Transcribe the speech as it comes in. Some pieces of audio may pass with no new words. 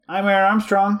I'm Aaron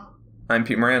Armstrong. I'm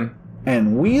Pete Moran.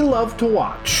 And we love to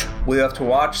watch. We Love to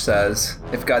Watch says,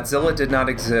 if Godzilla did not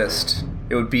exist,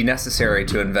 it would be necessary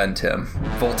to invent him.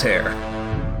 Voltaire.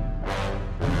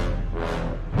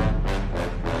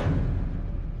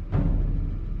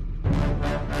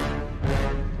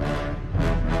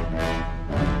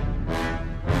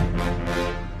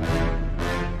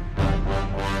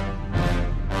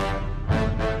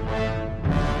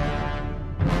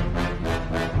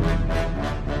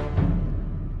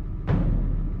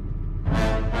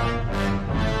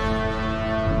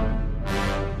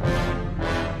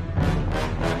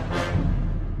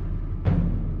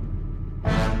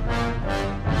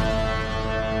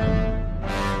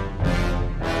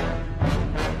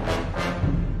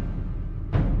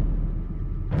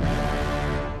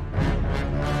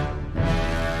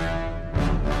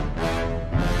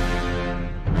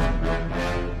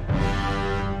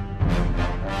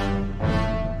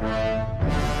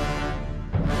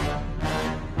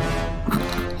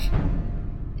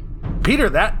 Peter,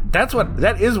 that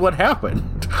is what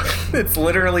happened. It's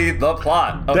literally the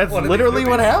plot. That's literally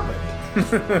what happened.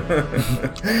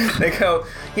 They go,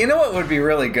 you know what would be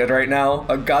really good right now?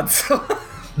 A Godzilla.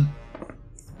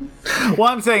 Well,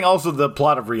 I'm saying also the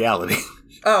plot of reality.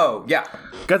 Oh, yeah.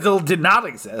 Godzilla did not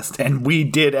exist, and we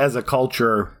did as a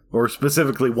culture, or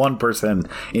specifically one person,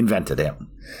 invented him.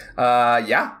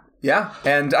 Yeah. Yeah,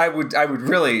 and I would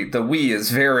really, the we is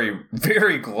very,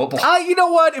 very global. You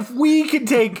know what? If we could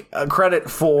take credit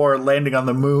for landing on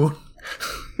the moon,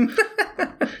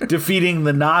 defeating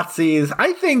the Nazis,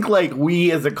 I think,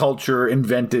 we as a culture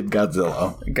invented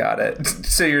Godzilla. Got it.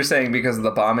 So you're saying because of the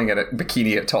bombing at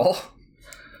Bikini Atoll?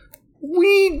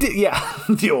 We did, yeah.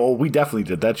 We definitely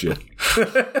did that shit.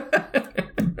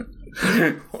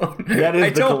 That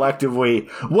is the collective we.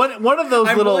 One of those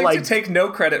I'm little willing to take no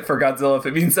credit for Godzilla if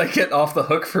it means I get off the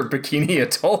hook for Bikini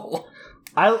Atoll.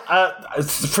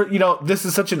 This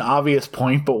is such an obvious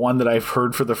point, but one that I've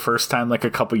heard for the first time a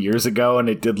couple years ago, and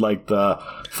it did the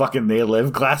fucking They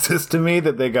Live glasses to me.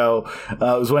 That they go, it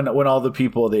was when all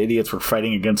the idiots were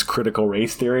fighting against critical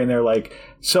race theory, and they're like,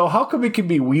 so how come it can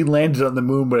be we landed on the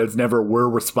moon, but it's never we're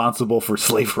responsible for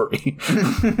slavery?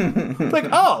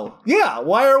 Oh yeah,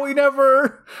 why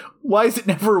is it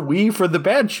never we for the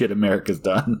bad shit America's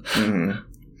done?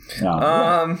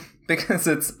 Mm-hmm. Because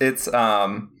it's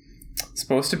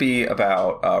supposed to be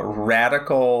about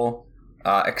radical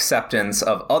acceptance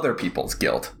of other people's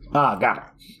guilt. Got it.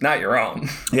 Not your own.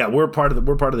 Yeah, we're part of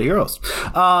the heroes.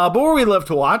 But where we love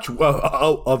to watch,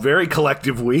 a very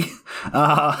collective we.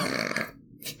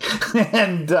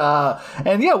 And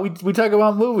yeah, we talk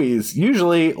about movies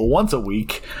usually once a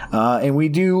week, and we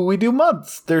do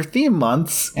months. They're theme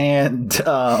months, and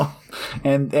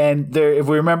if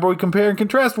we remember, we compare and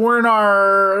contrast. We're in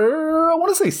our, I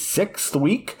want to say, 6th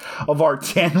week of our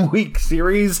 10-week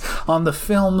series on the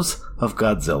films of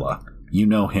Godzilla. You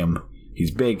know him.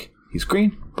 He's big. He's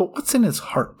green. But what's in his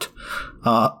heart?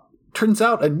 Turns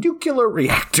out a nuclear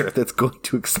reactor that's going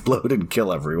to explode and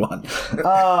kill everyone.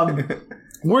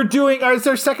 We're doing it's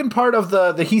our second part of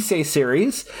the Heisei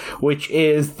series, which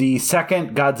is the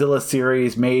second Godzilla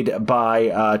series made by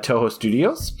Toho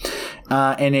Studios.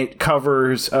 And it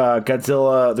covers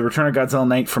Godzilla, The Return of Godzilla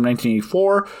Night from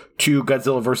 1984 to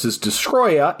Godzilla vs.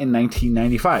 Destoroyah in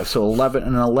 1995. So an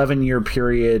 11-year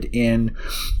period in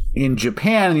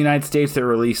Japan. In the United States, they were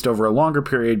released over a longer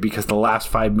period because the last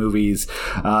 5 movies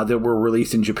that were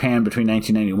released in Japan between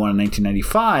 1991 and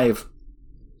 1995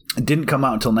 didn't come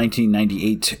out until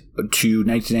 1998 to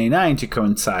 1999 to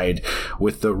coincide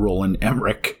with the Roland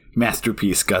Emmerich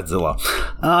masterpiece Godzilla,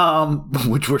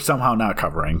 which we're somehow not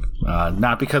covering.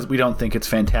 Not because we don't think it's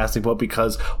fantastic, but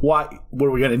because what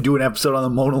are we going to do, an episode on the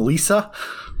Mona Lisa?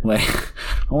 We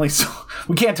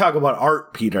can't talk about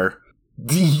art, Peter.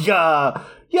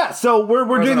 Yeah, so we're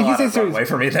doing the Heisei series. Way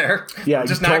for me there. Yeah,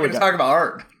 just not going to talk about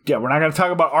art. Yeah, we're not going to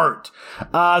talk about art.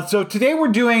 So today we're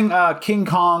doing King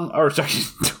Kong, or sorry,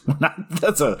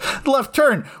 that's a left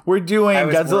turn. We're doing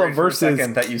Godzilla versus. For a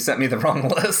second that you sent me the wrong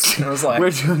list. And I was like,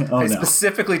 I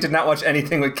specifically did not watch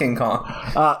anything with King Kong.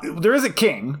 There is a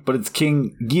king, but it's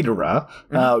King Ghidorah.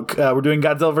 We're doing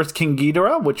Godzilla versus King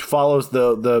Ghidorah, which follows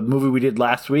the movie we did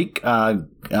last week,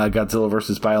 Godzilla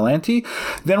versus Biollante.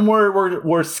 Then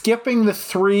we're skipping the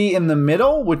 3 in the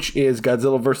middle, which is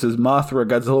Godzilla versus Mothra,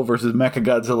 Godzilla versus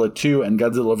Mechagodzilla 2, and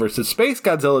Godzilla vs. Space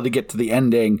Godzilla to get to the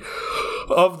ending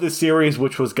of the series,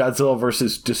 which was Godzilla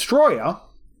vs. Destoroyah,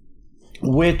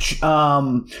 which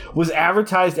was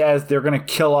advertised as they're going to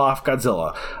kill off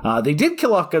Godzilla. They did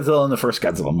kill off Godzilla in the first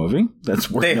Godzilla movie.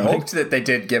 That's worth noting. They hoped that they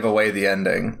did give away the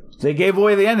ending. They gave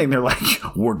away the ending. They're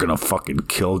like, we're going to fucking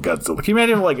kill Godzilla. Can you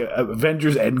imagine like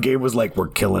Avengers Endgame was like, we're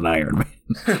killing Iron Man.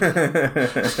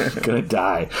 Gonna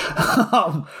die.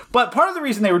 But part of the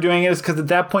reason they were doing it is because at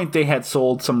that point they had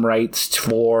sold some rights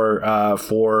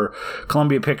for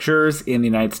Columbia Pictures in the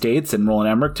United States and Roland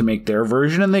Emmerich to make their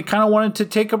version, and they kind of wanted to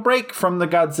take a break from the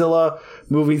Godzilla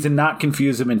movies and not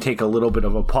confuse them and take a little bit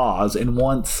of a pause. And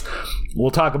once,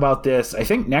 we'll talk about this, I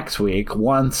think next week,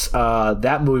 once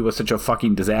that movie was such a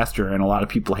fucking disaster and a lot of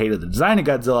people hated the design of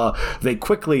Godzilla, they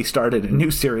quickly started a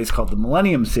new series called the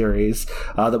Millennium series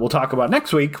that we'll talk about next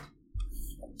week.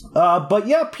 But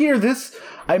yeah, Peter,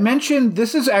 I mentioned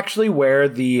this is actually where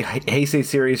the Heisei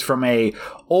series, from a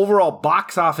overall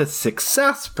box office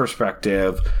success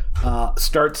perspective,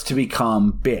 starts to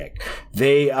become big.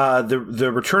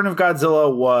 The Return of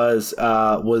Godzilla was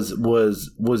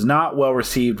not well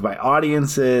received by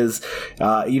audiences.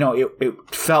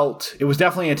 It was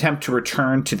definitely an attempt to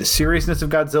return to the seriousness of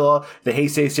Godzilla. The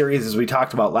Heisei series, as we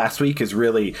talked about last week, is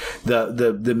really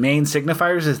the main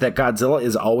signifiers is that Godzilla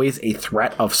is always a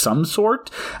threat of some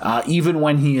sort, even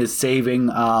when he is saving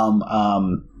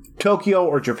Tokyo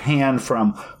or Japan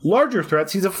from larger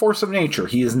threats. He's a force of nature.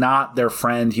 He is not their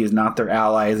friend. He is not their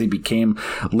ally, as he became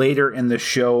later in the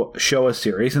Showa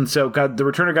series. And so The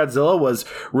Return of Godzilla was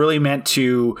really meant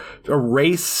to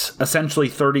erase essentially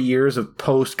 30 years of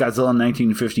post-Godzilla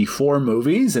 1954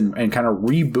 movies and kind of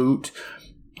reboot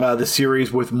the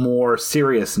series with more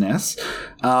seriousness.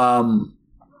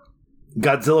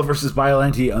 Godzilla vs.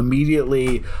 Biollante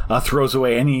immediately throws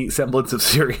away any semblance of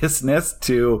seriousness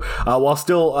while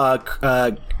still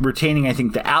retaining, I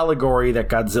think, the allegory that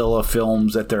Godzilla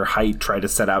films at their height try to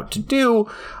set out to do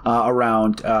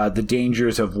around the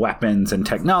dangers of weapons and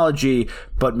technology,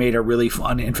 but made a really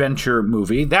fun adventure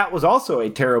movie. That was also a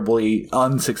terribly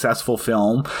unsuccessful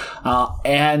film,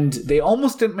 and they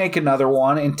almost didn't make another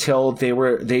one until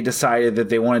they decided that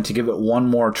they wanted to give it one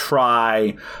more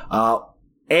try.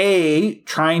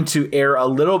 Trying to err a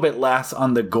little bit less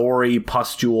on the gory,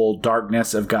 pustule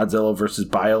darkness of Godzilla vs.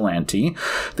 Biollante.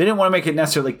 They didn't want to make it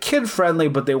necessarily kid-friendly,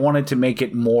 but they wanted to make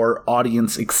it more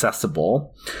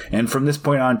audience-accessible. And from this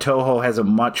point on, Toho has a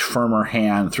much firmer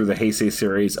hand through the Heisei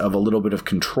series of a little bit of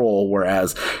control,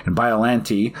 whereas in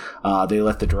Biollante, they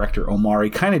let the director Omari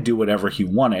kind of do whatever he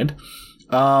wanted.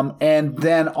 And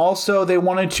then also they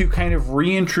wanted to kind of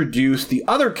reintroduce the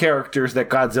other characters that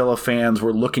Godzilla fans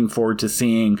were looking forward to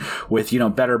seeing with,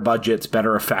 better budgets,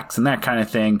 better effects, and that kind of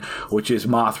thing, which is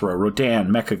Mothra, Rodan,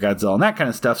 Mechagodzilla, and that kind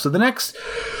of stuff. So the next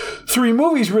three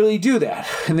movies really do that.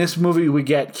 In this movie, we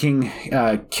get King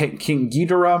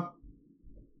Ghidorah.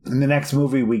 In the next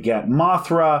movie, we get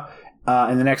Mothra.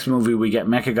 In the next movie, we get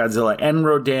Mechagodzilla and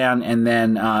Rodan, and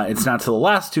then it's not till the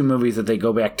last two movies that they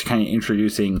go back to kind of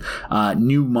introducing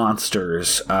new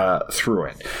monsters through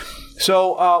it.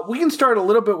 So we can start a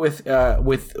little bit with.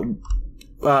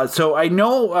 So I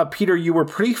know, Peter, you were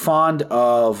pretty fond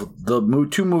of the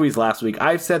two movies last week.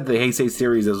 I've said the Heisei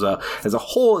series as a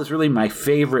whole is really my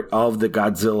favorite of the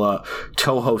Godzilla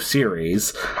Toho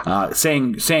series.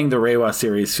 Saying the Reiwa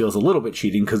series feels a little bit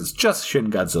cheating because it's just Shin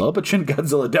Godzilla, but Shin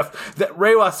Godzilla that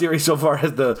Reiwa series so far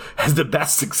has the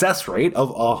best success rate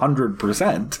of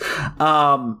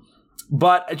 100%.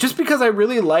 But just because I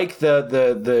really like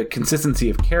the consistency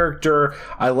of character,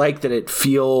 I like that it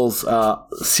feels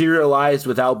serialized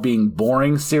without being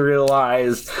boring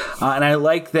serialized, and I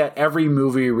like that every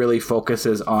movie really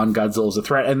focuses on Godzilla as a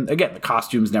threat. And again, the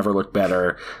costumes never look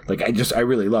better. Like I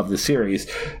really love the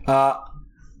series.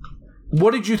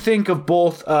 What did you think of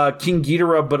both King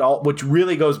Ghidorah, which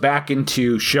really goes back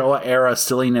into Showa era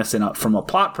silliness from a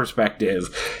plot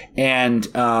perspective,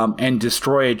 and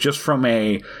Destroy It just from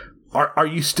a Are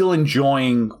you still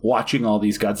enjoying watching all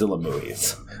these Godzilla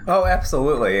movies? Oh,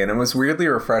 absolutely. And it was weirdly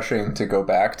refreshing to go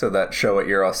back to that Showa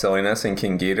era silliness in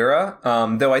King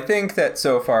Ghidorah. Though I think that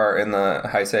so far in the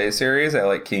Heisei series, I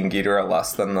like King Ghidorah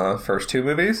less than the first two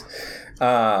movies.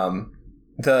 The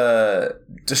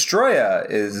Destroya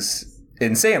is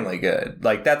insanely good.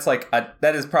 Like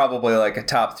that is probably like a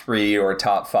top 3 or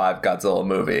top 5 Godzilla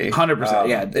movie. 100%.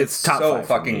 Yeah, it's top so 5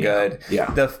 fucking good. Yeah.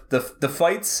 The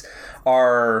fights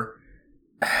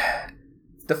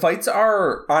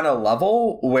are on a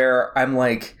level where I'm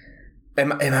like,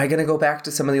 am I going to go back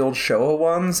to some of the old Showa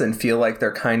ones and feel like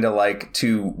they're kind of like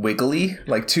too wiggly,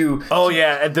 like too... Oh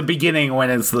yeah, at the beginning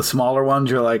when it's the smaller ones,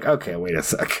 you're like, okay, wait a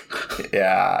sec.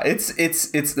 Yeah, it's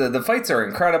the fights are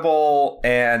incredible,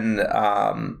 and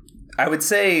I would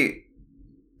say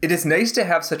it is nice to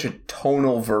have such a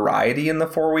tonal variety in the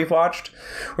 4 we've watched,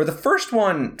 where the first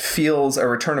one feels, a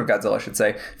Return of Godzilla, I should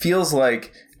say, feels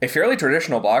like a fairly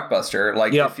traditional blockbuster.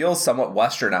 Like, Yep. it feels somewhat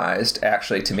westernized,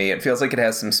 actually, to me. It feels like it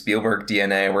has some Spielberg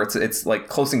DNA, where it's like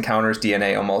Close Encounters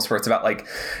DNA almost, where it's about like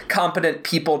competent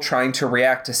people trying to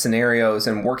react to scenarios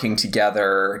and working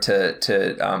together to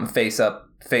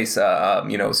face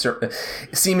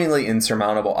seemingly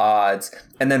insurmountable odds.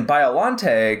 And then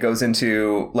Biollante goes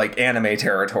into like anime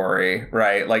territory,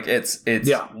 right? Like it's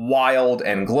wild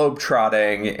and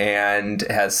globetrotting and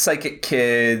has psychic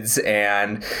kids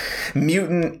and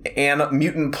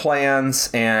mutant plans,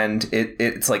 and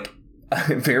it's like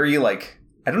very like,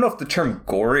 I don't know if the term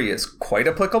gory is quite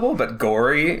applicable, but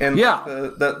gory in like,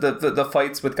 the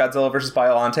fights with Godzilla versus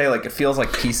Biollante, like it feels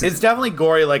like pieces. It's definitely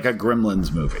gory, like a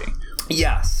Gremlins movie.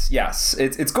 Yes.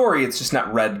 It's gory. It's just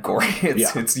not red gory.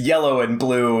 It's yellow and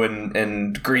blue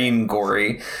and green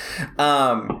gory.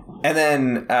 And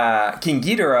then King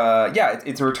Ghidorah,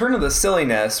 it's a return to the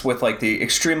silliness with like the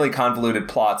extremely convoluted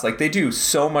plots. Like they do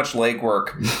so much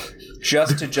legwork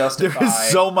just to justify. There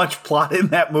is so much plot in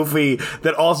that movie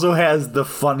that also has the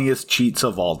funniest cheats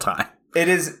of all time. It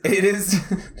is.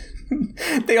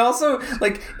 They also,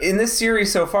 like, in this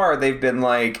series so far, they've been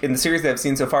like, in the series that I've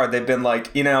seen so far, they've been like,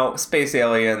 space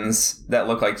aliens that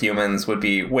look like humans would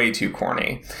be way too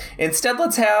corny. Instead,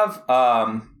 let's have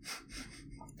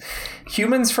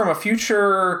humans from a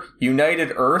future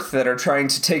united Earth that are trying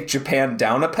to take Japan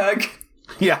down a peg.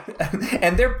 Yeah.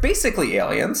 And they're basically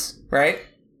aliens, right?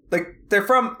 Like, they're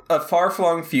from a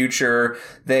far-flung future.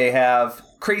 They have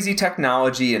crazy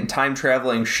technology and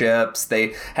time-traveling ships.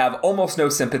 They have almost no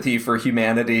sympathy for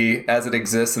humanity as it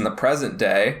exists in the present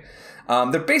day.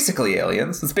 They're basically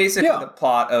aliens. It's basically the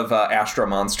plot of Astro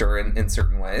Monster in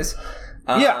certain ways.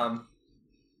 But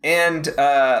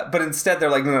instead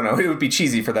they're like, no, it would be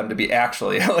cheesy for them to be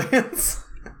actually aliens.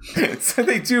 So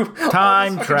they do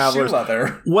time travelers. Shoe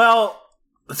leather. Well,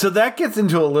 so that gets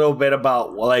into a little bit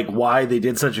about like why they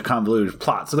did such a convoluted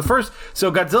plot. So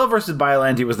Godzilla vs.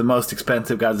 Biollante was the most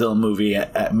expensive Godzilla movie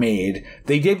made.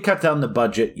 They did cut down the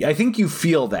budget. I think you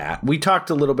feel that. We talked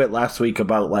a little bit last week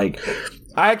about like,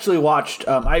 I actually watched,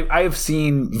 I have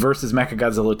seen versus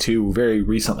Mechagodzilla 2 very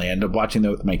recently. I ended up watching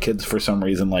that with my kids for some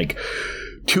reason, like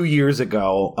 2 years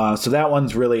ago. So that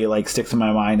one's really like sticks in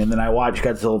my mind. And then I watched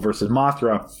Godzilla vs.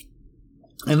 Mothra.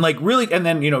 And like really, and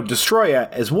then Destroya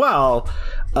as well,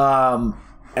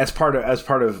 as part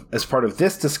of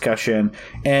this discussion,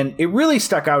 and it really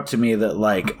stuck out to me that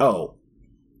like,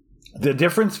 the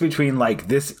difference between like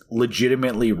this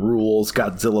legitimately rules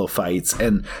Godzilla fights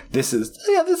and this is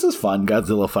fun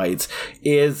Godzilla fights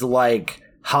is like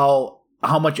how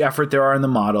much effort there are in the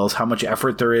models, how much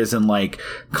effort there is in like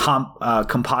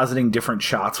compositing different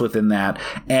shots within that,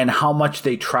 and how much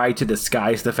they try to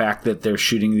disguise the fact that they're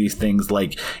shooting these things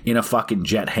like in a fucking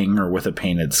jet hangar with a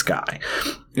painted sky.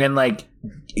 And like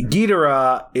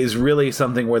Ghidorah is really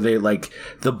something where they like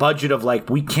the budget of like,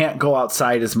 we can't go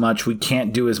outside as much, we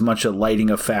can't do as much of lighting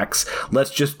effects,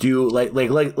 let's just do like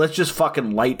let's just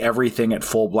fucking light everything at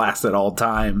full blast at all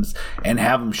times and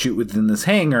have them shoot within this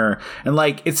hangar. And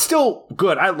like it's still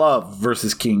good. I love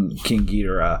versus King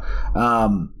Ghidorah,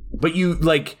 but you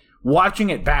like watching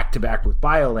it back to back with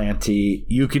Biollante,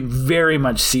 you can very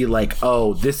much see like,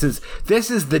 this is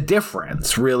the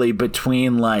difference really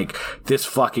between like this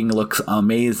fucking looks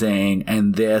amazing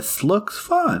and this looks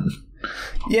fun.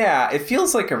 Yeah, it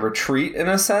feels like a retreat in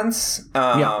a sense,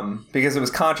 because it was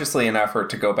consciously an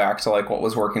effort to go back to like what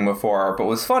was working before. But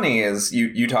what's funny is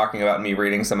you talking about me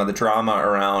reading some of the drama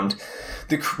around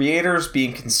the creators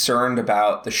being concerned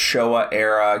about the Showa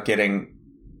era getting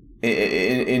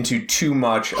into too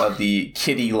much of the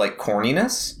kiddie like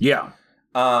corniness. Yeah.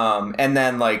 And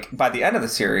then like by the end of the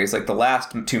series, like the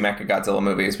last two Mechagodzilla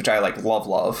movies, which I like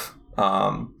love,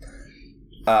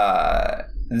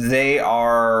 they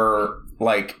are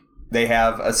like, they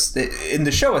have in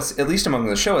the Showa, at least among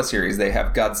the Showa series, they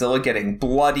have Godzilla getting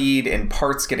bloodied and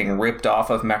parts getting ripped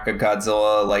off of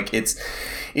Mechagodzilla. Like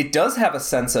it does have a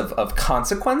sense of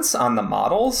consequence on the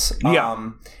models.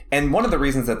 Yeah. And one of the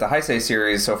reasons that the Heisei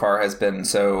series so far has been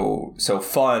so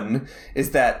fun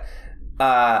is that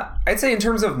I'd say in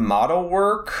terms of model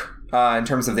work, in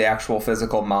terms of the actual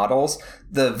physical models,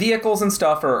 the vehicles and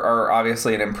stuff are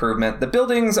obviously an improvement. The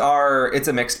buildings it's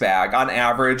a mixed bag. On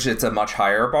average, it's a much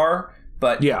higher bar.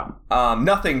 But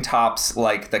nothing tops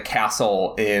like the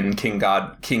castle in King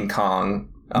Kong.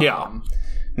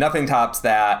 Nothing tops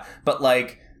that. But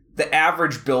like, the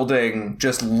average building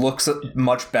just looks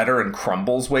much better and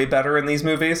crumbles way better in these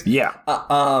movies. Yeah.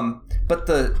 But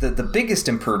the biggest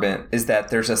improvement is that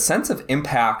there's a sense of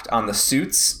impact on the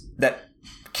suits that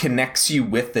connects you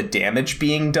with the damage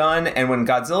being done. And when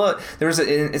Godzilla,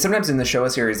 sometimes in the Showa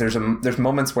series, there's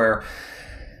moments where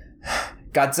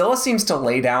Godzilla seems to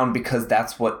lay down because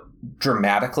that's what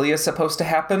dramatically is supposed to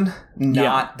happen,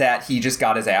 not that he just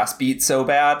got his ass beat so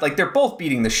bad. Like, they're both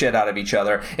beating the shit out of each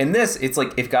other. In this, it's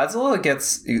like if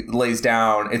Godzilla lays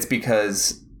down, it's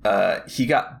because he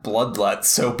got bloodlet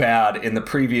so bad in the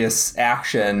previous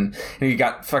action, and he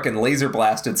got fucking laser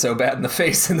blasted so bad in the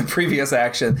face in the previous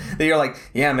action that you're like,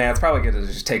 yeah, man, it's probably good to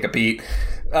just take a beat.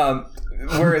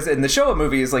 Whereas in the Showa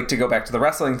movies, like, to go back to the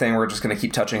wrestling thing, we're just going to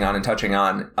keep touching on. In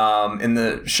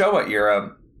the Showa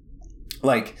era,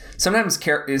 like, sometimes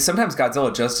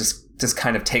Godzilla just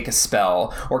kind of take a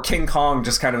spell, or King Kong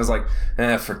just kind of is like,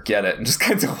 forget it, and just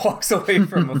kind of walks away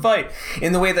from a fight,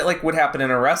 in the way that, like, would happen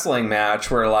in a wrestling match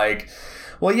where, like,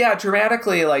 well, yeah,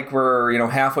 dramatically, like, we're,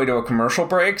 halfway to a commercial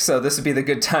break, so this would be the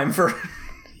good time for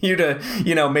you to,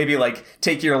 maybe, like,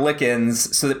 take your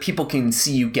lickings so that people can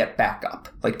see you get back up.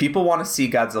 Like, people want to see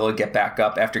Godzilla get back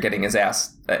up after getting his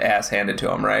ass handed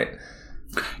to him, right?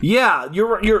 Yeah,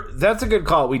 you're. That's a good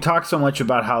call. We talk so much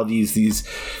about how the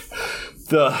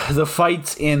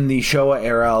fights in the Showa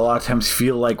era a lot of times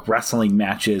feel like wrestling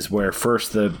matches, where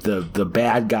first the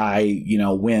bad guy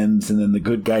wins, and then the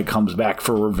good guy comes back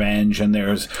for revenge, and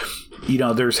there's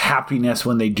happiness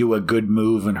when they do a good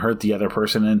move and hurt the other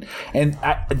person, and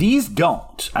these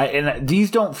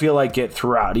don't feel like it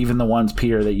throughout. Even the ones,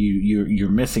 Peter, that you're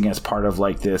missing as part of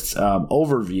like this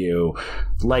overview,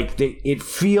 like it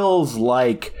feels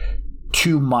like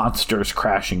two monsters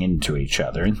crashing into each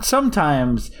other, and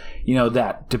sometimes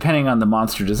that, depending on the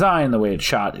monster design, the way it's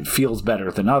shot, it feels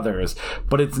better than others,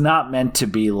 but it's not meant to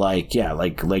be like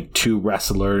two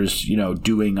wrestlers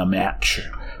doing a match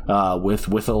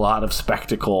with a lot of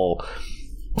spectacle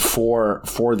for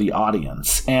the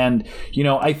audience. And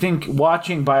I think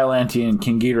watching Biollante and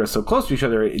King Ghidorah so close to each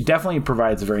other, it definitely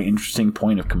provides a very interesting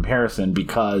point of comparison,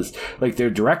 because like they're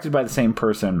directed by the same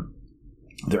person,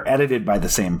 they're edited by the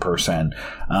same person,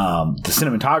 the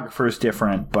cinematographer is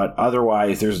different, but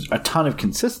otherwise there's a ton of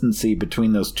consistency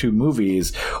between those two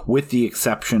movies, with the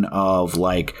exception of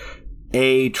like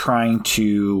trying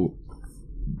to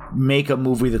make a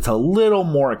movie that's a little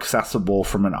more accessible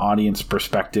from an audience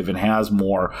perspective and has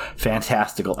more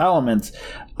fantastical elements,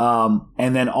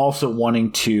 and then also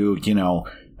wanting to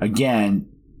again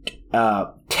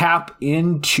tap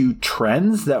into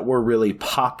trends that were really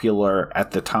popular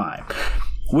at the time,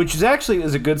 which is actually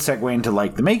a good segue into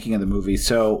like the making of the movie.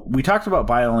 So we talked about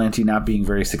Biollante not being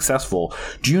very successful.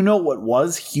 Do you know what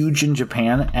was huge in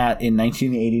Japan in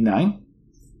 1989?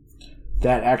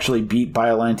 That actually beat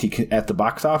Biollante at the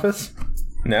box office?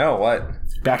 No, what?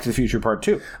 Back to the Future Part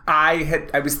 2.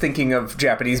 I was thinking of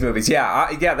Japanese movies.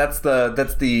 Yeah, that's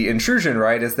the intrusion,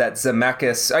 right? Is that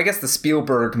Zemeckis, I guess the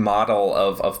Spielberg model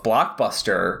of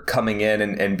blockbuster coming in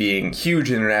and being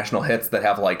huge international hits that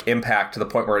have like impact to the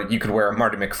point where you could wear a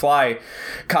Marty McFly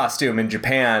costume in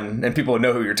Japan and people would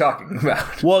know who you're talking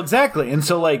about. Well, exactly. And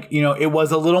so like, it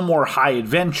was a little more high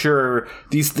adventure.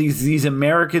 These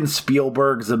American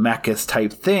Spielberg Zemeckis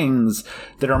type things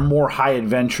that are more high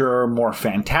adventure, more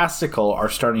fantastical,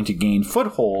 are starting to gain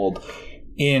foothold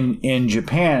in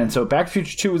Japan. And so Back to the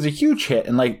Future 2 was a huge hit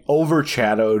and like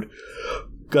overshadowed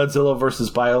Godzilla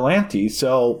versus Biollante.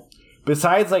 So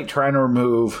besides like trying to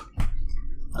remove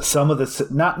some of the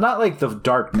not like the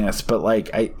darkness, but like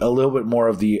a little bit more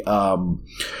of the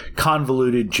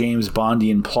convoluted James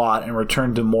Bondian plot, and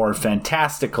return to more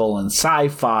fantastical and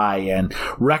sci-fi and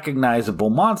recognizable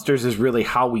monsters, is really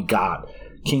how we got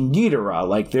King Ghidorah.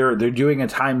 Like they're doing a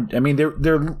time. I mean,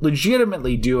 they're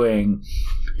legitimately doing.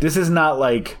 This is not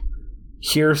like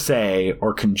hearsay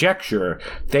or conjecture.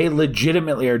 They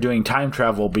legitimately are doing time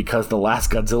travel because the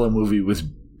last Godzilla movie was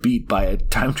beat by a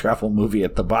time travel movie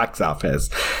at the box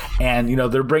office, and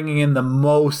they're bringing in the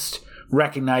most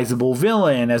recognizable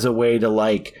villain as a way to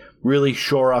like really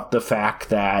shore up the fact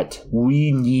that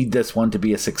we need this one to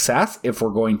be a success if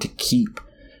we're going to keep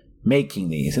making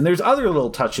these. And there's other little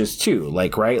touches too,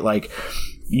 like right, like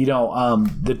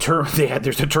the term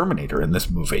there's a Terminator in this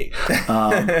movie,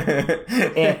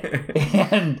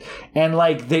 and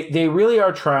like they really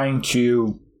are trying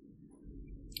to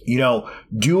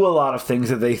do a lot of things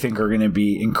that they think are going to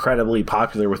be incredibly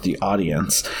popular with the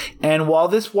audience. And while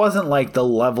this wasn't like the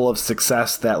level of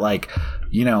success that like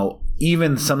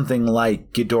even something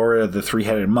like Ghidorah the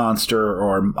Three-Headed Monster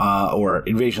or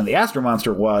Invasion of the Astro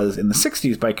Monster was in the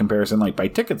 60s by comparison, like by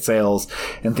ticket sales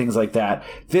and things like that,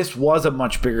 this was a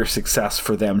much bigger success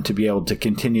for them to be able to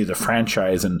continue the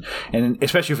franchise and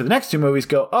especially for the next two movies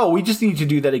go, oh, we just need to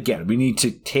do that again. We need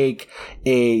to take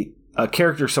a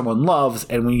character someone loves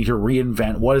and we need to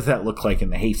reinvent what does that look like in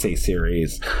the Heisei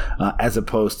series as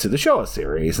opposed to the Showa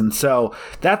series. And so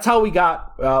that's how we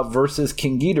got versus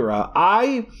King Ghidorah.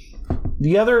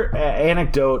 the other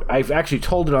anecdote, I've actually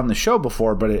told it on the show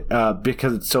before, but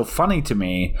because it's so funny to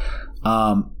me,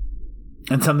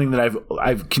 and something that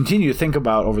I've continued to think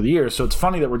about over the years. So it's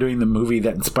funny that we're doing the movie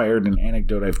that inspired an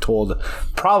anecdote I've told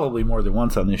probably more than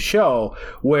once on this show,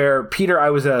 where Peter, I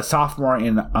was a sophomore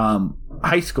in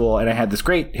high school, and I had this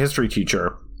great history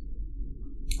teacher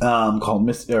called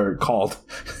we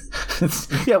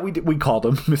called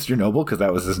him Mr. Noble because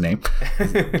that was his name,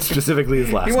 specifically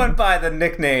his last name. He went by the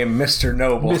nickname Mr.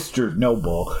 Noble. Mr.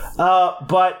 Noble.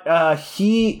 But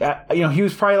he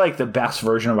was probably like the best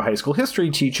version of a high school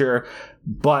history teacher,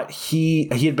 but he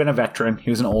had been a veteran. He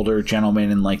was an older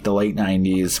gentleman in like the late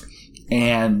 90s.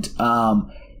 And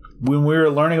when we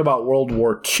were learning about World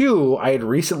War II, I had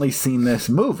recently seen this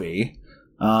movie,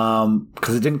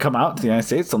 because it didn't come out to the United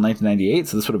States until 1998,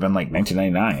 so this would have been like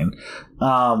 1999,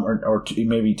 or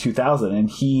maybe 2000. And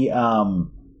he,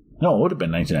 no, it would have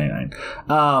been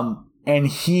 1999. And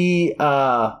he,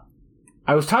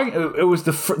 I was talking. It was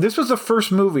this was the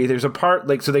first movie. There's a part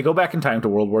like so they go back in time to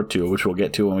World War II, which we'll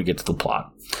get to when we get to the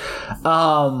plot.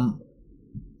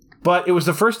 But it was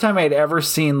the first time I had ever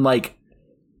seen like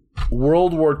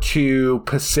World War II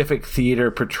Pacific theater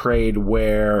portrayed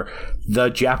where the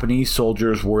Japanese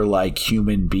soldiers were like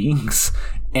human beings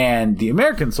and the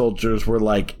American soldiers were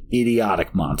like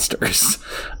idiotic monsters.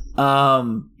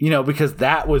 Because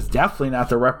that was definitely not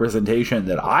the representation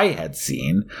that I had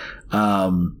seen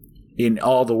in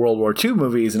all the World War II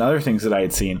movies and other things that I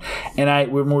had seen.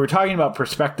 And when we were talking about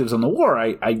perspectives on the war,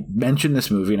 I mentioned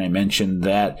this movie, and I mentioned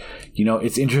that,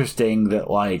 it's interesting that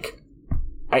like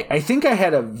I think I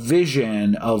had a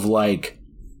vision of like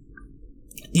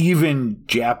even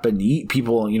Japanese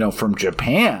people, from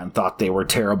Japan thought they were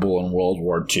terrible in World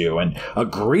War II and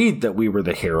agreed that we were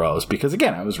the heroes because,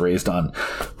 again, I was raised on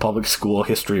public school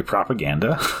history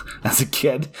propaganda as a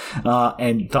kid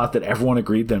and thought that everyone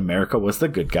agreed that America was the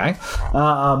good guy.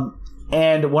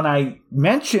 And when I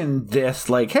mentioned this,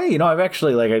 like, hey, I've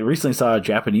actually, like, I recently saw a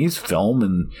Japanese film,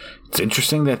 and it's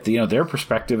interesting that, their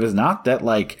perspective is not that,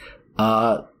 like,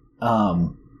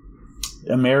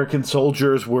 American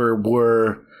soldiers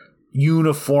were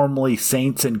uniformly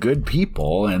saints and good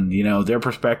people, and their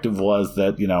perspective was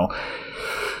that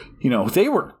they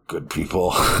were good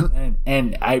people.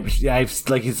 and I've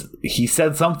like he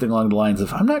said something along the lines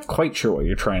of, I'm not quite sure what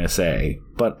you're trying to say,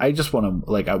 but I just want to,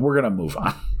 like, we're gonna move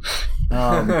on.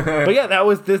 But yeah, that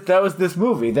was this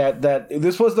movie that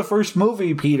this was the first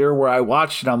movie, Peter, where I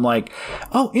watched and I'm like,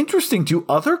 oh, interesting. Do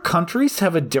other countries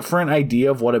have a different idea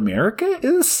of what America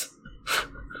is?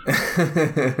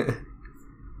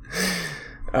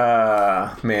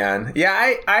 Man.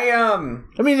 Yeah, I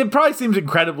mean, it probably seems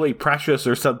incredibly precious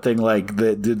or something, like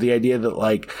the idea that,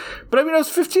 like, but I mean, I was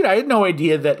 15. I had no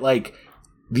idea that, like,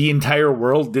 the entire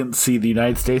world didn't see the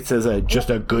United States as just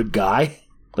a good guy,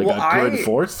 like a good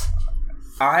force.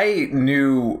 I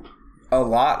knew a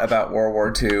lot about World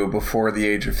War II before the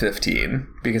age of 15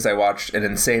 because I watched an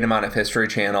insane amount of History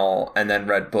Channel and then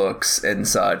read books and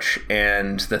such.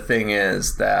 And the thing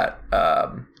is that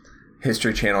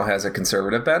History Channel has a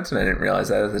conservative bent, and I didn't realize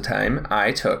that at the time.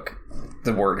 I took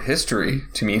the word history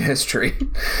to mean history.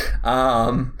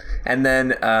 And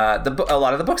then a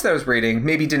lot of the books that I was reading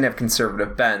maybe didn't have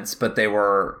conservative bents, but they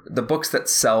were the books that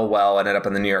sell well and end up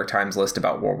on the New York Times list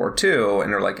about World War II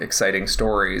and are like exciting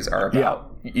stories are about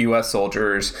U.S.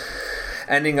 soldiers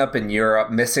ending up in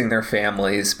Europe, missing their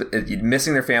families,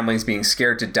 being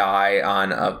scared to die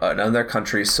on another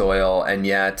country's soil, and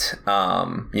yet,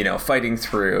 fighting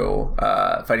through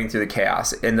the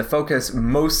chaos. And the focus,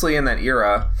 mostly in that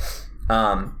era,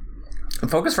 the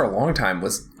focus for a long time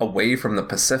was away from the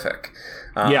Pacific.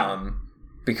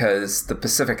 Because the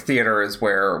Pacific theater is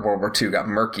where World War II got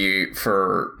murky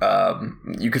for,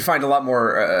 you could find a lot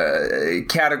more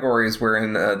categories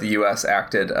wherein the U.S.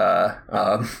 acted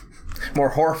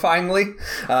more horrifyingly,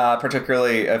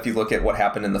 particularly if you look at what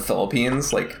happened in the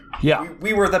Philippines. Like,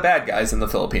 we were the bad guys in the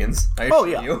Philippines. I assure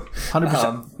you.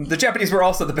 100%. The Japanese were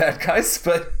also the bad guys,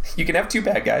 but you can have two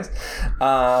bad guys.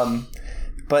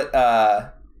 But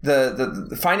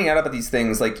the finding out about these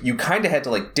things, like, you kind of had to,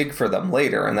 like, dig for them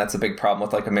later, and that's a big problem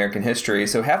with, like, American history.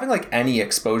 So having, like, any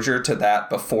exposure to that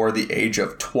before the age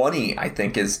of 20, I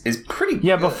think is pretty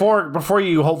good. Before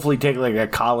you hopefully take, like, a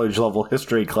college level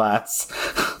history class.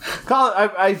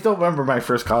 I still remember my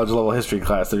first college level history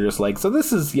class. They're just like, so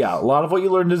this is, a lot of what you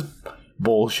learned is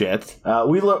bullshit.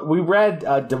 We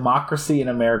read Democracy in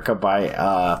America by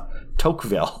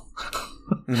Tocqueville.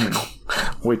 Mm-hmm.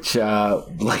 which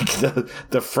like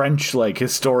the French like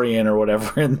historian or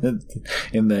whatever in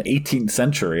the 18th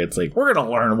century, it's like, we're gonna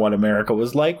learn what America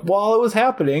was like while it was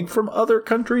happening from other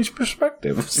countries'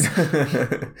 perspectives.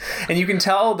 And you can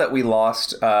tell that we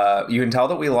lost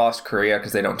Korea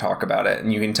because they don't talk about it,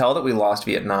 and you can tell that we lost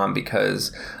Vietnam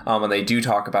because when they do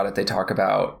talk about it, they talk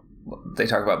about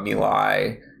My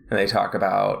Lai, and they talk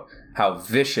about how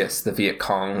vicious the Viet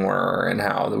Cong were and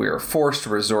how we were forced to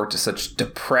resort to such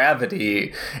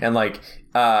depravity, and like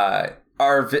our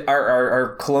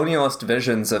colonialist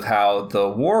visions of how the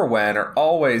war went are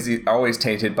always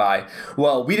tainted by,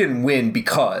 well, we didn't win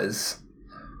because.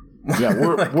 Yeah,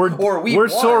 we're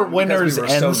sore winners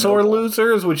and sore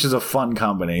losers, which is a fun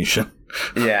combination.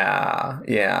 Yeah,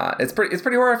 it's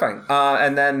pretty horrifying.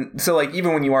 And then so like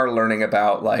even when you are learning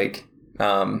about like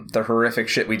the horrific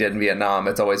shit we did in Vietnam,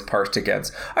 it's always parsed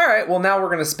against, all right, well, now we're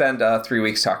going to spend 3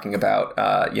 weeks talking about,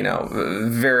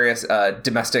 various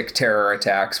domestic terror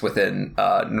attacks within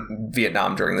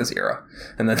Vietnam during this era.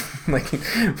 And then, like,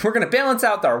 we're going to balance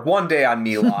out our 1 day on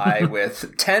My Lai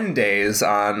with 10 days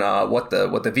on what the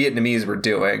Vietnamese were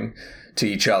doing to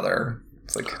each other.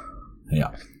 It's like... Yeah,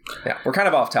 we're kind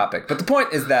of off topic. But the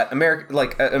point is that American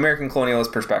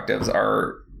colonialist perspectives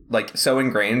are... like so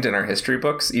ingrained in our history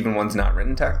books, even ones not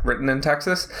written in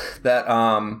Texas, that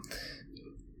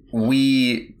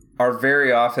we are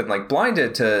very often like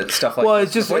blinded to stuff like. Well,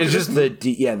 it's just the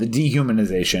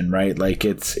dehumanization, right? Like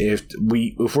if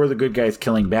we're the good guys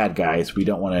killing bad guys, we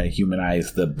don't want to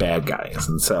humanize the bad guys,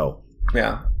 and so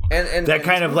yeah. And that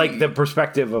kind of like the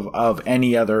perspective of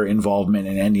any other involvement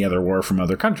in any other war from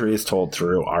other countries told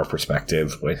through our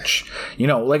perspective, which,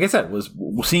 like I said, was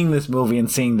seeing this movie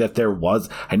and seeing that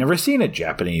I'd never seen a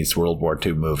Japanese World War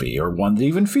II movie or one that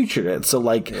even featured it. So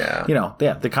like,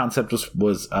 the concept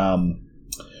was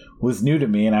new to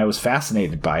me and I was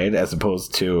fascinated by it, as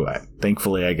opposed to,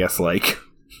 thankfully, I guess, like,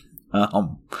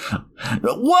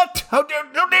 what? How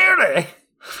dare they?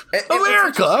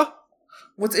 America!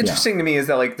 What's interesting to me is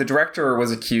that like the director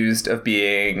was accused of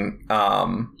being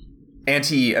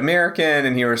anti-American,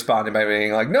 and he responded by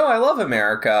being like, no, I love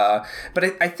America.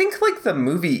 But I think like the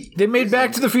movie... They made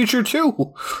Back to the Future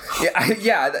too.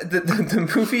 Yeah,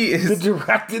 the movie is... the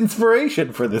direct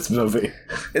inspiration for this movie.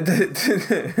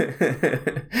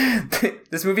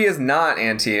 This movie is not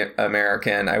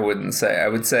anti-American, I wouldn't say. I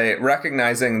would say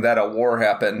recognizing that a war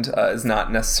happened is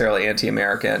not necessarily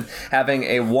anti-American. Having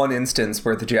a one instance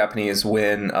where the Japanese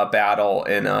win a battle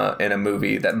in a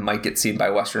movie that might get seen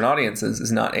by Western audiences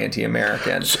is not anti-American.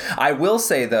 I will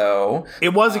say, though,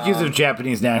 it was accused of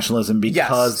Japanese nationalism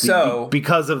because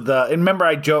because of the. And remember,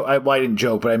 I didn't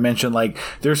joke, but I mentioned like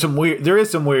there is some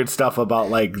weird stuff about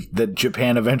like that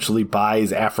Japan eventually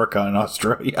buys Africa and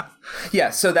Australia. Yeah,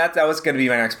 so that was going to be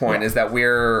my next point, is that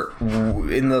we're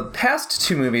in the past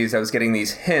two movies, I was getting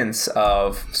these hints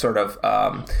of sort of.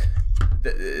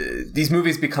 These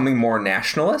movies becoming more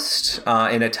nationalist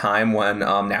in a time when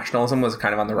nationalism was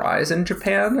kind of on the rise in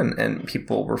Japan, and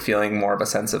people were feeling more of a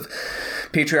sense of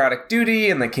patriotic duty,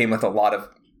 and they came with a lot of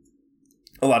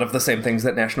the same things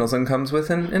that nationalism comes with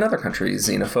in other countries: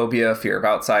 xenophobia, fear of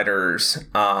outsiders,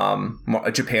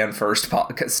 Japan first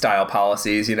style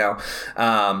policies,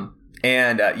 trying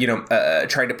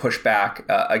to push back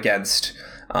against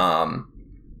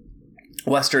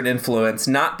Western influence,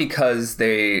 not because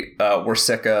they were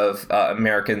sick of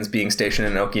Americans being stationed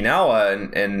in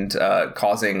Okinawa and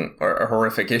causing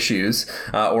horrific issues,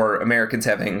 or Americans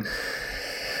having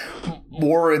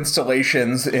war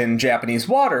installations in Japanese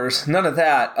waters, none of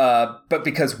that, but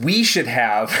because we should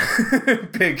have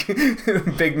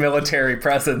big military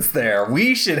presence there.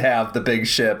 We should have the big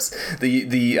ships.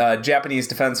 The Japanese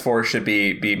Defense Force should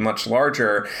be much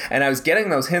larger. And I was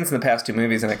getting those hints in the past two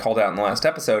movies, and I called out in the last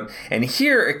episode. And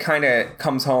here it kind of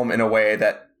comes home in a way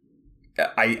that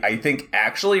I think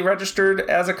actually registered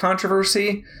as a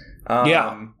controversy.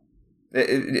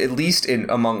 At least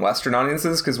among Western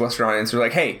audiences, because Western audiences are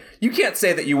like, hey, you can't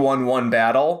say that you won one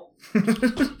battle.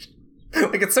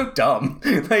 Like, it's so dumb.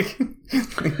 It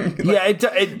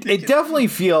definitely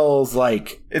feels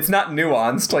like it's not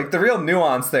nuanced. Like, the real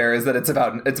nuance there is that it's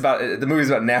about the movie's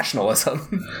about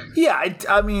nationalism. Yeah,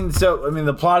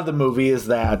 the plot of the movie is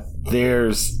that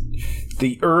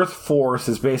the Earth force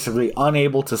is basically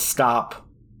unable to stop.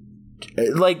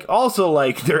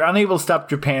 They're unable to stop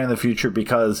Japan in the future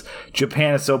because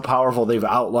Japan is so powerful they've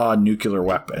outlawed nuclear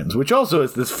weapons, which also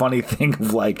is this funny thing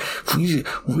of like,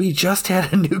 we just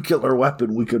had a nuclear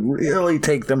weapon, we could really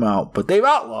take them out, but they've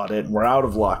outlawed it and we're out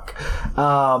of luck.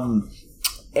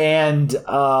 And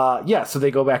so they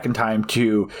go back in time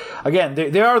to, again,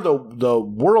 they are the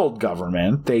world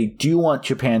government. They do want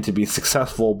Japan to be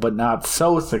successful, but not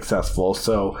so successful.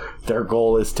 So their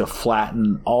goal is to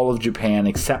flatten all of Japan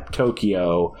except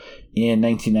Tokyo in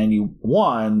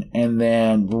 1991, and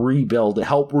then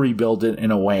help rebuild it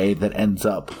in a way that ends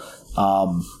up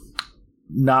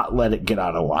not let it get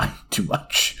out of line too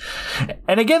much.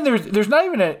 And again, there's not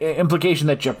even an implication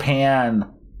that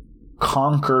Japan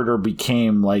conquered or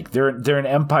became like they're an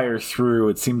empire through,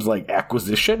 it seems like,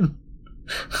 acquisition,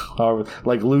 or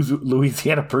like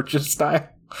Louisiana Purchase style.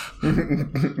 Yeah,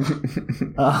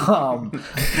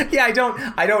 I don't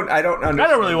understand. I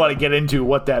don't really want to get into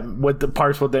what that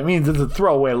means. It's a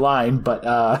throwaway line, but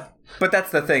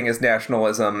that's the thing, is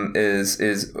nationalism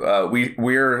is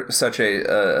we're such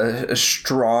a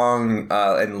strong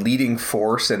and leading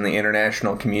force in the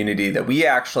international community that we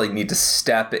actually need to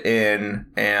step in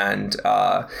and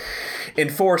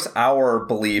enforce our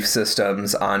belief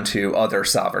systems onto other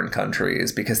sovereign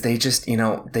countries, because they just,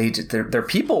 their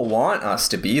people want us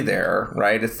to be there,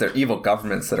 right? It's their evil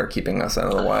governments that are keeping us out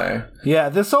of the way. Yeah,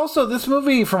 this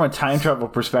movie from a time travel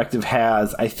perspective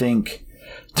has, I think,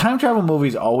 time travel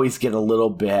movies always get a little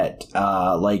bit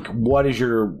like, what is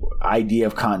your idea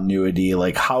of continuity?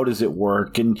 Like, how does it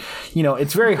work? And,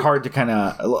 it's very hard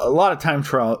to a lot of time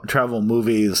travel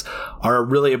movies are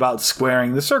really about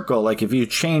squaring the circle. Like, if you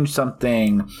change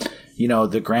something,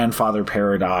 the grandfather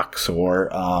paradox, or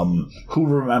who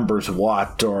remembers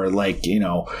what, or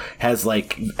has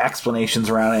explanations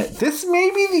around it. This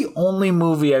may be the only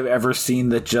movie I've ever seen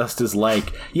that just is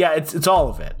like, yeah, it's all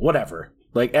of it, whatever.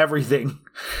 Like, everything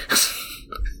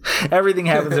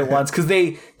happens at once, because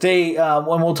they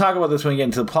when we'll talk about this when we get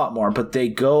into the plot more, but they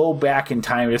go back in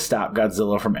time to stop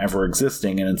Godzilla from ever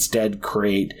existing and instead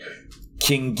create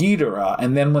King Ghidorah.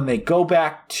 And then when they go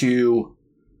back to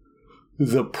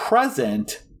the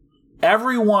present,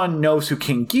 everyone knows who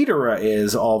King Ghidorah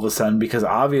is all of a sudden, because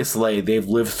obviously they've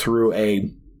lived through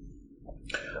a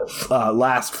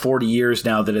last 40 years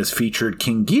now that has featured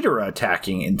King Ghidorah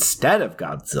attacking instead of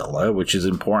Godzilla, which is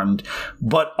important.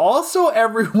 But also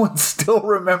everyone still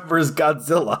remembers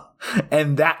Godzilla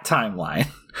and that timeline.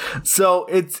 So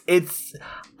it's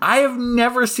I have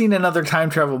never seen another time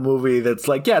travel movie that's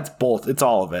like, yeah, it's both. It's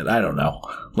all of it. I don't know.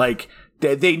 Like,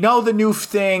 they know the new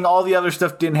thing, all the other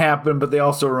stuff didn't happen, but they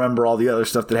also remember all the other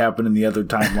stuff that happened in the other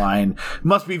timeline. It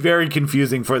must be very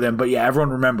confusing for them, but yeah, everyone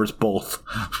remembers both.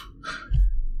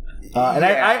 And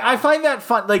I find that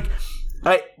fun. Like,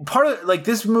 part of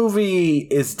this movie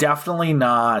is definitely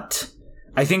not.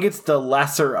 I think it's the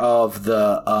lesser of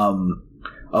the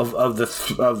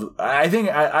I think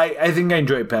I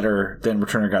enjoy it better than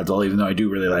Return of Godzilla, even though I do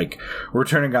really like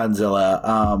Return of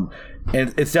Godzilla.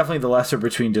 And it's definitely the lesser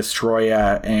between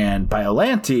Destroya and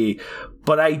Biollante,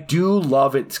 but I do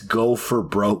love its go for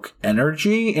broke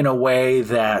energy in a way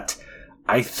that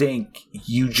I think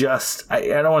you just, I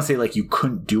don't want to say like you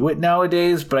couldn't do it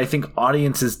nowadays, but I think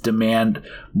audiences demand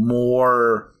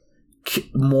more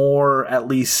at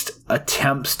least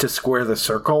attempts to square the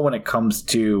circle when it comes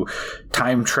to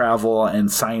time travel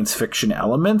and science fiction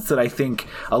elements that I think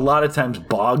a lot of times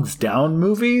bogs down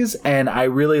movies. And I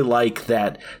really like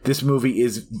that this movie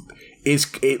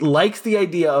it likes the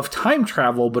idea of time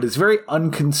travel, but is very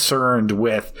unconcerned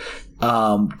with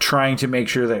trying to make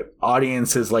sure that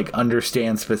audiences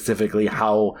understand specifically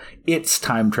how its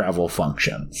time travel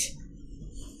functions.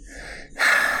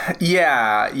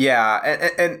 Yeah.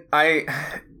 And I,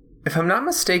 if I'm not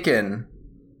mistaken,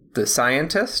 the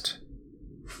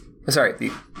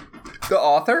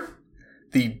author,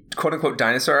 the quote unquote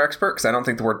dinosaur expert, because I don't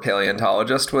think the word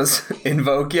paleontologist was in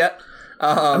vogue yet.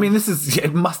 I mean,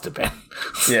 it must have been.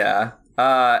 Yeah.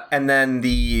 And then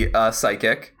the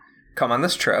psychic come on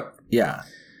this trip. Yeah.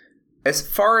 As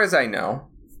far as I know,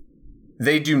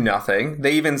 they do nothing.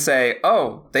 They even say,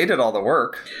 "Oh, they did all the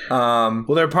work." Well,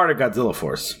 they're part of Godzilla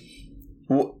Force.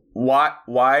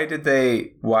 Why did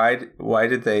they?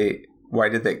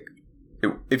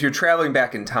 If you're traveling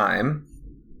back in time,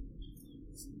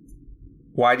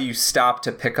 why do you stop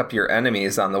to pick up your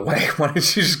enemies on the way? Why don't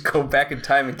you just go back in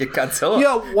time and get Godzilla?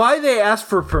 Yeah, why they ask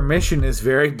for permission is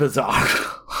very bizarre.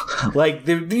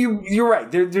 You're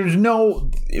right. There's no.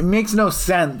 It makes no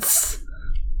sense.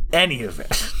 Any of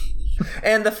it.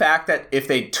 And the fact that if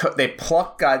they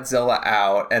pluck Godzilla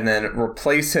out and then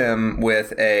replace him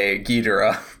with a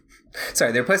Ghidorah.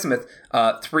 Sorry, they replace him with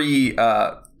three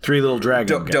little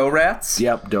dragon doe rats.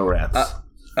 Yep, doe rats.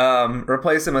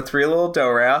 replace him with 3 little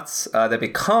dough rats that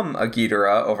become a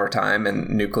Ghidorah over time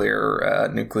in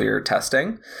nuclear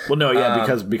testing. Well, no, yeah,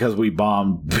 because we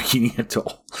bombed Bikini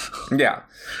Atoll. Yeah.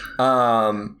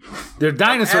 There's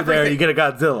dinosaur there, you get a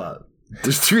Godzilla.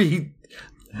 There's three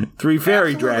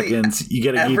fairy dragons, you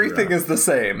get a Ghidorah. Everything is the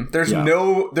same.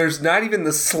 There's not even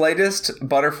the slightest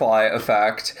butterfly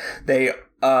effect. There's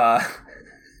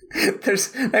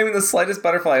not even the slightest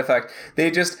butterfly effect. They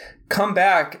just come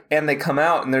back and they come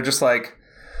out and they're just like,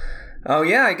 oh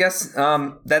yeah, I guess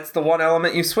that's the one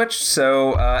element you switched.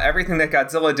 So everything that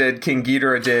Godzilla did, King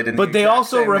Ghidorah did. But they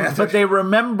also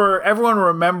remember. Everyone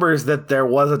remembers that there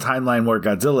was a timeline where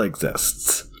Godzilla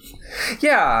exists.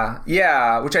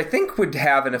 Yeah, which I think would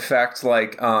have an effect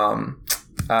like in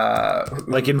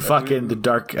fucking the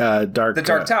Dark Tower.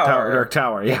 Dark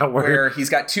Tower, yeah, where he's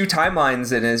got 2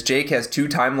 timelines in his. Jake has 2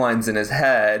 timelines in his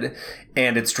head,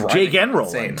 and it's driving Jake and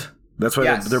insane. Roland. That's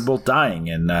why they're both dying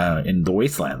in the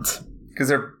Wastelands.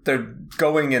 Because they're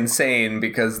going insane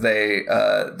because they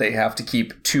have to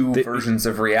keep 2 versions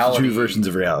of reality. 2 versions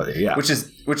of reality, yeah. Which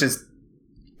is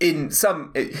in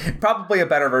some probably a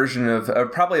better version of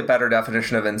probably a better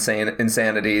definition of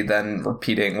insanity than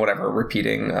repeating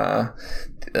the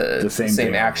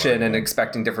same action and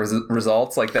expecting different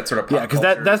results, like that sort of because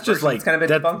that's just like kind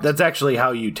of that's actually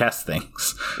how you test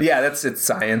things. Yeah, it's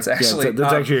science actually. Yeah,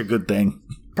 that's actually a good thing.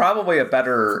 Probably a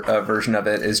better version of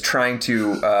it is trying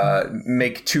to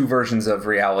make 2 versions of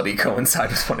reality coincide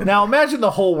with one another. Now imagine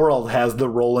the whole world has the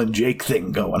Roland Jake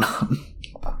thing going on.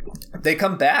 They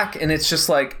come back and it's just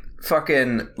like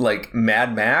fucking like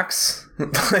Mad Max.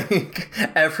 Like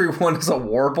everyone is a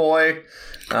war boy.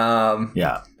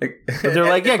 Yeah. But they're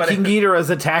like, King Ghidorah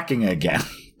is attacking again.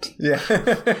 Yeah.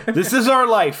 This is our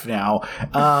life now.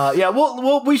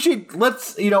 We should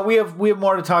we have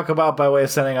more to talk about by way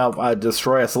of setting up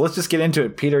Destroy Us. So let's just get into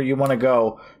it. Peter, you want to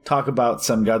go talk about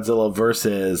some Godzilla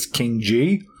versus King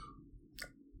G?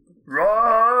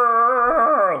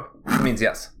 Roar! It means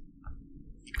yes.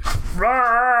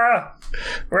 Roar!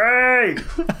 Ray!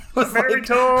 Very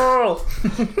tall!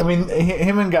 I mean,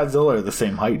 him and Godzilla are the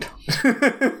same height.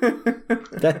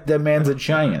 That man's a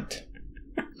giant.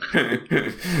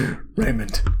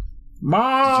 Raymond.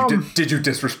 Mom! Did you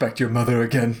disrespect your mother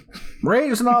again?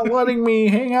 Ray's not letting me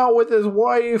hang out with his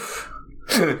wife.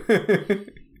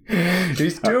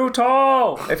 He's too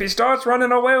tall. If he starts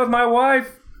running away with my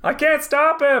wife, I can't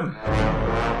stop him.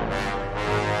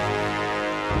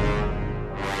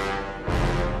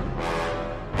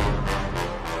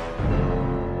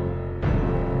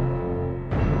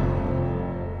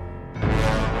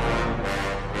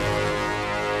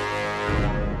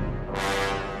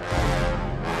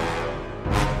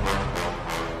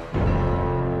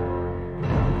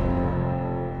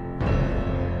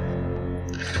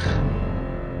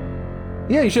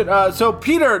 Yeah, you should. So,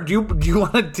 Peter, do you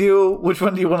want to do... Which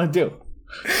one do you want to do?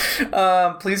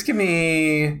 Please give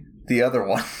me the other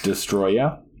one.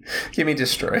 Destroya? Give me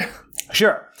Destroya.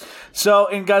 Sure. So,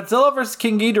 in Godzilla vs.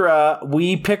 King Ghidorah,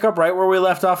 we pick up right where we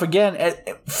left off again. And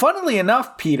funnily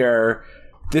enough, Peter,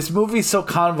 this movie's so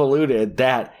convoluted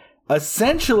that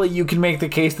essentially you can make the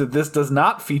case that this does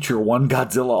not feature one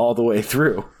Godzilla all the way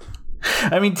through.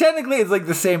 I mean, technically it's like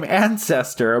the same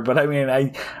ancestor, but I mean,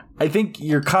 I think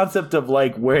your concept of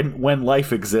like when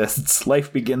life exists,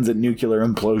 life begins at nuclear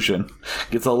implosion,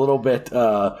 gets a little bit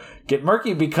get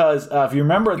murky because if you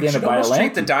remember at the end of Biollante,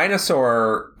 treat the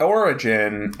dinosaur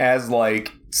origin as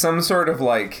like some sort of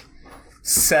like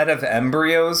set of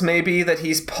embryos maybe that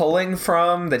he's pulling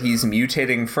from, that he's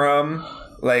mutating from.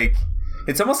 Like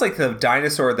it's almost like the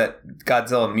dinosaur that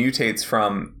Godzilla mutates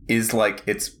from is like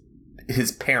it's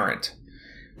his parent.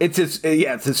 It's his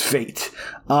fate.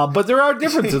 But there are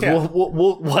differences. Yeah.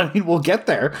 We'll get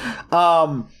there.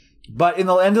 But in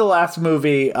the end of the last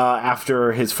movie,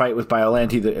 after his fight with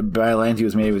Biollante, Biollante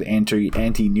was made with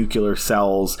anti-nuclear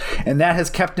cells, and that has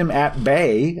kept him at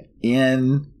bay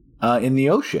in the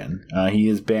ocean. He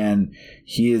is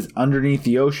underneath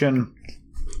the ocean,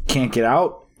 can't get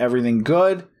out. Everything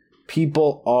good.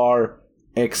 People are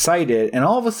excited, and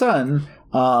all of a sudden.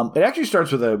 It actually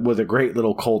starts with a great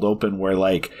little cold open where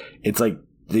like it's like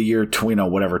the year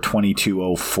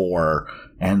 2204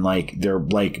 and like they're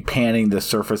like panning the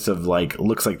surface of like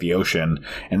looks like the ocean,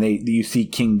 and you see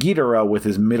King Ghidorah with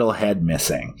his middle head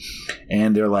missing,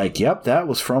 and they're like, yep, that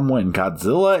was from when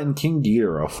Godzilla and King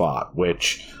Ghidorah fought,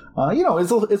 which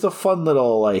is a fun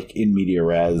little like in media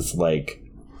res like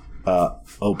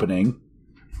opening.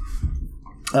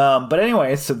 But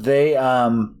anyway, so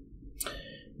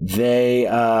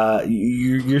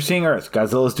you're seeing Earth.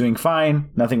 Godzilla's doing fine.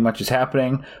 Nothing much is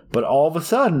happening. But all of a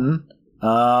sudden,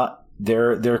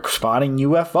 they're spotting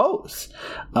UFOs.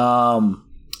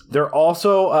 They're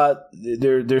also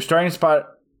they're starting to spot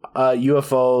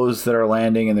UFOs that are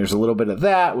landing, and there's a little bit of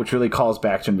that, which really calls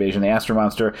back to Invasion of the Astro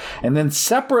Monster. And then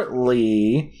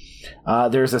separately,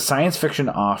 there's a science fiction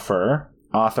author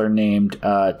named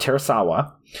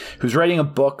Terasawa, who's writing a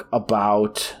book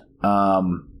about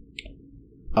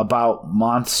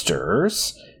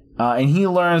monsters. And he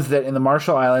learns that in the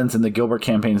Marshall Islands and the Gilbert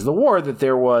campaigns of the war, that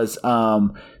there was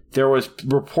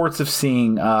reports of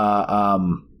seeing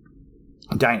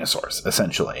dinosaurs,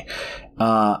 essentially.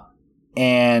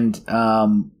 And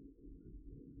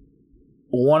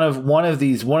one of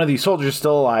these soldiers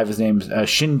still alive. His name's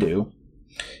Shindu,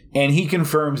 and he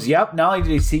confirms, yep, not only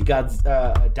did he see God's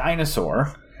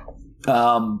dinosaur,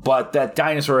 but that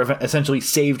dinosaur essentially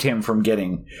saved him from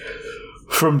getting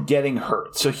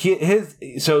hurt. So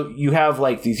so you have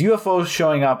like these UFOs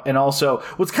showing up, and also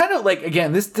what's kind of like,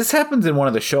 again, this happens in one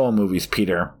of the Showa movies,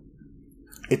 Peter.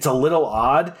 It's a little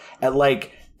odd at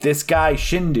like this guy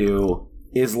Shindu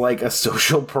is like a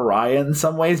social pariah in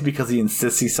some ways because he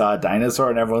insists he saw a dinosaur,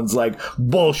 and everyone's like,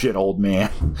 bullshit, old man.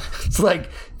 It's like,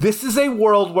 this is a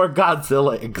world where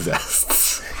Godzilla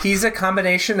exists. He's a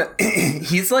combination.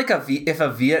 He's like if a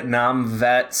Vietnam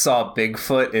vet saw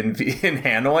Bigfoot in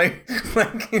Hanoi.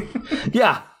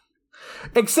 Yeah.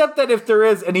 Except that if there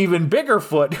is an even bigger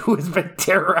foot who has been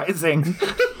terrorizing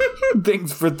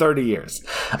things for 30 years.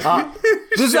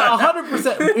 This is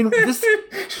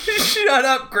 100%. Shut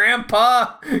up,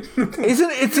 Grandpa.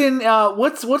 It's in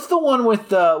what's the one with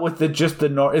the just the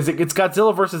north? It's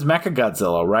Godzilla versus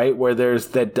Mechagodzilla, right? Where there's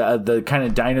that the kind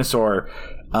of dinosaur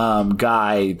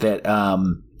guy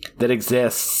that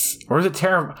exists, or is it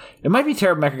Terra? It might be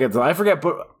Terra Mechagodzilla. I forget,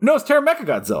 but no, it's Terra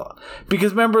Mechagodzilla.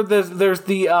 Because remember, there's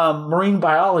the marine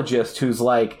biologist who's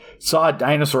like saw a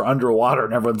dinosaur underwater,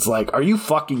 and everyone's like, "Are you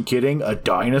fucking kidding? A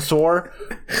dinosaur?"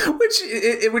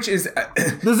 Which is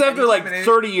this is after like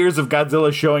 30 years of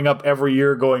Godzilla showing up every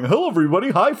year, going, "Hello,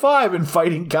 everybody, high five," and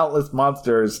fighting countless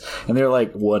monsters, and they're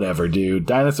like, "Whatever, dude.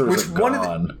 Dinosaurs are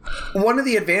gone." One of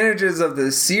the advantages of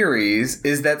this series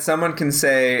is that someone can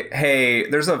say, "Hey,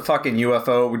 there's a fucking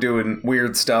UFO doing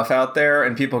weird stuff out there,"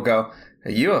 and people go, "A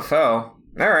UFO?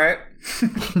 All right."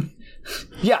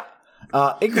 Yeah.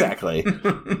 Exactly.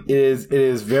 It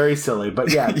is very silly,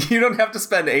 but yeah. You don't have to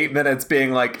spend 8 minutes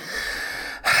being like,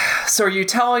 so are you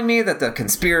telling me that the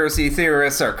conspiracy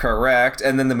theorists are correct?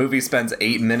 And then the movie spends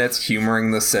 8 minutes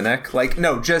humoring the cynic. Like,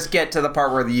 no, just get to the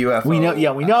part where the UFO. We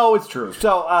know it's true.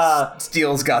 So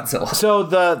steals Godzilla. So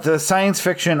the science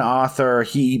fiction author,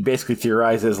 he basically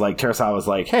theorizes, like, Terasawa's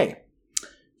like, hey,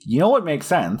 you know what makes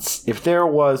sense? If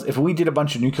we did a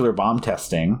bunch of nuclear bomb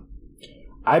testing,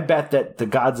 I bet that the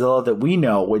Godzilla that we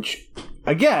know, which,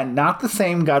 again, not the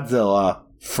same Godzilla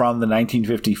from the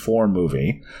 1954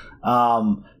 movie,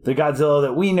 the Godzilla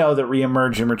that we know that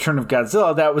reemerged in Return of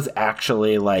Godzilla, that was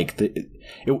actually like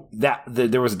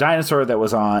there was a dinosaur that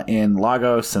was in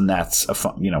Lagos, and that's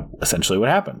essentially what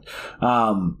happened.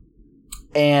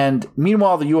 And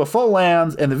meanwhile, the UFO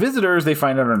lands, and the visitors they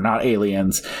find out are not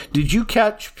aliens. Did you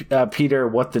catch, Peter,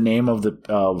 what the name of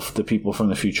the people from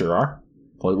the future are?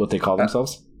 What they call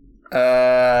themselves?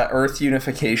 Earth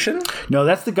Unification? No,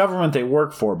 that's the government they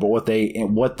work for. But what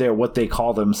they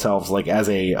call themselves, like, as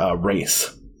a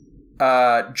race?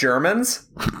 Germans.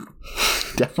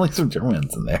 Definitely some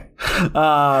Germans in there.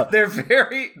 They're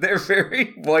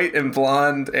very white and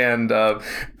blonde and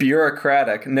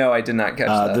bureaucratic. No, I did not catch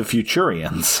that. The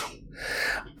Futurians.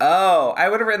 Oh, I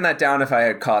would have written that down if I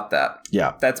had caught that.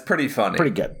 Yeah, that's pretty funny.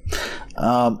 Pretty good.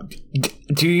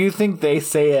 Do you think they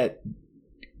say it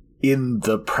in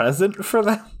the present for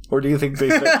them, or do you think they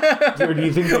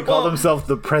call themselves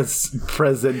the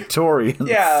Presentorians?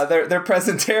 Yeah, they're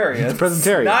Presentarians.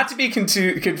 Presentarians, not to be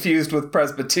confused with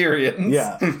Presbyterians.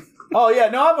 Yeah. Oh yeah,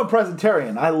 no, I'm a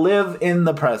Presentarian. I live in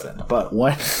the present, but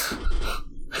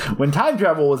when time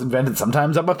travel was invented,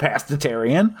 sometimes I'm a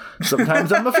pastitarian,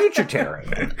 sometimes I'm a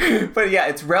futuritarian. But yeah,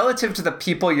 it's relative to the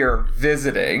people you're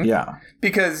visiting. Yeah.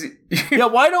 Because... yeah,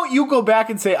 why don't you go back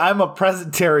and say, I'm a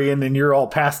presentarian and you're all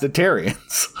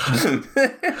pastitarians?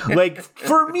 Like,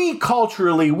 for me,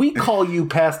 culturally, we call you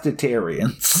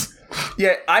pastitarians.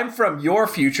 Yeah, I'm from your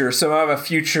future, so I'm a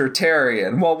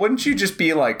futuritarian. Well, wouldn't you just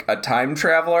be like a time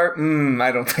traveler?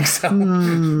 I don't think so.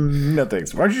 No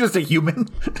thanks. Aren't you just a human?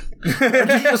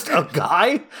 Aren't you just a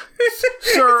guy?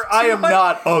 Sir, I am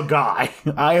not a guy.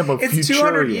 I am a futurian. It's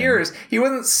 200 years. He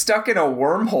wasn't stuck in a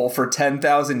wormhole for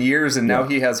 10,000 years, and now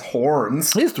he has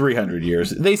horns. It's 300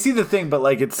 years. They see the thing, but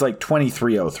like it's like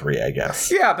 2303, I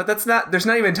guess. Yeah, but there's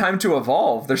not even time to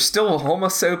evolve. They're still Homo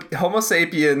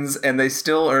sapiens, and they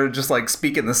still are just just like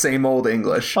speaking the same old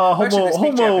English. Homo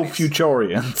Japanese.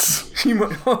 futurians.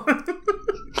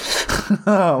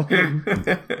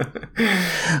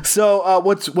 So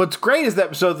what's great is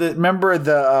that remember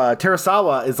the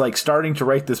Terasawa is like starting to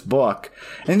write this book,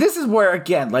 and this is where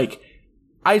again like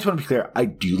I just want to be clear, I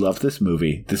do love this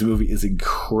movie. This movie is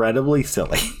incredibly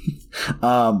silly.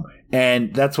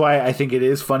 And that's why I think it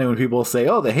is funny when people say,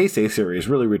 oh, the Heisei series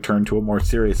really returned to a more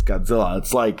serious Godzilla.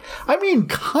 It's like, I mean,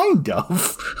 kind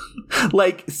of.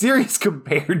 Like, serious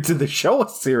compared to the Showa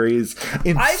series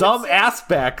in some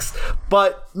aspects,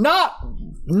 but not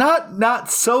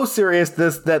so serious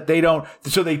that they don't.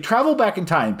 So they travel back in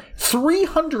time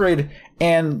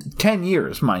 310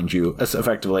 years, mind you,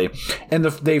 effectively. And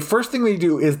the first thing they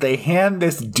do is they hand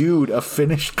this dude a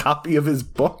finished copy of his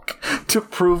book to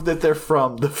prove that they're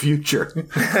from the future.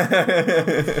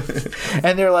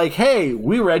 And they're like, hey,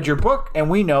 we read your book and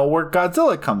we know where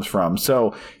Godzilla comes from.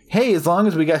 So, hey, as long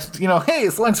as we got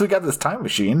this time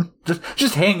machine,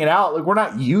 just hang it out. Like, we're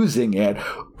not using it.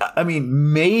 I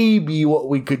mean, maybe what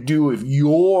we could do if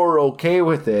you're okay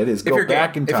with it is go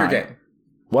back in time. If you're game.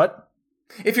 What?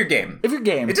 If you're game.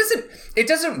 It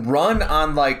doesn't run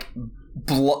on like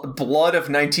blood of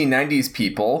 1990s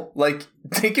people. Like,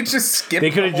 they could just skip.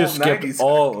 They could have just skipped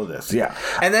all of this, yeah.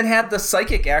 And then had the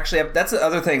psychic actually have, that's the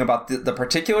other thing about the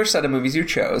particular set of movies you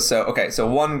chose. So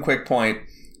one quick point.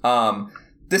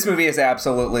 This movie is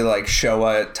absolutely like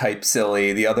Showa type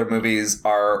silly. The other movies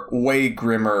are way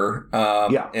grimmer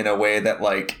in a way that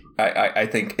like I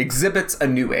think exhibits a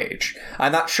new age.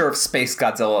 I'm not sure if Space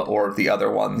Godzilla or the other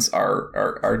ones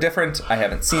are different. I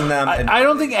haven't seen them. I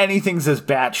don't think anything's as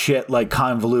batshit like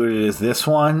convoluted as this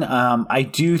one. I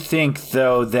do think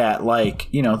though that like,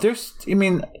 you know,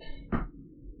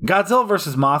 Godzilla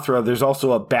versus Mothra, there's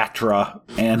also a Batra,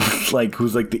 and like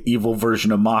who's like the evil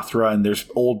version of Mothra, and there's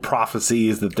old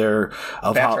prophecies that they're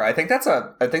of Batra. I think that's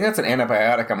an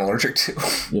antibiotic I'm allergic to.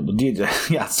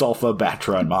 Yeah, Sulfa,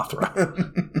 Batra, and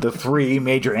Mothra, the three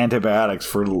major antibiotics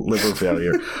for liver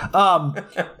failure. So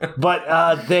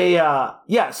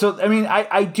I mean,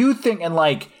 I do think, and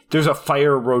like there's a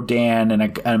Fire Rodan and a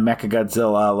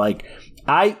Mechagodzilla, like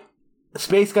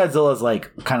Space Godzilla is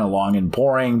like kind of long and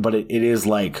boring, but it is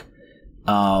like,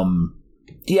 I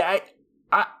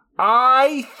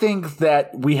think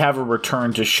that we have a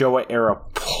return to Showa era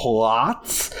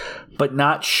plots, but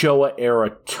not Showa era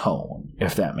tone,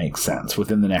 if that makes sense,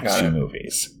 within the next few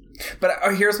movies. But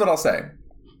here's what I'll say.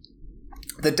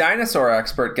 The dinosaur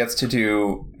expert gets to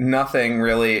do nothing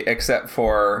really except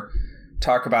for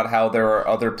talk about how there are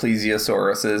other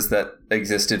plesiosauruses that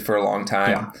existed for a long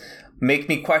time. Yeah. Make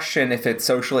me question if it's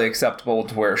socially acceptable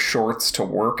to wear shorts to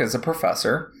work as a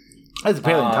professor. As a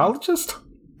paleontologist?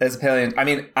 I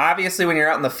mean, obviously when you're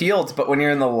out in the fields, but when you're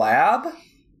in the lab?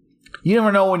 You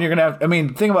never know when you're going to have... I mean,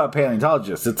 the thing about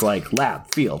paleontologists, it's like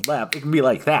lab, field, lab. It can be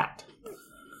like that.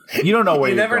 You don't know where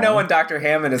you you're never going. know when Dr.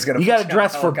 Hammond is going to... You got to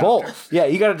dress for both. Yeah,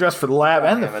 you got to dress for the lab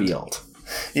and the field.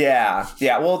 Yeah.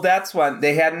 Well, that's when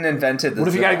they hadn't invented the What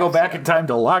if you got to go back in time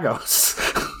to Lagos?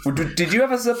 Did you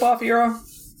have a zip-off era?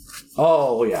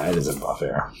 Oh, yeah, it is a buff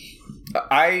era.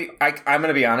 I'm going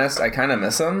to be honest, I kind of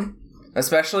miss them.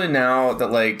 Especially now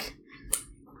that, like,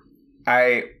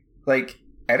 I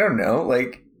don't know,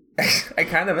 like, I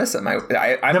kind of miss them.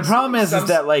 The problem is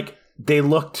that, like, they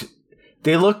looked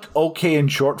okay in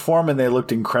short form, and they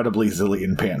looked incredibly silly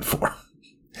in pan form.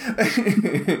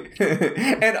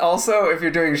 And also, if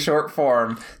you're doing short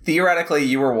form, theoretically,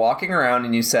 you were walking around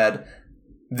and you said...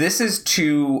 This is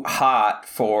too hot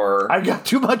for... I've got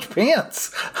too much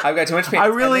pants. I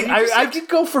could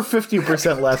go for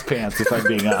 50% less pants if I'm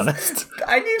being honest.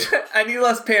 I need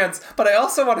less pants, but I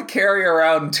also want to carry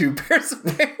around 2 pairs of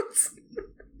pants.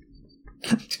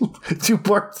 Two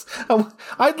parts.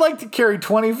 I'd like to carry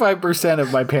 25%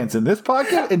 of my pants in this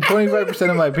pocket and 25%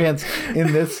 of my pants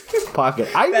in this pocket.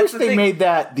 I wish they made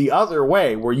that the other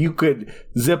way, where you could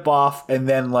zip off and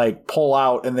then like pull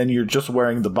out, and then you're just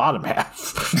wearing the bottom half.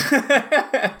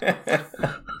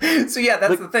 So yeah,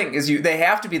 that's the thing is they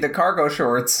have to be the cargo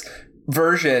shorts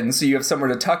version, so you have somewhere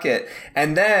to tuck it,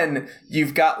 and then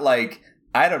you've got like,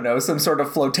 I don't know, some sort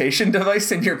of flotation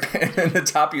device in your in the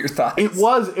top of your thighs. It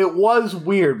was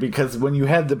weird because when you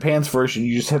had the pants version,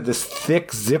 you just had this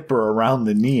thick zipper around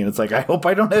the knee, and it's like, I hope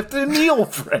I don't have to kneel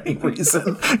for any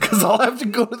reason because I'll have to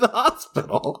go to the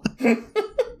hospital.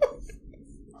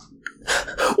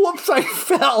 Whoops, I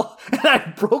fell and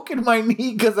I'd broken my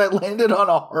knee because I landed on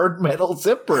a hard metal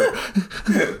zipper.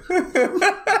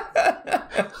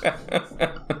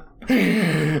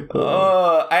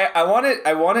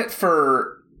 I want it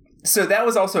for... So that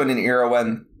was also in an era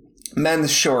when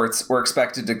men's shorts were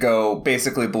expected to go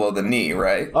basically below the knee,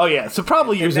 right? Oh, yeah. So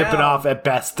probably you're zipping now- off at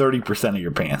best 30% of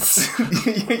your pants.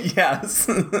 Yes.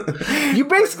 You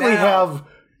basically have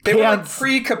They were like pants.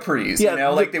 pre-capris, Yeah, you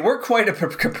know? Like, they weren't quite a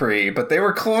capri, but they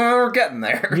were getting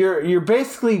there. You're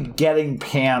basically getting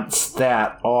pants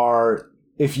that are,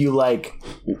 if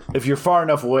you're far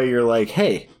enough away, you're like,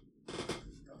 hey,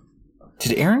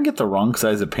 did Aaron get the wrong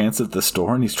size of pants at the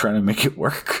store and he's trying to make it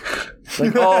work?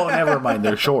 Like, oh, never mind,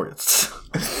 they're shorts.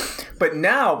 But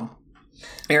now,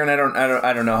 Aaron, I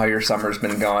don't know how your summer's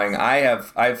been going.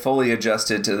 I've fully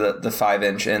adjusted to the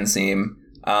 5-inch inseam.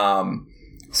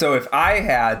 So if I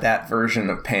had that version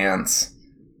of pants,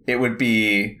 it would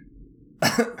be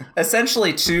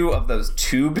essentially 2 of those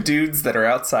tube dudes that are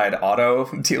outside auto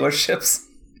dealerships.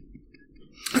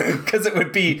 Because it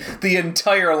would be the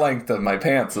entire length of my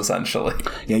pants, essentially.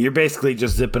 Yeah, you're basically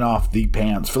just zipping off the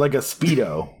pants for like a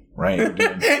Speedo, right?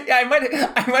 Yeah,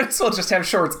 I might as well just have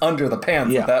shorts under the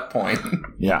pants at that point.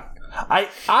 Yeah.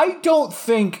 I don't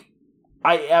think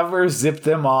I ever zipped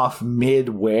them off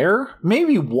mid-wear.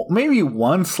 Maybe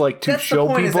once, like to That's the show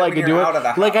point, is people that I when could do you're it. out of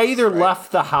the Like I house, either right?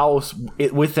 left the house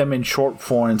with them in short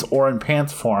forms or in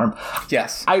pants form.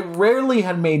 Yes. I rarely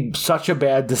had made such a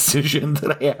bad decision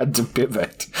that I had to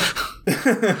pivot.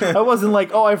 I wasn't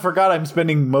like, oh, I forgot I'm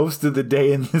spending most of the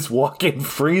day in this walk-in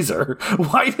freezer.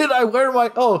 Why did I wear my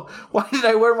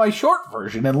short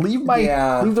version and leave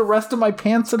the rest of my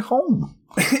pants at home?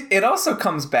 It also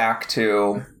comes back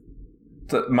to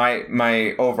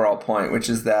my overall point, which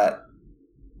is that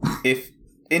if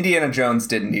Indiana Jones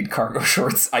didn't need cargo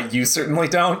shorts, you certainly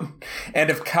don't. And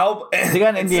if They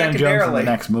got Indiana Jones in the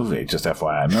next movie, just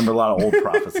FYI. I remember a lot of old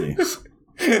prophecies.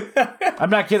 I'm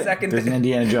not kidding. There's an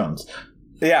Indiana Jones.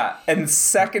 Yeah, and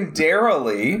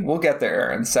secondarily, we'll get there,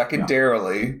 Aaron.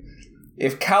 Secondarily,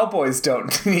 if cowboys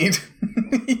don't need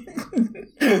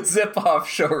zip-off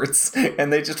shorts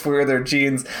and they just wear their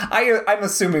jeans, I'm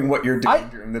assuming what you're doing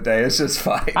during the day is just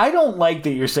fine. I don't like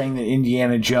that you're saying that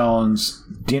Indiana Jones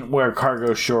didn't wear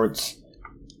cargo shorts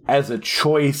as a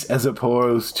choice, as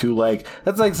opposed to like,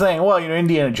 that's like saying, well,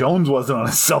 Indiana Jones wasn't on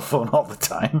his cell phone all the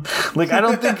time. Like, I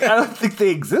don't think they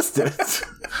existed.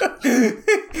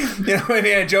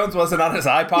 Indiana Jones wasn't on his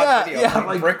iPod video,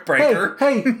 like Brick Breaker.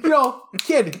 Hey,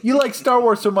 kid, you like Star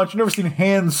Wars so much, you've never seen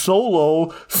Han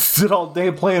Solo sit all day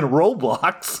playing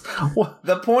Roblox. What?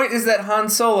 The point is that Han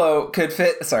Solo could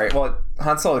fit. Sorry, well,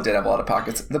 Han Solo did have a lot of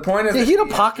pockets. The point is, he had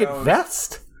a pocket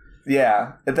vest.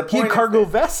 Yeah, at the point, he had cargo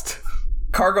vest.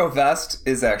 Cargo vest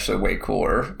is actually way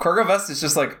cooler. Cargo vest is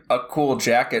just like a cool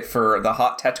jacket for the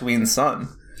hot Tatooine sun.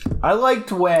 I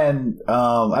liked when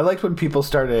people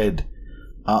started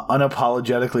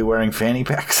unapologetically wearing fanny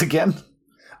packs again.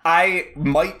 I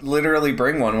might literally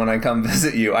bring one when I come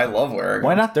visit you. I love wearing them.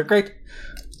 Why not? They're great.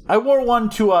 I wore one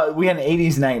to we had an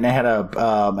 80s night, and I had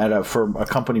for a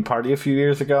company party a few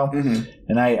years ago,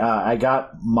 and I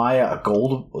got Maya a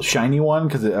gold shiny one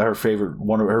because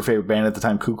one of her favorite band at the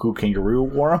time, Cuckoo Kangaroo,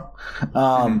 wore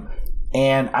them,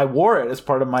 and I wore it as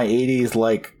part of my 80s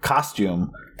like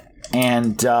costume,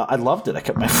 and I loved it. I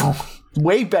kept my phone.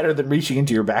 Way better than reaching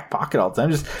into your back pocket all the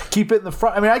time. Just keep it in the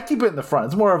front. I mean, I keep it in the front.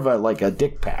 It's more of a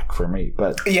dick pack for me.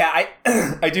 But yeah,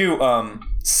 I do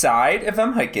side if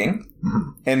I'm hiking,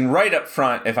 and right up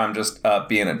front if I'm just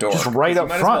being a dork. Just right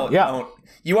up front, yeah.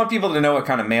 You want people to know what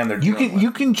kind of man they're dealing with.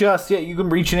 You can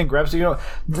reach in and grab. So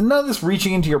none of this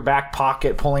reaching into your back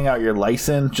pocket, pulling out your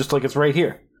license. Just like it's right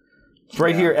here. It's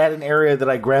right here at an area that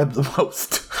I grab the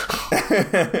most.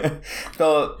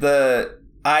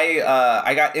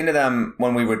 I got into them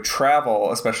when we would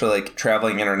travel, especially like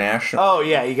traveling international. Oh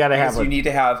yeah, you gotta have. You need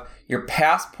to have your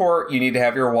passport. You need to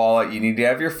have your wallet. You need to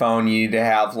have your phone. You need to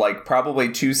have like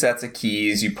probably 2 sets of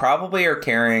keys. You probably are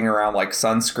carrying around like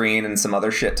sunscreen and some other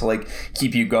shit to like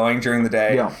keep you going during the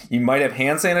day. Yeah. You might have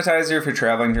hand sanitizer if you're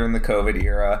traveling during the COVID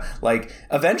era. Like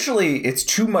eventually, it's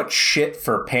too much shit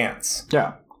for pants.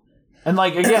 Yeah. And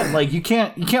like again, like you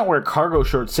can't wear cargo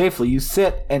shorts safely. You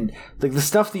sit and like the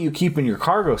stuff that you keep in your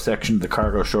cargo section of the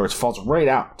cargo shorts falls right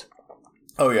out.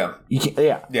 Oh yeah, you can't.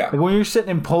 Yeah. Like when you're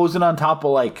sitting and posing on top of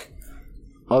like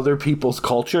other people's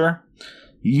culture,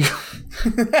 you're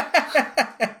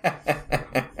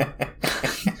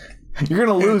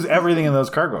gonna lose everything in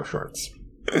those cargo shorts.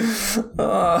 So,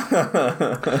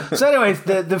 anyways,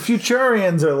 the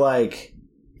Futurians are like.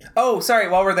 Oh, sorry.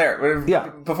 While we're there, yeah.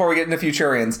 Before we get into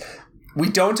Futurians. We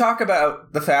don't talk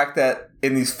about the fact that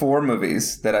in these 4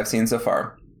 movies that I've seen so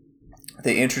far,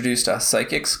 they introduced a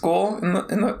psychic school in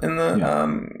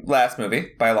the last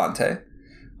movie, Biollante,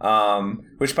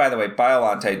 which, by the way,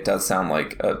 Biollante does sound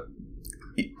like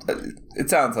it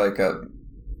sounds like a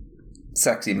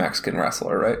sexy Mexican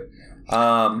wrestler, right?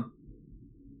 The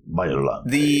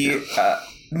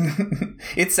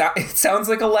it sounds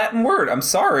like a Latin word. I'm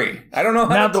sorry, I don't know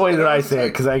how not the way that I say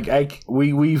it, because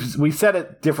we said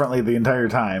it differently the entire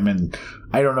time, and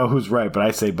I don't know who's right, but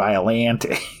I say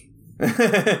Biolante.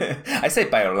 I say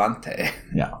Biolante.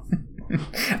 Yeah.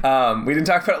 We didn't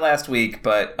talk about it last week,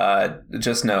 but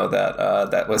just know that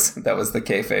that was the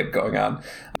kayfabe going on.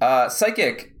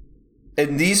 Psychic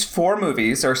in these 4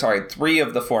 movies, or sorry, 3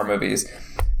 of the 4 movies,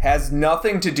 has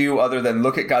nothing to do other than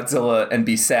look at Godzilla and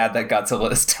be sad that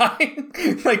Godzilla is dying.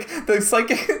 Like the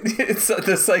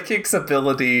psychic's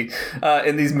ability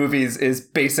in these movies is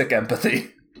basic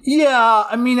empathy. Yeah,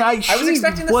 I mean, I was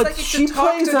expecting the psychic to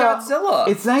talk to Godzilla.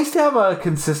 It's nice to have a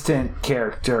consistent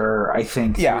character, I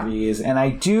think, through these, and I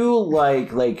do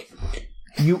like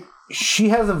you. She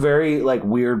has a very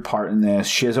weird part in this.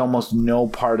 She has almost no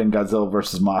part in Godzilla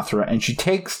versus Mothra, and she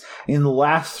takes in the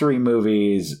last 3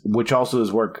 movies, which also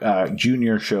is where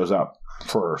Junior shows up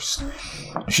first.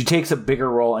 She takes a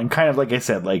bigger role, and kind of like I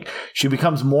said, she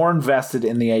becomes more invested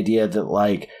in the idea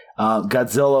that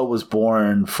Godzilla was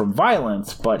born from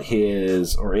violence, but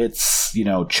its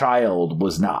child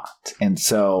was not, and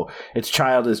so its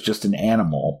child is just an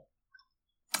animal.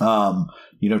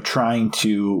 Trying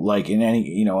to in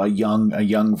any a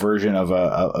young version of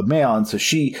a male, and so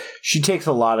she takes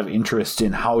a lot of interest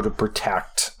in how to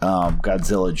protect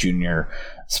Godzilla Jr.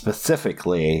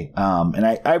 specifically, and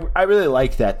I really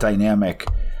like that dynamic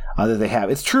that they have.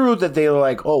 It's true that they were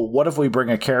like, oh, what if we bring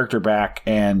a character back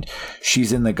and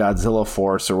she's in the Godzilla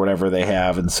force or whatever they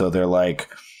have, and so they're like,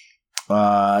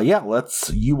 why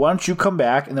don't you come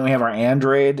back, and then we have our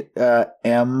android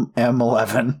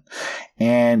M11,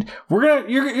 and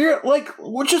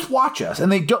we'll just watch us.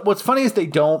 And they don't. What's funny is they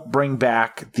don't bring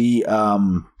back the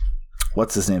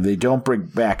what's his name? They don't bring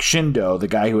back Shindo, the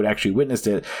guy who had actually witnessed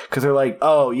it, because they're like,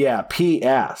 oh yeah,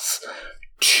 P.S.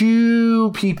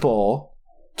 2 people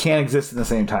can't exist at the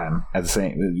same time at the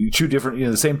same 2 different.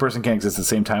 The same person can't exist at the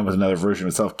same time with another version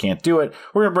of itself. Can't do it.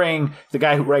 We're gonna bring the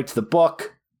guy who writes the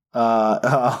book.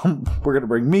 We're gonna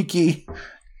bring Miki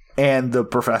and the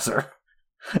professor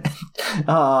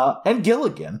and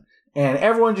Gilligan, and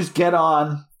everyone just get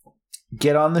on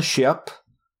the ship.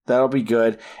 That'll be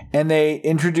good. And they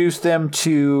introduce them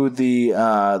to the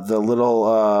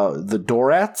little the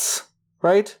Dorets,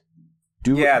 right?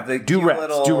 The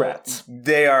Durets.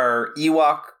 They are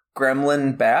Ewok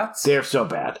gremlin bats. They're so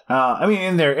bad.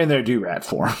 In their do-rat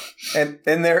form, and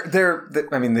they're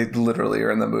they literally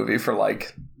are in the movie for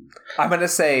I'm going to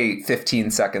say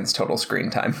 15 seconds total screen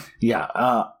time.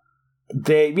 Yeah.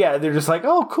 They're just like,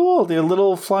 oh, cool. They're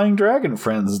little flying dragon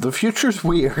friends. The future's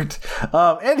weird.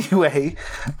 Anyway.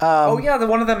 The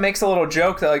one of them makes a little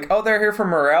joke. They're like, oh, they're here for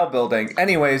morale building.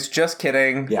 Anyways, just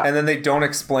kidding. Yeah. And then they don't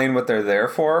explain what they're there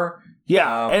for.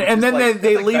 Yeah. And then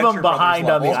they leave them behind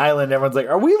on the island. Everyone's like,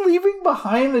 are we leaving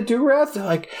behind the Durats? They're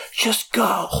like, just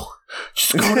go.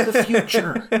 Just go to the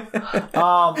future. The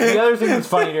other thing that's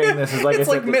funny during this is it's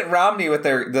like Mitt Romney with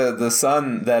the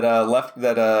son that left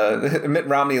Mitt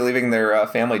Romney leaving their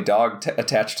family dog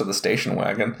attached to the station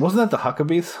wagon. Wasn't that the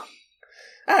Huckabees?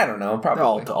 I don't know.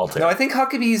 Probably. No, I think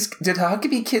did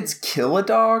Huckabee kids kill a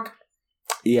dog?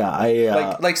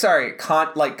 Yeah,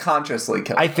 consciously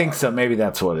kill. I think so. Maybe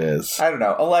that's what it is. I don't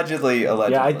know. Allegedly.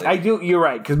 Yeah, I do. You're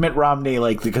right, because Mitt Romney,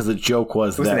 because the joke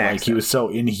was that he was so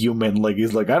inhuman.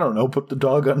 He's like, I don't know, put the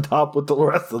dog on top with the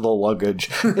rest of the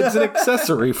luggage. It's an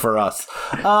accessory for us.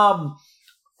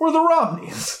 We're the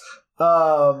Romneys.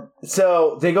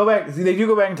 So they go back. They do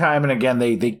go back in time, and again,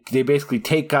 they basically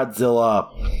take Godzilla.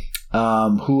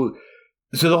 So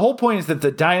the whole point is that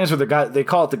the dinosaur, they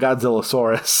call it the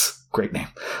Godzillasaurus. Great name.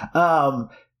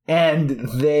 And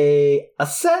they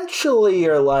essentially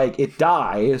are like, it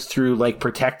dies through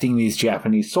protecting these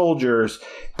Japanese soldiers.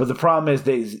 But the problem is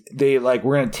they we're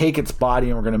going to take its body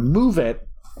and we're going to move it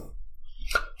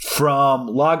from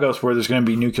Lagos, where there's going to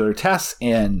be nuclear tests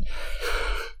in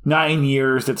 9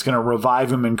 years. That's going to revive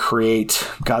him and create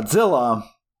Godzilla.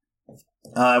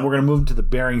 And we're going to move him to the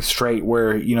Bering Strait,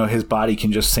 where his body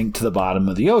can just sink to the bottom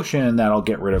of the ocean, and that'll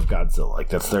get rid of Godzilla.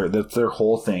 That's their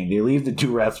whole thing. They leave the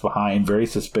Durats behind very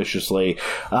suspiciously.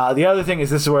 The other thing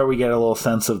is, this is where we get a little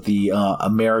sense of the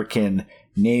American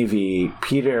Navy.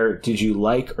 Peter, did you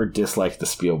like or dislike the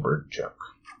Spielberg joke?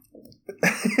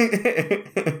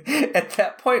 At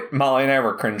that point, Molly and I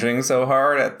were cringing so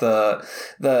hard at the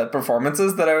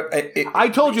performances that I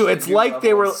told you it's like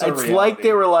they were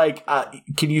like,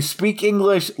 can you speak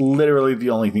English? Literally the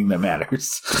only thing that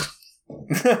matters.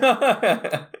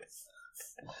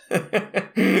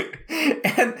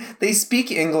 And they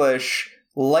speak English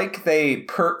like they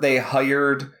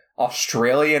hired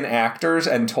Australian actors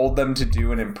and told them to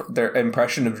do their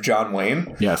impression of John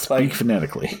Wayne. Yeah, speak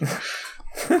phonetically.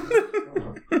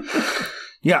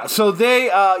 Yeah, so they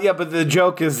but the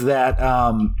joke is that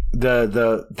when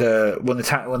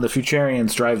the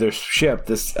Futurians drive their ship,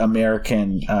 this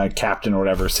American captain or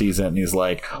whatever sees it and he's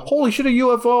like, "Holy shit, a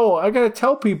UFO! I gotta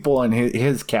tell people." And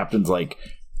his captain's like,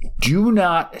 "Do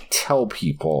not tell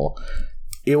people.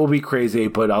 It will be crazy,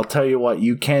 but I'll tell you what,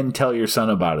 you can tell your son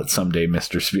about it someday,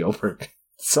 Mr. Spielberg."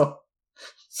 So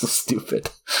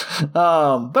stupid.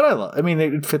 But I mean,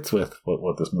 it fits with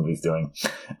what this movie's doing.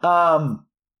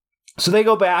 So they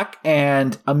go back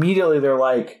and immediately they're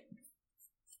like,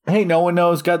 "Hey, no one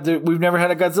knows we've never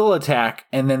had a Godzilla attack."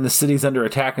 And then the city's under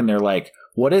attack and they're like,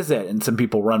 "What is it?" And some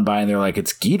people run by and they're like,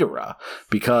 "It's Ghidorah,"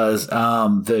 because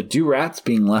the Durats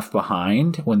being left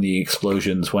behind when the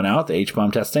explosions went out, the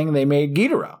H-bomb testing, they made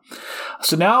Ghidorah.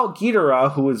 So now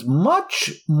Ghidorah, who is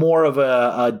much more of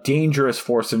a dangerous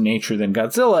force of nature than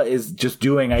Godzilla, is just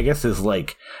doing, I guess, his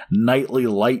like nightly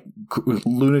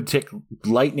lunatic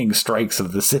lightning strikes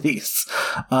of the cities,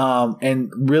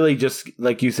 and really just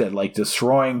like you said, like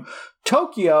destroying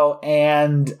Tokyo.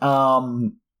 And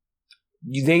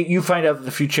you find out that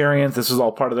the Futurians, this was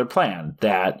all part of their plan,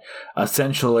 that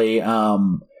essentially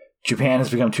Japan has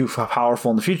become too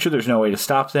powerful in the future. There's no way to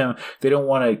stop them. They don't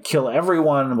want to kill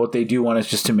everyone. What they do want is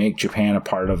just to make Japan a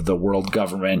part of the world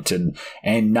government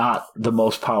and not the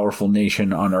most powerful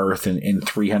nation on Earth in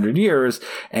 300 years.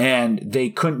 And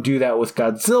they couldn't do that with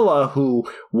Godzilla, who,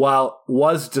 while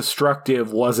was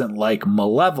destructive, wasn't like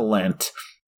malevolent.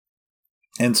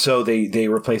 And so they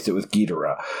replaced it with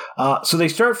Ghidorah. So they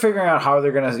start figuring out how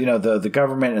they're going to, the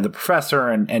government and the professor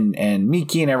and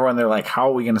Miki and everyone, they're like, how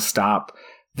are we going to stop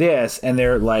this? And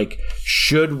they're like,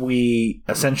 should we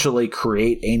essentially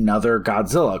create another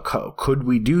Godzilla? Could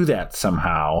we do that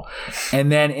somehow? And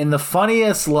then in the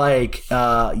funniest, like,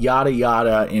 yada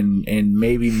yada in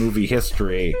maybe movie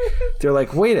history, they're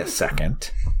like, wait a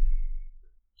second.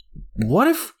 What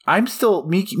if I'm still,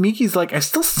 Miki's like, I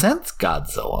still sense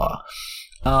Godzilla.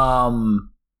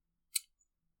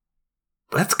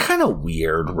 That's kind of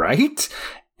weird, right?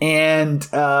 And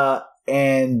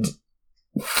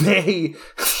they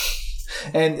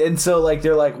and so like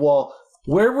they're like, well,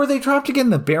 where were they dropped again?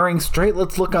 The Bering Strait.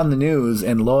 Let's look on the news,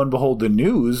 and lo and behold, the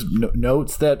news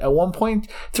notes that at one point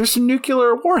there's some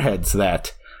nuclear warheads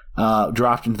that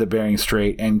dropped into the Bering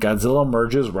Strait, and Godzilla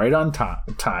emerges right on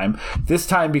time. This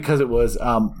time, because it was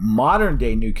modern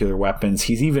day nuclear weapons,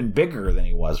 he's even bigger than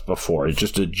he was before. It's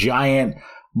just a giant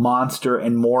monster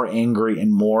and more angry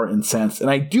and more incensed. And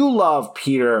I do love,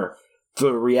 Peter,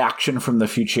 the reaction from the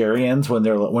Futurians when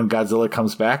Godzilla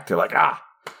comes back. They're like,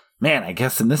 man, I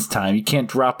guess in this time you can't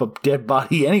drop a dead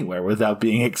body anywhere without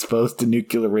being exposed to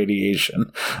nuclear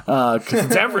radiation, because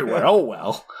it's everywhere. Oh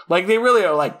well. Like, they really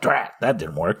are like, drat, that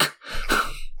didn't work.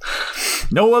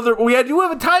 We do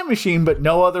have a time machine, but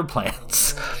no other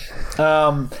plans.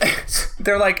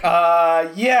 They're like,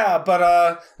 yeah,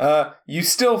 but you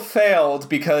still failed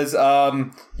because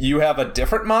you have a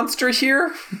different monster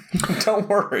here? Don't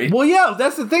worry. Well, yeah,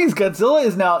 that's the thing. Godzilla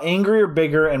is now angrier,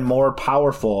 bigger, and more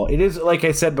powerful. It is, like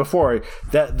I said before,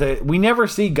 that we never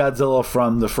see Godzilla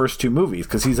from the first two movies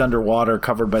because he's underwater,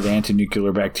 covered by the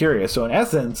anti-nuclear bacteria. So in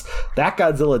essence, that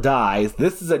Godzilla dies.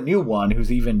 This is a new one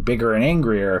who's even bigger and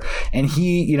angrier, and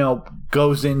he,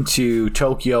 goes into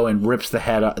Tokyo and rips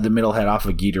the middle head off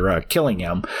of Ghidorah, killing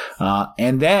him.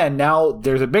 And then now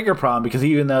there's a bigger problem, because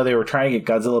even though they were trying to get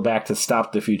Godzilla back to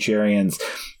stop the Futurians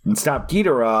and stop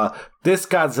Ghidorah, this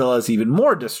Godzilla is even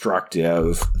more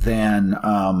destructive than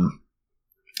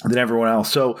everyone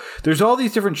else. So there's all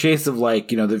these different shades of, like,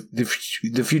 the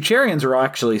Futurians are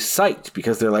actually psyched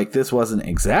because they're like, this wasn't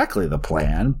exactly the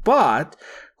plan, but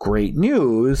great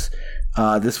news.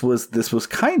 This was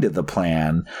kind of the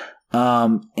plan.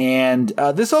 And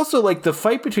this also, like, the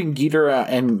fight between Ghidorah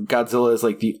and Godzilla is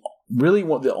like the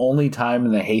only time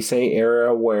in the Heisei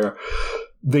era where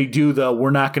they do we're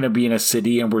not going to be in a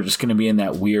city and we're just going to be in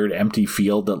that weird empty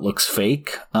field that looks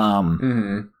fake.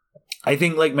 I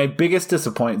think, like, my biggest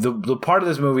disappointment, the part of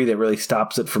this movie that really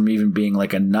stops it from even being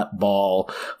like a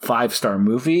nutball 5-star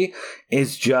movie,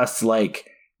 is just like,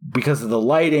 because of the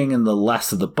lighting and the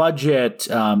less of the budget,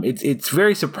 it's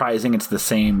very surprising. It's the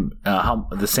same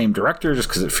director, just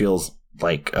because it feels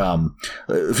like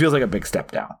a big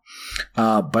step down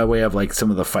by way of, like, some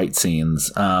of the fight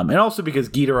scenes, and also because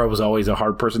Ghidorah was always a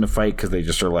hard person to fight because they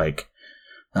just are like,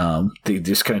 they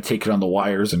just kind of take it on the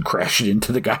wires and crash it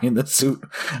into the guy in the suit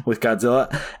with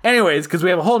Godzilla. Anyways, because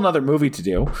we have a whole nother movie to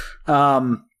do.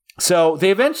 So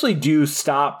they eventually do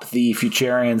stop the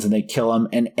Futurians and they kill him.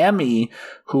 And Emmy,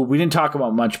 who we didn't talk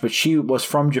about much, but she was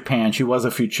from Japan. She was a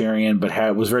Futurian,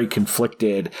 but was very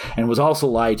conflicted and was also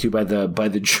lied to by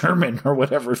the German or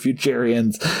whatever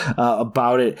Futurians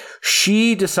about it.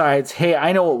 She decides, hey,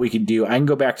 I know what we can do. I can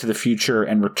go back to the future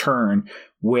and return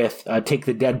with take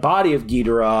the dead body of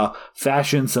Ghidorah,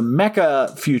 fashion some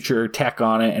mecha future tech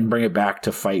on it, and bring it back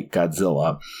to fight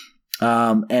Godzilla.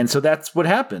 And so that's what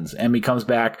happens. Emmy comes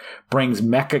back, brings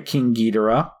Mecha King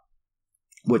Ghidorah,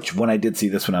 which when I did see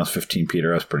this when I was 15,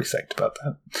 Peter, I was pretty psyched about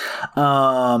that.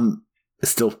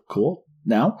 It's still cool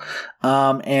now.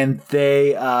 And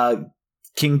they,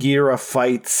 King Ghidorah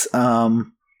fights,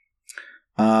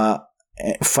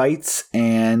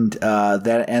 and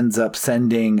that ends up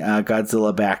sending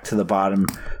Godzilla back to the bottom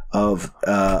of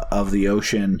the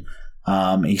ocean.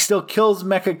 He still kills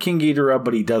Mecha King Ghidorah,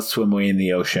 but he does swim away in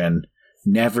the ocean,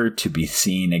 never to be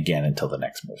seen again until the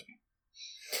next movie.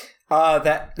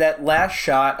 That last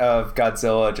shot of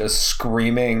Godzilla just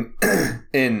screaming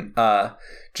in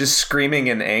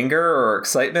anger or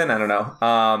excitement, I don't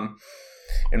know,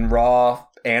 in raw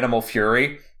animal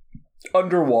fury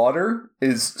underwater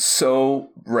is so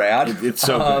rad. It's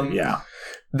so good, yeah.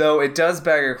 Though it does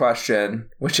beg a question,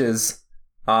 which is,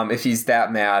 if he's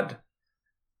that mad,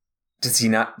 did he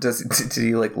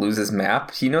like lose his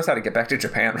map? He knows how to get back to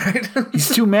Japan, right?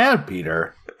 He's too mad,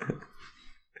 Peter.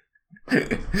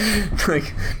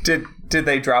 Like, did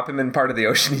they drop him in part of the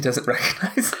ocean he doesn't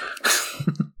recognize?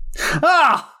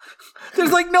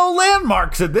 There's like no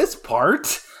landmarks in this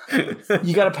part.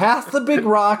 You got to pass the big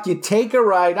rock. You take a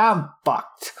ride. I'm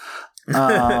fucked.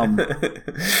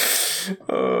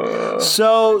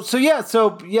 So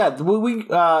yeah. We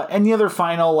any other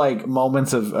final like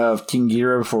moments of King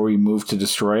Ghidorah before we move to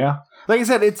Destroya? Like I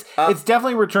said, it's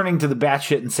definitely returning to the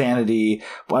batshit insanity.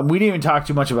 We didn't even talk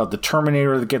too much about the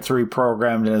Terminator that gets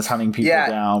reprogrammed and is hunting people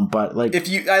down. But like,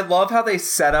 I love how they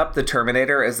set up the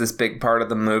Terminator as this big part of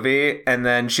the movie, and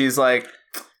then she's like,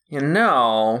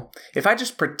 if I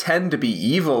just pretend to be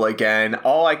evil again,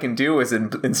 all I can do is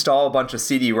install a bunch of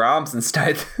CD-ROMs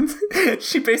instead.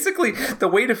 She basically, the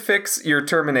way to fix your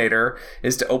Terminator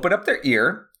is to open up their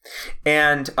ear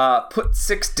and put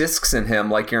 6 discs in him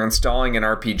like you're installing an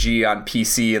RPG on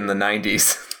PC in the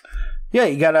 90s. Yeah,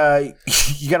 you gotta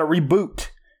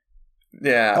reboot.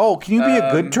 Yeah. Oh, can you be a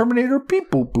good Terminator?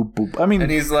 Beep, boop, boop, boop. I mean,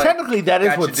 like, technically that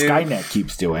is what Skynet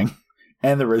keeps doing.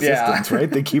 And the Resistance,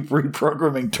 right? They keep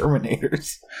reprogramming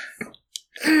Terminators.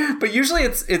 But usually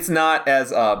it's not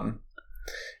as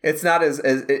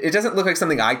it doesn't look like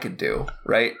something I could do,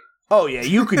 right? Oh yeah,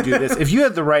 you could do this. If you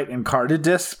had the right Encarta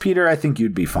discs, Peter, I think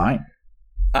you'd be fine.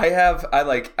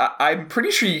 I'm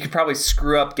pretty sure you could probably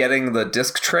screw up getting the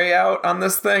disc tray out on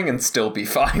this thing and still be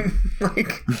fine.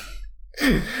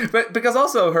 But because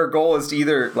also her goal is to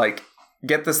either like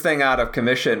get this thing out of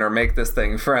commission or make this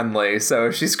thing friendly. So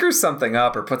if she screws something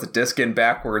up or puts a disc in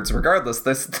backwards, regardless,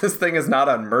 this thing is not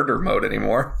on murder mode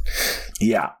anymore.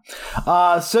 Yeah.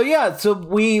 So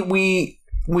we.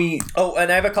 Oh,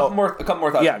 and I have a couple more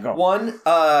thoughts. Yeah, go. One,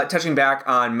 touching back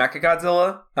on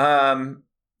Mechagodzilla,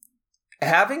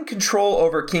 having control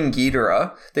over King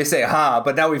Ghidorah, they say,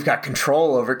 but now we've got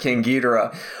control over King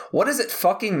Ghidorah. What does it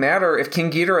fucking matter if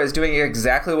King Ghidorah is doing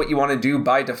exactly what you want to do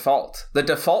by default? The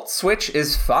default switch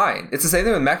is fine. It's the same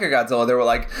thing with Mechagodzilla. They were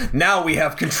like, now we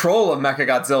have control of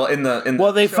Mechagodzilla in the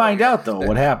Well, they find out, though,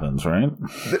 what happens, right?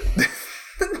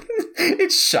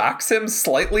 It shocks him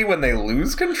slightly when they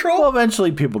lose control. Well,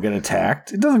 eventually people get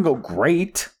attacked. It doesn't go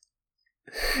great.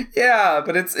 Yeah,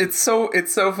 but it's so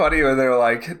funny when they're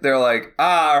like,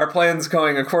 our plan's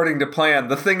going according to plan.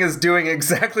 The thing is doing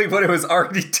exactly what it was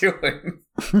already doing.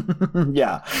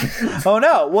 Yeah. Oh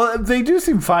no. Well, they do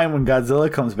seem fine when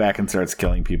Godzilla comes back and starts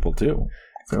killing people too.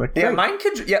 So like, mind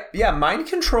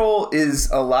control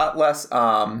is a lot less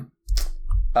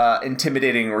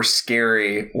intimidating or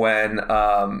scary when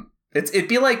it'd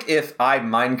be like if I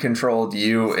mind controlled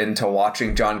you into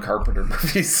watching John Carpenter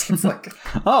movies. It's like,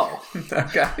 oh,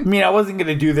 okay. I mean, I wasn't going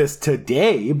to do this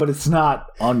today, but it's not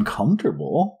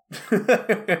uncomfortable.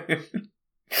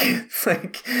 It's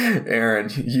like,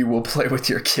 Aaron, you will play with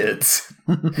your kids,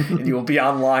 and you will be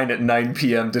online at 9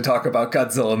 p.m. to talk about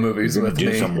Godzilla movies with me.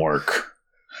 Do some work.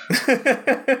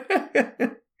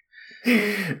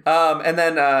 And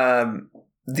then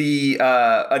the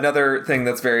another thing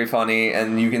that's very funny,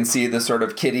 and you can see the sort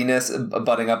of kiddiness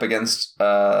butting up against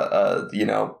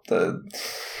the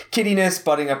kiddiness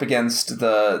butting up against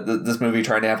this movie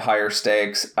trying to have higher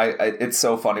stakes. It's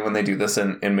so funny when they do this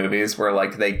in movies where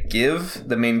like they give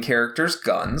the main characters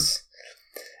guns,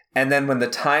 and then when the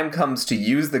time comes to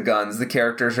use the guns, the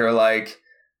characters are like,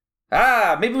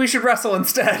 maybe we should wrestle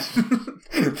instead.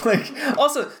 Like,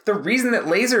 also, the reason that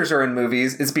lasers are in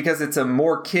movies is because it's a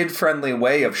more kid-friendly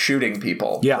way of shooting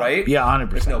people, right? Yeah,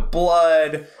 100%. There's no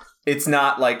blood. It's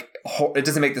not like, it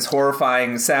doesn't make this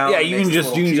horrifying sound. Yeah, you can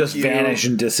just vanish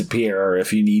and disappear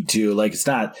if you need to. Like, it's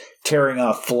not tearing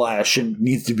off flesh and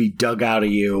needs to be dug out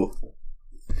of you.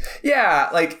 Yeah,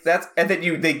 like, that's, and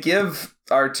then they give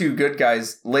our two good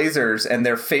guys lasers, and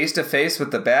they're face-to-face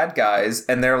with the bad guys,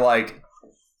 and they're like,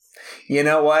 you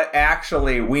know what?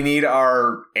 Actually, we need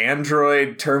our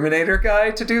android Terminator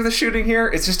guy to do the shooting here.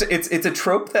 It's just, it's a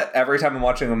trope that every time I'm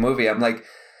watching a movie, I'm like,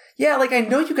 yeah, like, I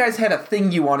know you guys had a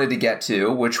thing you wanted to get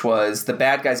to, which was the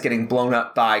bad guys getting blown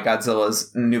up by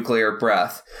Godzilla's nuclear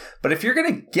breath. But if you're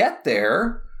going to get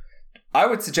there, I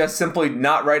would suggest simply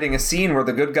not writing a scene where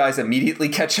the good guys immediately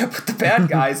catch up with the bad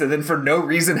guys and then for no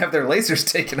reason have their lasers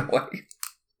taken away.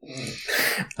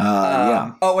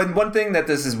 Yeah. Oh, and one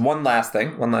last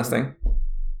thing.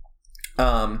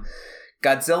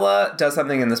 Godzilla does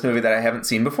something in this movie that I haven't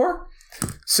seen before.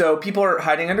 So people are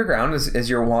hiding underground, as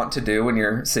you're wont to do when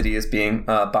your city is being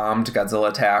bombed, Godzilla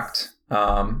attacked,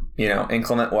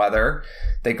 inclement weather.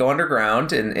 They go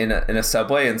underground in a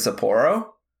subway in Sapporo.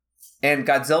 And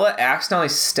Godzilla accidentally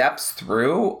steps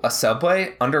through a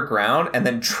subway underground and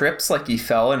then trips like he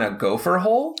fell in a gopher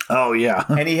hole. Oh, yeah.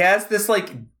 And he has this,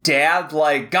 like, dad,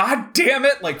 like, God damn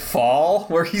it, like, fall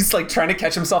where he's, like, trying to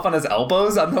catch himself on his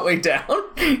elbows on the way down.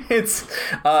 It's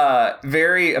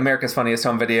very America's Funniest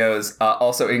Home Videos.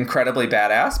 Also incredibly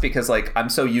badass because, like, I'm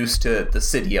so used to the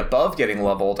city above getting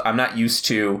leveled. I'm not used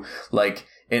to, like,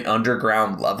 an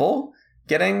underground level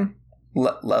getting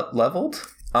leveled.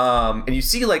 And you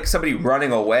see, like, somebody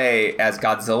running away as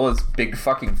Godzilla's big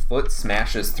fucking foot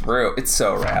smashes through. It's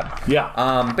so rad. Yeah.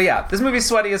 But yeah, this movie's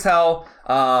sweaty as hell.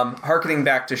 Harkening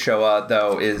back to Showa,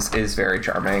 though, is very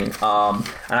charming. And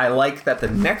I like that the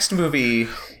next movie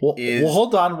is... Well,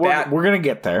 hold on. We're going to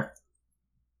get there.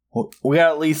 We got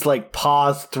to at least, like,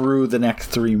 pause through the next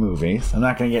three movies. I'm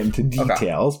not going to get into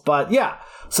details, but yeah.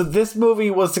 So this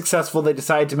movie was successful. They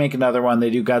decided to make another one. They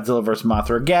do Godzilla vs.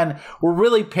 Mothra again. We're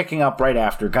really picking up right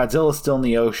after. Godzilla's still in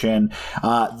the ocean.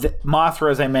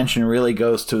 Mothra, as I mentioned, really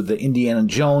goes to the Indiana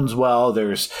Jones well.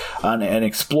 There's an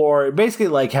explorer. It basically,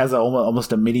 like, has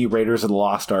almost a mini Raiders of the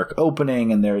Lost Ark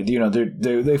opening, and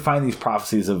they find these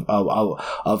prophecies of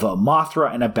a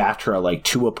Mothra and a Batra, like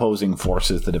two opposing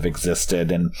forces that have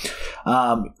existed. And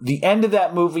the end of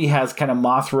that movie has kind of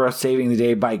Mothra saving the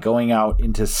day by going out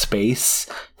into space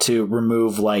to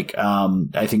remove, like,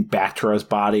 I think Batra's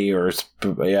body, or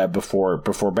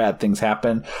before bad things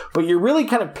happen. But you're really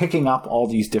kind of picking up all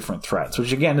these different threats,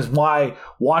 which again is why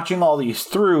watching all these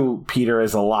through, Peter,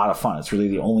 is a lot of fun. It's really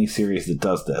the only series that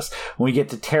does this. When we get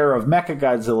to Terror of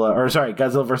Godzilla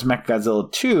vs.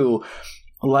 Mechagodzilla 2,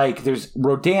 like, there's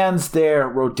Rodan's there.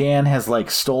 Rodan has,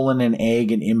 like, stolen an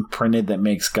egg and imprinted that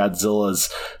makes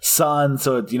Godzilla's son.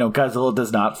 So, Godzilla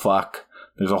does not fuck.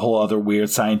 There's a whole other weird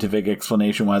scientific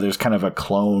explanation why there's kind of a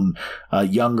clone,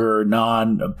 younger,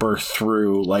 non-birth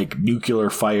through, like, nuclear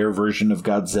fire version of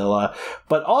Godzilla.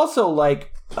 But also,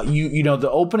 like, the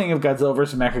opening of Godzilla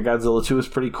vs. Mechagodzilla 2 is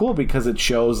pretty cool because it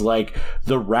shows, like,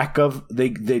 the wreck of the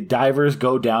divers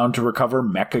go down to recover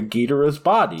Mecha Ghidorah's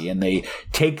body, and they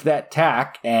take that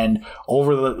tack, and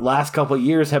over the last couple of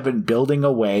years have been building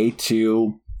a way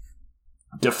to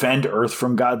defend Earth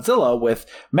from Godzilla with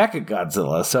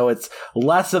Mechagodzilla. So it's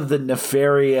less of the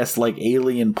nefarious, like,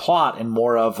 alien plot and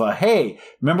more of a, hey,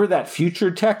 remember that future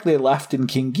tech they left in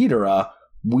King Ghidorah?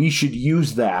 We should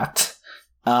use that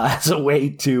as a way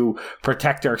to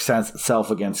protect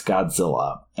ourselves against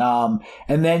Godzilla.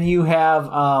 And then you have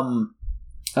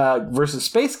versus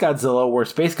Space Godzilla, where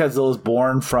Space Godzilla is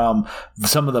born from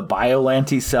some of the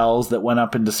Biollante cells that went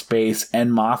up into space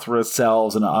and Mothra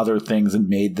cells and other things and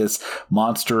made this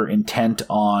monster intent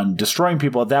on destroying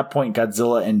people. At that point,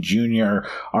 Godzilla and Junior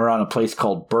are on a place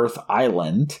called Birth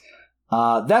Island.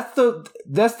 That's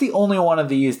the only one of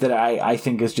these that I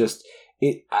think is just...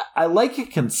 I like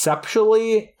it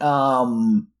conceptually.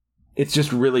 It's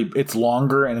just really, it's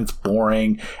longer and it's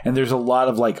boring, and there's a lot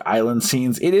of, like, island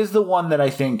scenes. It is the one that I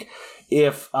think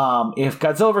if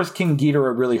Godzilla vs. King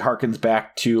Ghidorah really harkens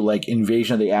back to, like,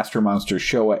 Invasion of the Astro Monster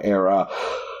Showa era,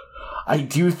 I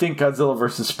do think Godzilla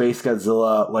vs. Space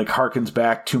Godzilla, like, harkens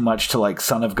back too much to, like,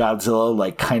 Son of Godzilla,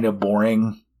 like, kind of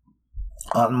boring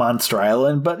on Monster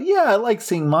Island. But yeah, I like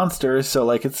seeing monsters, so,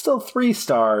 like, it's still 3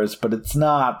 stars, but it's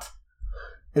not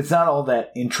all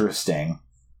that interesting.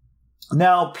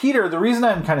 Now, Peter, the reason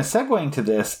I'm kind of segueing to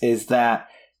this is that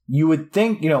you would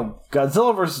think,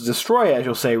 Godzilla vs. Destroy, as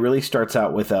you'll say, really starts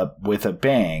out with a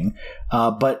bang,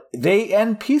 but they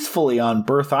end peacefully on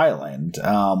Birth Island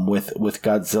with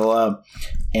Godzilla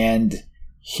and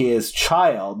his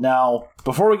child. Now,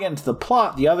 before we get into the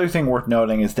plot, the other thing worth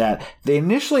noting is that they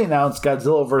initially announced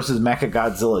Godzilla vs.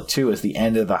 Mechagodzilla 2 as the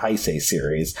end of the Heisei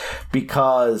series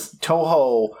because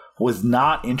Toho was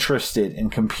not interested in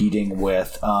competing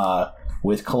with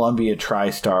Columbia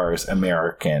TriStar's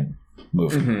American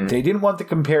movie. Mm-hmm. They didn't want the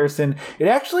comparison. It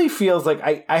actually feels like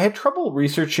I had trouble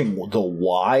researching the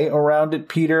why around it,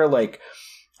 Peter. Like,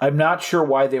 I'm not sure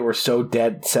why they were so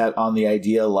dead set on the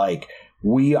idea, like,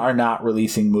 we are not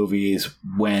releasing movies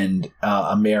when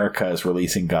America is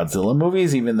releasing Godzilla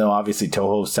movies, even though obviously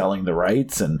Toho's selling the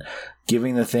rights and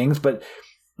giving the things. But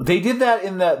they did that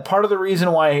in that part of the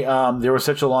reason why there was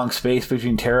such a long space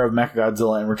between Terror of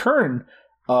Mechagodzilla and Return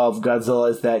of Godzilla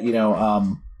is that,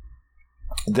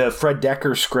 the Fred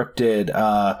Dekker scripted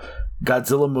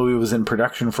Godzilla movie was in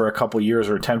production for a couple years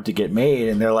or attempt to get made,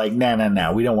 and they're like,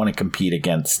 no, we don't want to compete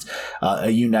against a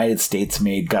United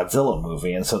States-made Godzilla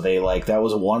movie. And so that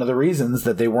was one of the reasons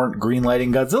that they weren't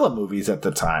greenlighting Godzilla movies at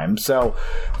the time. So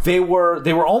they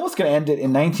were almost going to end it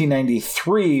in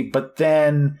 1993, but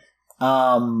then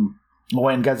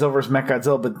when Godzilla vs.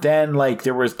 Mechagodzilla, but then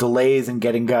there was delays in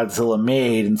getting Godzilla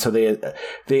made, and so they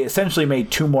essentially made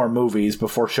 2 more movies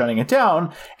before shutting it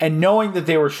down. And knowing that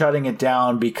they were shutting it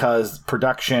down because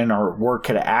production or work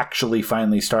had actually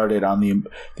finally started on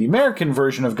the American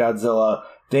version of Godzilla,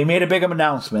 they made a big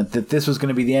announcement that this was going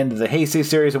to be the end of the Heisei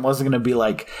series and wasn't going to be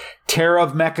like Terror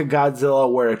of Mechagodzilla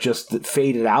where it just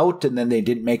faded out and then they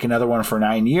didn't make another one for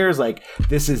 9 years. Like,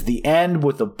 this is the end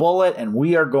with a bullet, and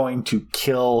we are going to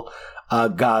kill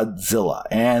Godzilla.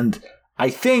 And I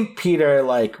think, Peter,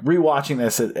 rewatching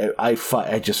this,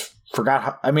 I just forgot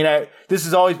how, this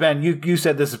has always been, you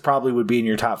said this probably would be in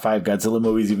your top 5 Godzilla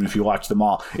movies even if you watch them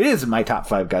all. It is in my top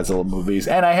 5 Godzilla movies,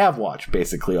 and I have watched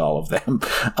basically all of them.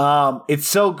 It's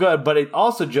so good, but it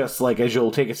also just, as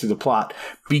you'll take us through the plot,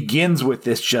 begins with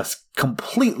this just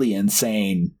completely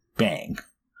insane bang.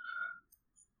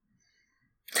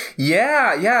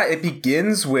 Yeah, it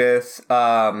begins with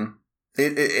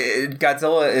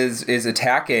Godzilla is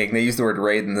attacking. They use the word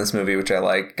raid in this movie, which I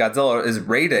like. Godzilla is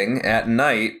raiding at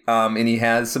night, and he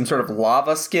has some sort of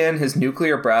lava skin. His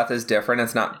nuclear breath is different.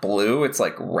 It's not blue. It's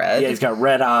red. Yeah, he's got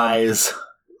red eyes.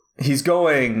 He's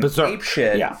going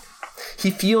apeshit. Yeah.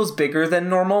 He feels bigger than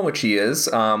normal, which he is.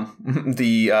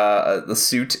 The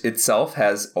suit itself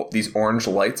has these orange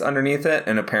lights underneath it,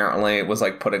 and apparently it was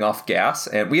putting off gas.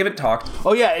 And we haven't talked.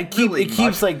 Oh yeah, it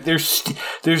keeps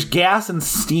there's gas and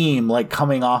steam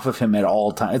coming off of him at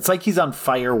all times. It's like he's on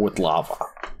fire with lava.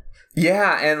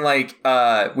 Yeah, and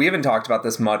we haven't talked about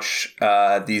this much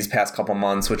these past couple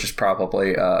months, which is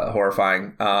probably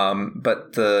horrifying.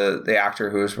 But the actor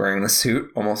who was wearing the suit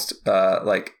almost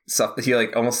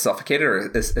almost suffocated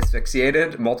or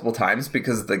asphyxiated multiple times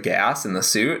because of the gas in the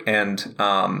suit, and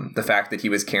the fact that he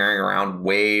was carrying around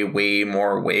way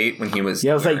more weight when he was.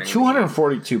 Yeah, it was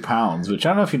 242 pounds, which I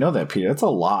don't know if you know that, Peter. That's a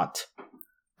lot.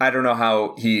 I don't know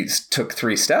how he took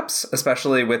 3 steps,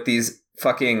 especially with these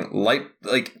fucking light,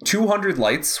 200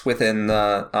 lights within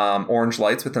the orange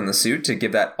lights within the suit to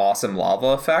give that awesome lava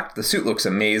effect. The suit looks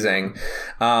amazing.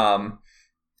 And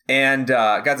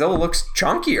Godzilla looks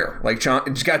chunkier.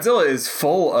 Godzilla is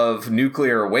full of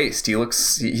nuclear waste. He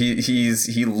looks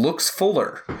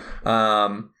fuller.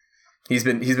 He's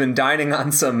been dining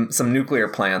on some nuclear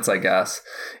plants, I guess.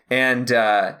 And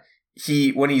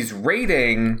when he's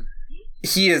raiding,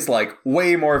 he is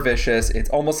way more vicious. It's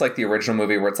almost like the original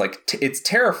movie where it's it's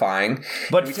terrifying,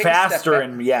 but faster,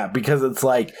 and because it's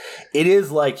it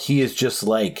is he is just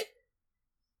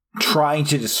trying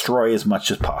to destroy as much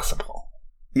as possible.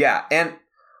 Yeah, and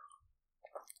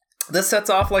this sets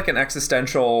off an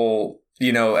existential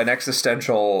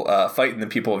fight in the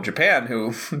people of Japan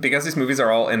who, because these movies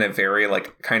are all in a very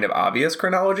kind of obvious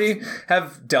chronology,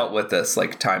 have dealt with this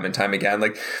time and time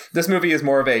again. This movie is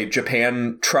more of a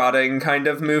Japan trotting kind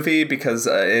of movie because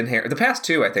the past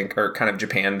 2 I think are kind of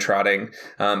Japan trotting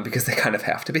because they kind of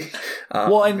have to be.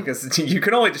 Because you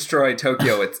can only destroy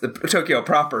Tokyo, it's Tokyo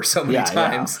proper so many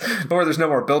times before there's no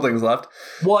more buildings left.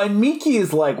 Well, and Miki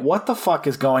is what the fuck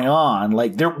is going on?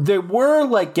 They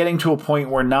were getting to a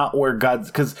point where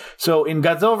so in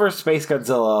Godzilla vs. Space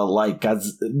Godzilla,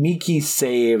 Miki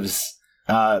saves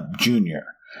Junior,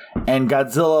 and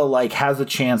Godzilla has a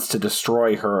chance to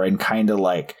destroy her and kind of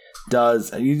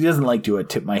he doesn't do a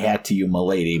tip my hat to you,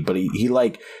 milady, but he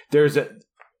there's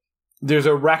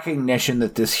a recognition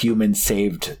that this human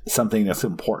saved something that's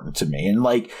important to me,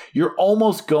 and you're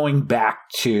almost going back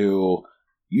to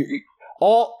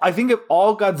I think of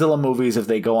all Godzilla movies, if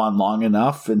they go on long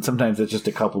enough, and sometimes it's just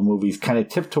a couple movies, kind of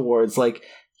tip towards like,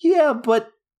 yeah,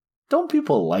 but don't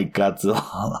people like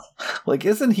Godzilla? Like,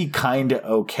 isn't he kind of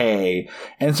okay?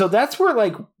 And so that's where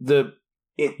like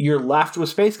you're left with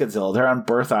Space Godzilla. They're on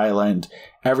Birth Island.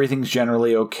 Everything's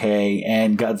generally okay,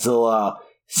 and Godzilla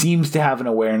seems to have an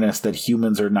awareness that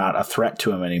humans are not a threat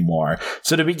to him anymore.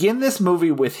 So to begin this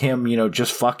movie with him,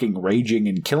 just fucking raging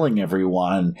and killing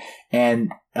everyone,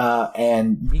 and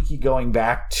Miki going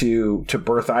back to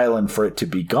Birth Island for it to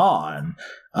be gone,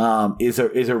 is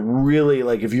a really,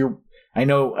 like, if you're, I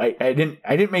know I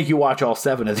didn't make you watch all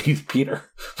 7 of these, Peter.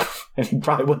 And you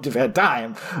probably wouldn't have had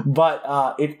time, but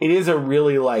it is a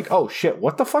really like, oh shit,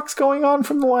 what the fuck's going on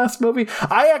from the last movie?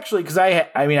 I actually, because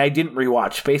I didn't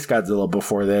rewatch Space Godzilla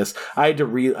before this. I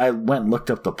went and looked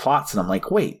up the plots, and I'm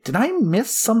like, wait, did I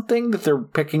miss something that they're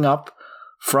picking up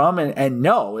from? And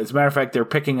no, as a matter of fact, they're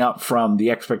picking up from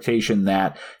the expectation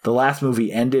that the last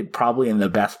movie ended probably in the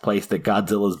best place that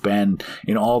Godzilla's been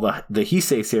in all the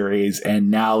Heisei series, and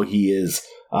now he is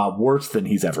worse than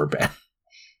he's ever been.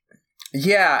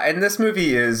 Yeah, and this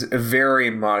movie is very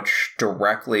much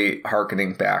directly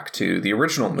harkening back to the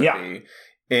original movie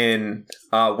in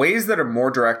ways that are more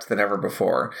direct than ever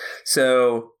before.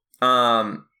 So,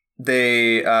 some of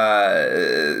the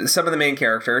main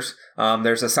characters,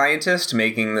 there's a scientist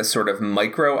making this sort of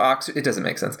it doesn't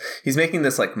make sense. He's making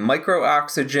this like micro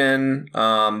oxygen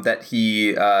that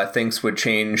he thinks would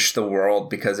change the world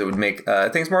because it would make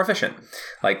things more efficient.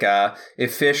 Like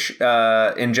if fish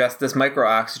ingest this micro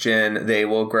oxygen, they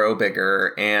will grow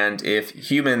bigger, and if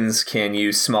humans can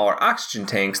use smaller oxygen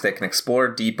tanks, they can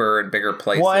explore deeper and bigger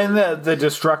places. Well, and the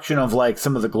destruction of like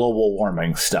some of the global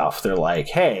warming stuff, they're like,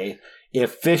 hey,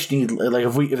 if fish need, like,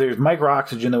 if there's micro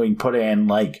oxygen that we can put in,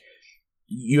 like,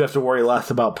 you have to worry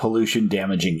less about pollution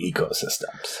damaging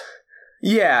ecosystems.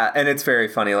 Yeah, and it's very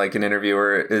funny. Like, an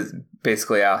interviewer is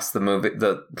basically asked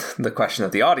the question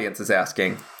that the audience is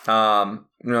asking.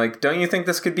 Like, don't you think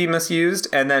this could be misused?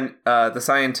 And then the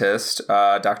scientist,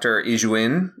 Dr.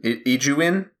 Ijuin,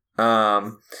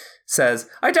 says,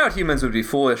 I doubt humans would be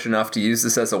foolish enough to use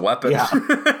this as a weapon. Yeah.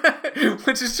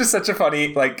 Which is just such a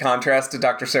funny like contrast to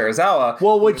Dr. Serizawa.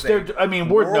 Well, which they're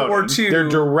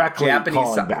directly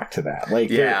calling back to that. Like,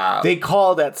 they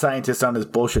call that scientist on his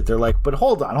bullshit. They're like, but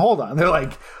hold on. They're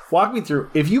like, walk me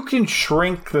through. If you can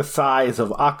shrink the size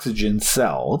of oxygen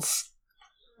cells,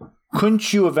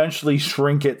 couldn't you eventually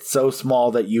shrink it so small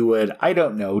that you would, I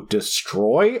don't know,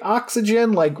 destroy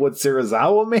oxygen like what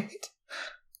Serizawa made?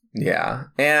 Yeah,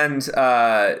 and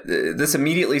this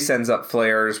immediately sends up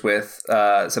flares with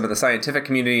some of the scientific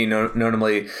community,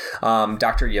 notably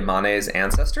Dr. Yamane's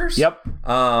ancestors. Yep.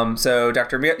 So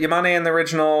Dr. Yamane in the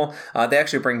original, they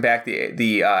actually bring back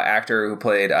the actor who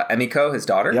played Emiko, his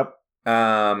daughter. Yep.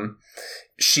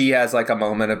 She has like a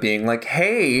moment of being like,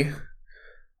 hey,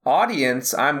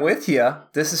 audience, I'm with you.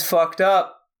 This is fucked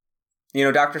up.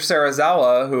 Dr.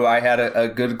 Serizawa, who I had a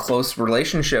good, close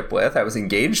relationship with, I was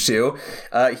engaged to,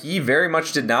 he very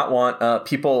much did not want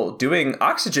people doing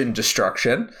oxygen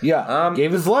destruction. Yeah,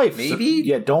 gave his life. Maybe?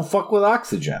 So, don't fuck with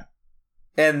oxygen.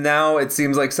 And now it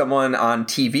seems like someone on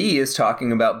TV is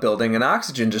talking about building an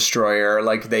oxygen destroyer,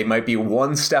 like they might be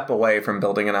one step away from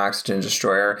building an oxygen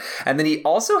destroyer. And then he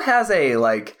also has a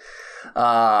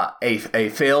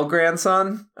failed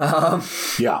grandson.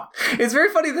 Yeah, it's very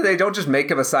funny that they don't just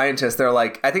make him a scientist. They're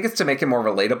like, I think it's to make him more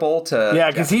relatable to. Yeah,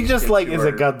 because he just like is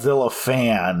a Godzilla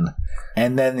fan,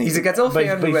 and then he's a Godzilla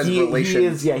fan who has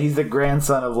relations. He's the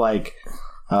grandson of like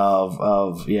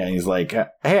of he's like,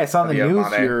 hey, I saw on the news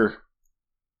you're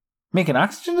making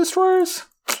oxygen destroyers.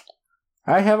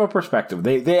 I have a perspective.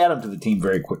 They add him to the team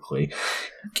very quickly.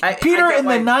 Peter, in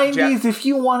the 90s, if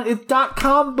you want, it's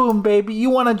 .com boom, baby.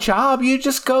 You want a job, you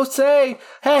just go say,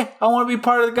 hey, I want to be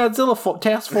part of the Godzilla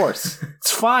task force. It's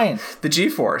fine. The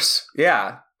G-Force,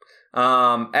 yeah.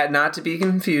 Not to be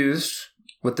confused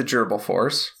with the Gerbil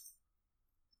Force.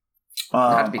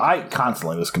 I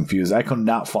constantly was confused. I could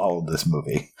not follow this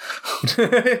movie.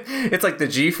 It's like the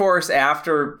G-Force,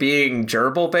 after being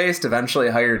gerbil based, eventually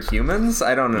hired humans.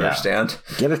 I don't understand.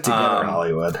 Get it together,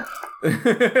 Hollywood.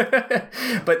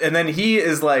 And then he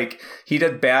is like, he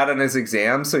did bad on his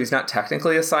exams, so he's not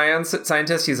technically a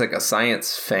scientist. He's like a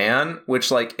science fan, which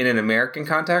like in an American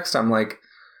context, I'm like,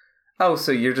 oh,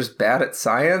 so you're just bad at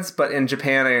science? But in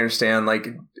Japan, I understand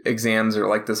like exams are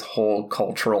like this whole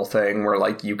cultural thing where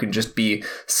like you can just be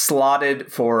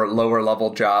slotted for lower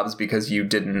level jobs because you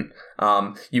didn't,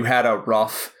 you had a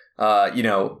rough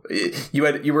you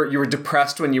were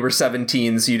depressed when you were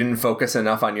 17, so you didn't focus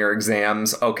enough on your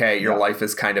exams. Okay, your life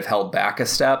is kind of held back a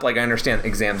step. Like, I understand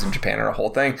exams in Japan are a whole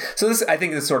thing. So I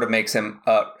think this sort of makes him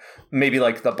maybe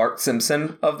like the Bart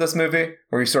Simpson of this movie,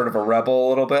 where he's sort of a rebel a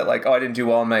little bit. Like, oh, I didn't do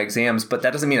well in my exams, but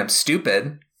that doesn't mean I'm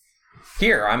stupid.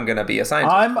 Here, I'm going to be a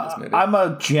scientist for this movie. I'm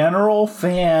a general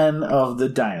fan of the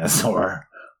dinosaur.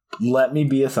 Let me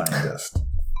be a scientist.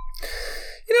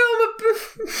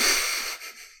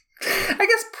 I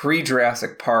guess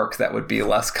pre-Jurassic Park, that would be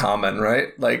less common,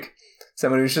 right? Like,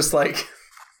 someone who's just, like,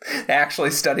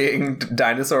 actually studying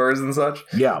dinosaurs and such.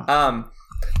 Yeah.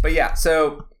 But yeah,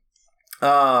 so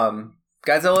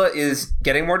Godzilla is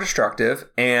getting more destructive,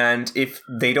 and if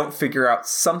they don't figure out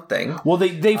something... Well,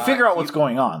 they figure out what's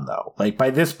going on, though. Like,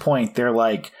 by this point, they're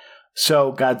like...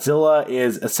 So Godzilla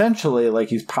is essentially, like,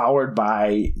 he's powered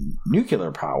by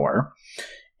nuclear power,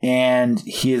 and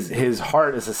his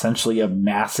heart is essentially a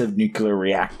massive nuclear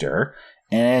reactor,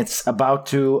 and it's about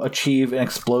to achieve an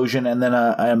explosion and then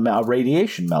a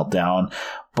radiation meltdown.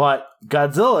 But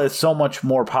Godzilla is so much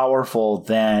more powerful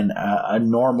than a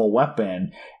normal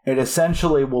weapon. It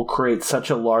essentially will create such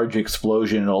a large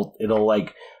explosion, it'll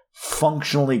like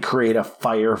functionally create a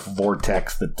fire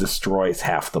vortex that destroys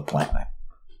half the planet.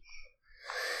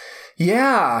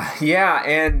 Yeah,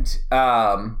 and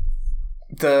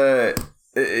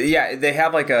they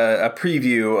have like a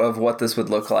preview of what this would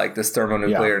look like, this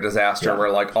thermonuclear disaster where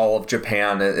like all of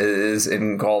Japan is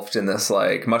engulfed in this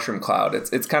like mushroom cloud.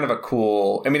 It's kind of a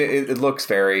cool, I mean, it looks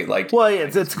very like... Well, yeah,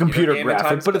 it's computer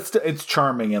graphic, but it's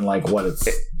charming in like what it's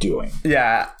doing.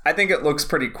 Yeah, I think it looks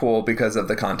pretty cool because of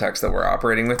the context that we're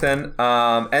operating within.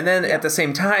 And then at the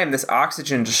same time, this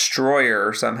oxygen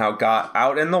destroyer somehow got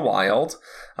out in the wild.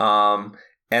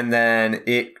 And then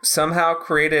it somehow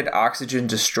created oxygen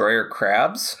destroyer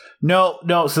crabs. No.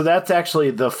 So that's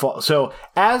actually so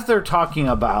as they're talking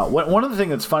about one of the things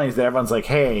that's funny is that everyone's like,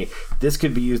 "Hey, this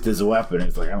could be used as a weapon."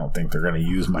 It's like, I don't think they're going to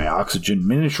use my oxygen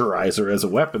miniaturizer as a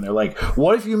weapon. They're like,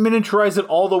 "What if you miniaturize it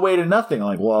all the way to nothing?" I'm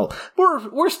like, well,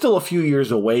 we're still a few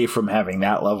years away from having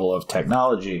that level of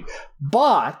technology,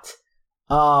 but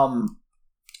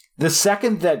the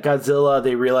second that Godzilla,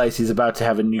 they realize he's about to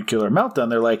have a nuclear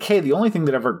meltdown, they're like, hey, the only thing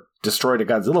that ever destroyed a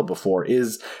Godzilla before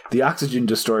is the oxygen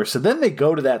destroyer. So then they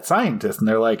go to that scientist and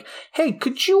they're like, hey,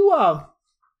 could you, I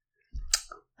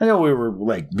know we were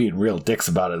like being real dicks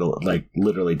about it like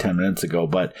literally 10 minutes ago,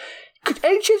 but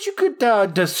any chance you could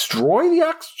destroy the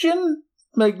oxygen?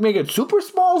 Like make it super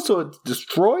small so it's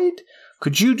destroyed?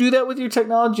 Could you do that with your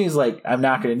technology? He's like, I'm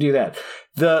not going to do that.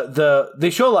 They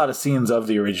show a lot of scenes of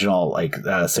the original, like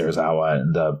Serizawa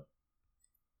and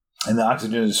the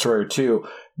Oxygen Destroyer too.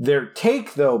 Their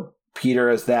take, though, Peter,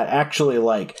 is that actually,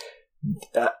 like,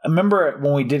 remember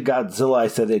when we did Godzilla, I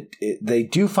said that they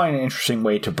do find an interesting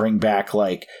way to bring back,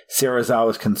 like,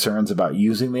 Serizawa's concerns about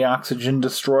using the Oxygen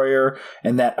Destroyer,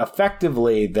 and that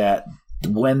effectively that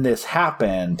when this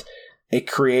happened, it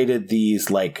created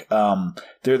these like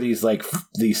they're these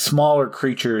smaller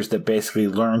creatures that basically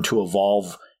learn to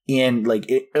evolve in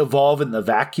the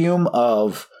vacuum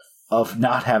of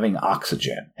not having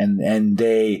oxygen, and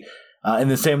they in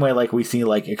the same way like we see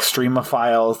like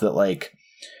extremophiles that like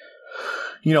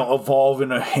evolve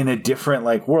in a different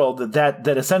like world that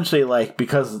essentially like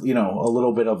because a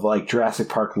little bit of like Jurassic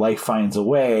Park life finds a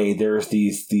way. There's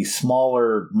these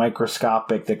smaller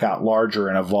microscopic that got larger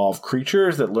and evolved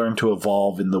creatures that learn to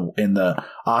evolve in the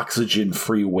oxygen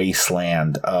free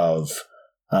wasteland of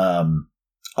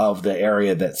the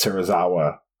area that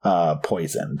Serizawa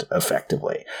poisoned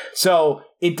effectively. So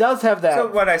it does have that.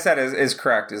 So what I said is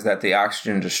correct, is that the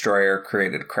Oxygen Destroyer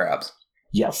created crabs.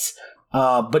 Yes.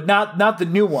 But not the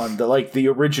new one, the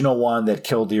original one that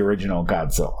killed the original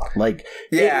Godzilla. Like,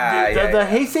 the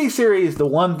Heisei series, the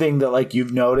one thing that like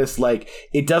you've noticed, like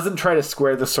it doesn't try to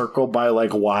square the circle by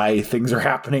like why things are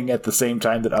happening at the same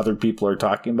time that other people are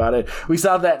talking about it. We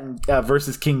saw that in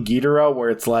versus King Ghidorah, where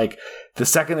it's like the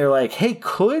second they're like, "Hey,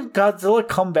 could Godzilla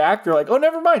come back?" They're like, "Oh,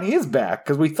 never mind, he is back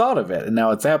because we thought of it and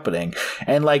now it's happening."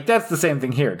 And like that's the same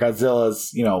thing here.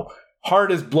 Godzilla's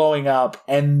heart is blowing up,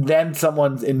 and then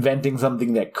someone's inventing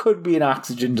something that could be an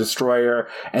oxygen destroyer.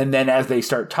 And then as they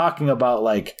start talking about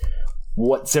like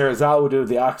what Serizawa would do with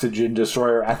the oxygen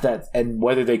destroyer at that, and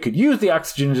whether they could use the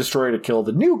oxygen destroyer to kill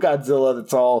the new Godzilla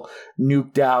that's all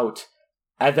nuked out,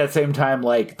 at that same time,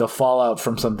 like the fallout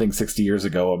from something 60 years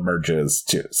ago emerges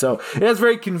too. So it has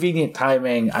very convenient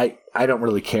timing. I don't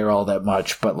really care all that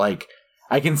much, but like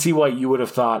I can see why you would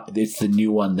have thought it's the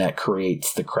new one that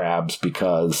creates the crabs,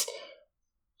 because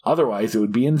otherwise, it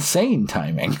would be insane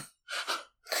timing.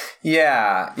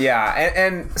 Yeah.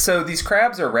 And so these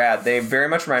crabs are rad. They very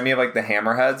much remind me of like the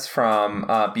hammerheads from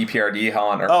BPRD Hell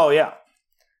on Earth. Oh, yeah.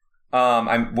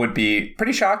 I would be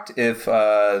pretty shocked if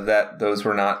that those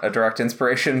were not a direct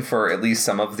inspiration for at least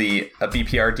some of the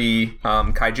BPRD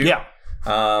kaiju. Yeah.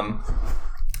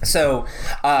 So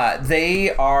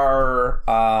they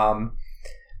are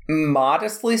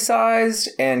modestly sized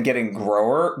and getting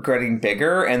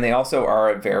bigger, and they also are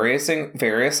at various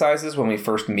sizes when we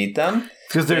first meet them.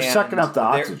 Because they're sucking up the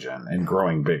oxygen and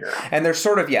growing bigger. And they're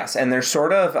sort of,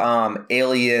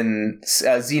 alien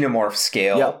xenomorph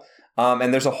scale. Yep.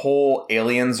 And there's a whole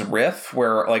Aliens riff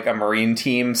where like a Marine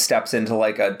team steps into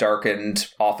like a darkened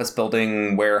office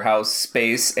building warehouse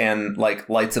space and like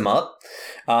lights them up.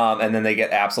 And then they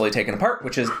get absolutely taken apart,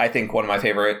 which is, I think, one of my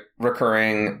favorite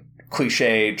recurring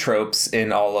cliche tropes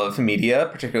in all of media,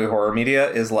 particularly horror media,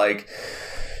 is like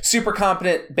super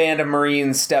competent band of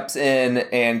Marines steps in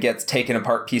and gets taken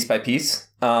apart piece by piece.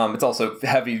 It's also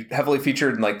heavily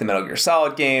featured in like the Metal Gear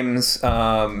Solid games.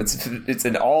 It's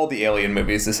in all the Alien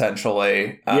movies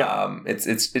essentially.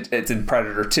 It's in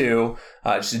Predator 2.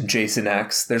 Just in Jason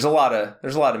X. There's a lot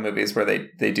of movies where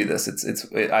they do this.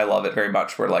 I love it very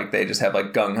much. Where like they just have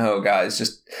like gung ho guys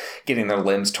just getting their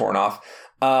limbs torn off.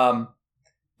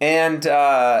 And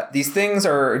these things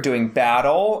are doing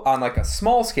battle on like a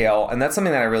small scale, and that's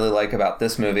something that I really like about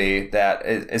this movie that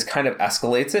is kind of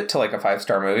escalates it to like a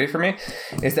 5-star movie for me,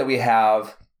 is that we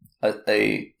have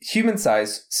a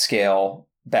human-sized scale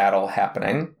battle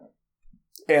happening,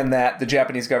 and that the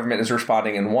Japanese government is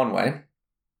responding in one way.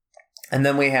 And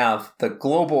then we have the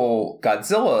global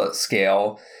Godzilla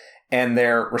scale, and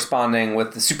they're responding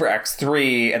with the Super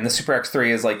X3, and the Super X3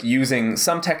 is like using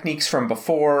some techniques from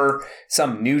before,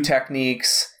 some new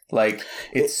techniques. Like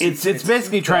it's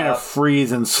basically trying to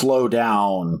freeze and slow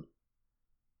down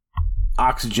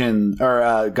oxygen or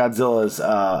Godzilla's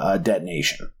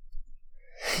detonation.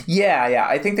 Yeah.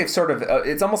 I think they've sort of,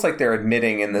 it's almost like they're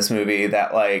admitting in this movie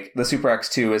that like the Super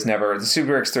X3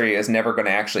 is never going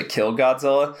to actually kill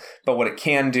Godzilla, but what it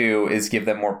can do is give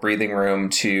them more breathing room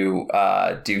to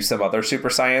do some other super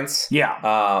science.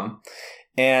 Yeah.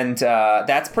 And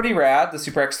that's pretty rad. The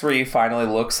Super X3 finally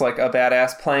looks like a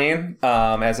badass plane,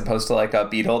 as opposed to like a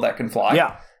Beetle that can fly.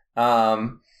 Yeah.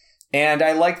 And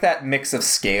I like that mix of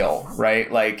scale,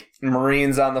 right? Like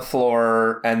Marines on the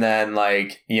floor, and then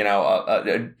like, you know,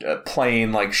 a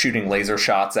plane like shooting laser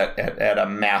shots at a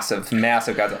massive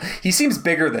Godzilla. He seems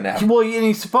bigger than ever. Well, and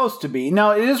he's supposed to be.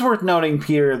 Now, it is worth noting,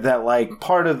 Peter, that like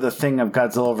part of the thing of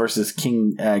Godzilla versus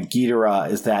King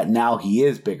Ghidorah is that now he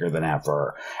is bigger than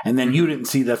ever. And then you didn't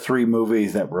see the 3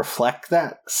 movies that reflect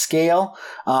that scale.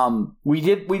 We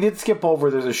did skip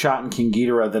over. There's a shot in King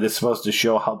Ghidorah that is supposed to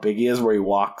show how big he is, where he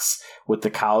walks with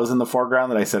the cows in the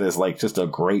foreground, that I said is like just a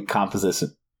great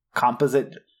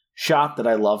composite shot that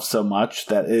I love so much,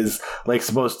 that is like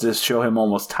supposed to show him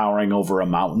almost towering over a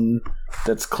mountain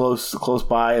that's close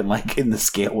by and like in the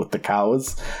scale with the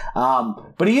cows.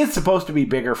 But he is supposed to be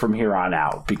bigger from here on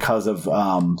out because of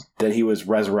that he was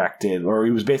resurrected, or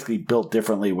he was basically built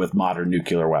differently with modern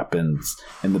nuclear weapons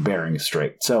in the Bering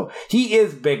Strait. So he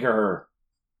is bigger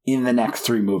in the next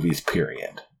 3 movies,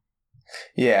 period.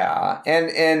 Yeah,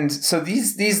 and so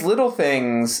these little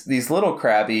things, these little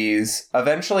crabbies,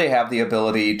 eventually have the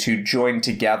ability to join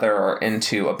together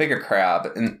into a bigger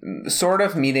crab, and sort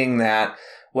of meaning that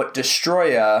what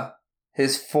Destroya,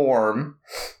 his form,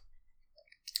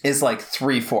 is like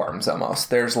 3 forms almost.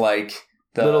 There's like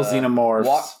the little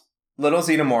xenomorphs. Little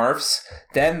xenomorphs.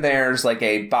 Then there's like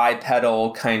a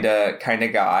bipedal kind of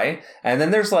guy, and then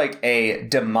there's like a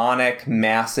demonic,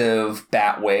 massive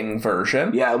Batwing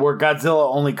version. Yeah, where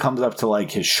Godzilla only comes up to like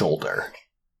his shoulder.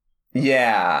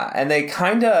 Yeah, and they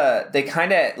kind of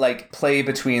like play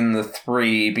between the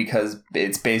 3 because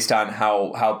it's based on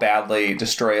how badly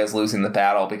Destroya is losing the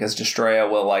battle, because Destroya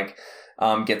will like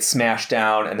get smashed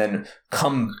down and then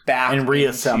come back and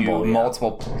reassemble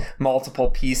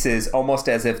multiple pieces, almost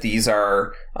as if these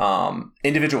are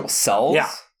individual cells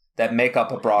that make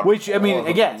up a broad. Which, I mean,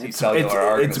 again, it's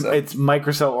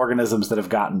microcell organisms that have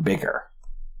gotten bigger.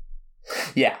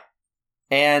 Yeah,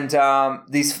 and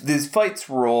these fights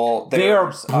rule. They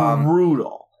are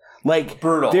brutal.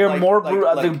 Brutal. They're more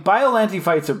brutal. The Biollante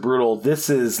fights are brutal.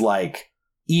 This is like.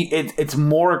 It's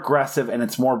more aggressive and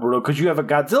it's more brutal because you have a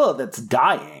Godzilla that's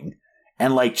dying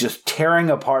and like just tearing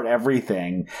apart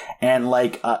everything, and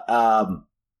like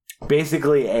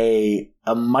basically a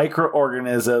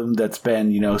microorganism that's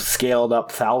been, you know, scaled up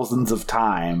thousands of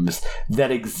times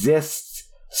that exists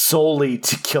solely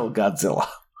to kill Godzilla.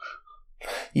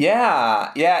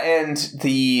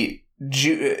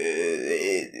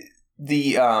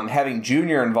 the having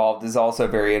Junior involved is also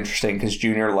very interesting because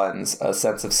Junior lends a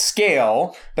sense of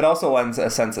scale, but also lends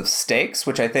a sense of stakes,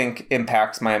 which I think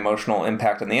impacts my emotional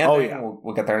impact in the ending. Oh, yeah.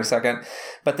 We'll get there in a second.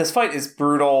 But this fight is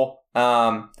brutal.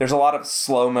 There's a lot of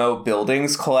slow-mo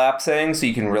buildings collapsing, so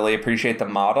you can really appreciate the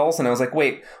models. And I was like,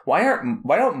 wait, why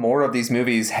don't more of these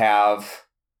movies have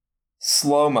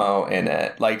slow-mo in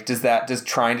it? Like, does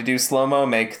trying to do slow-mo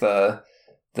make the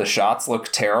shots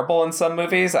look terrible in some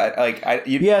movies? So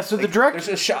the director, there's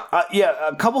a shot.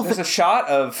 a couple. There's a shot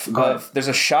of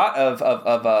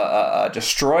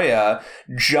Destroya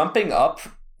jumping up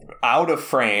out of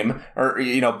frame, or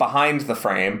behind the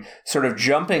frame, sort of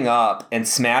jumping up and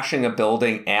smashing a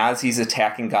building as he's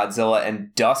attacking Godzilla,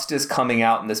 and dust is coming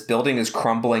out and this building is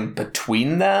crumbling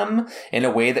between them in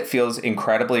a way that feels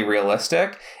incredibly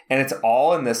realistic, and it's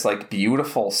all in this like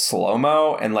beautiful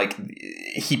slow-mo, and like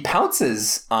he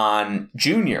pounces on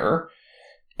Junior,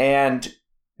 and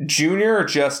Junior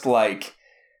just like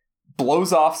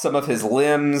blows off some of his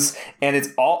limbs, and it's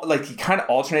all like he kind of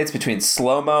alternates between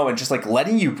slow-mo and just like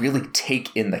letting you really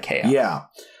take in the chaos. Yeah.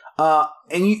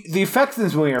 The effects in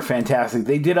this movie are fantastic.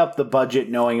 They did up the budget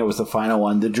knowing it was the final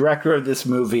one. The director of this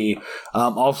movie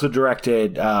also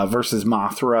directed Versus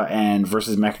Mothra and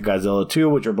Versus Mechagodzilla 2,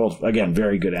 which are both, again,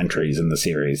 very good entries in the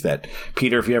series that,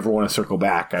 Peter, if you ever want to circle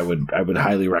back, I would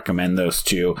highly recommend those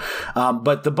two.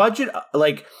 But the budget,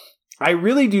 like, I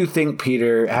really do think,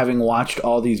 Peter, having watched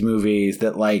all these movies,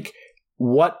 that like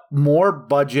what more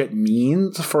budget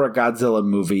means for a Godzilla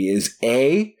movie is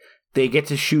A, they get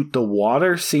to shoot the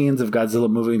water scenes of Godzilla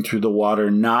moving through the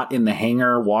water, not in the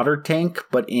hangar water tank,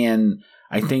 but in,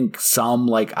 I think, some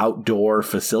like outdoor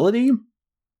facility,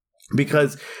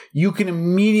 because you can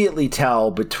immediately tell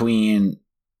between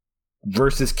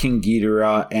Versus King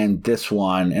Ghidorah and this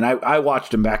one, and I watched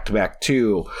them back to back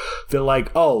too. They're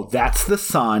like, oh, that's the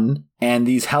sun, and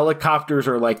these helicopters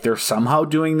are like they're somehow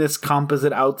doing this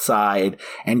composite outside,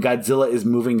 and Godzilla is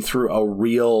moving through a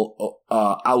real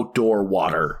outdoor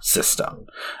water system.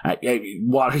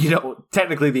 Water,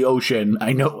 technically the ocean.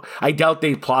 I know. I doubt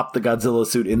they plopped the Godzilla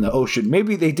suit in the ocean.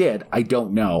 Maybe they did. I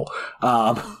don't know.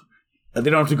 They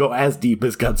don't have to go as deep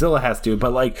as Godzilla has to,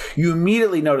 but like you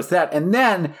immediately notice that, and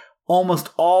then almost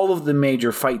all of the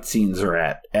major fight scenes are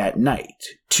at night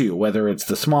too, whether it's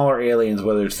the smaller aliens,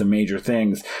 whether it's the major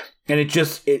things. And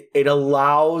it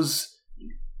allows,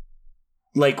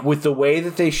 like, with the way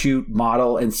that they shoot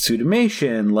model and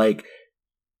suitimation, like,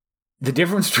 the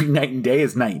difference between night and day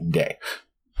is night and day.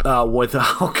 With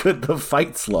how good the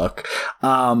fights look.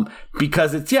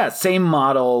 Because it's, same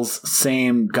models,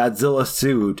 same Godzilla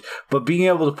suit, but being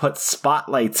able to put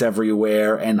spotlights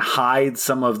everywhere and hide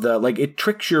some of the, like, it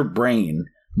tricks your brain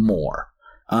more.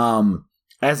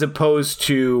 As opposed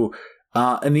to,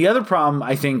 and the other problem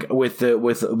I think with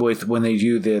when they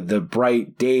do the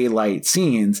bright daylight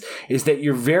scenes is that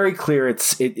you're very clear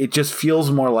it just feels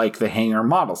more like the hangar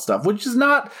model stuff, which is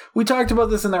not. We talked about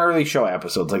this in the early show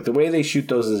episodes. Like the way they shoot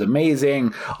those is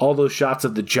amazing. All those shots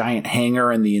of the giant hangar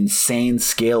and the insane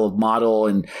scale of model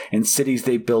and cities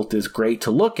they built is great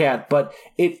to look at, but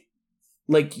it,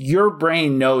 like, your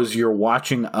brain knows you're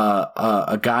watching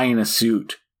a guy in a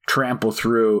suit trample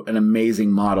through an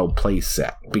amazing model place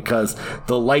set because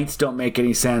the lights don't make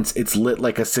any sense. It's lit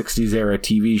like a 60s era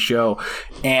TV show,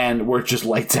 and we're just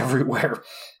lights everywhere.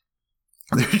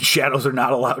 The shadows are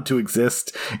not allowed to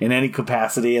exist in any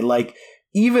capacity, and like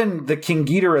even the King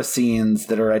Ghidorah scenes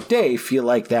that are at day feel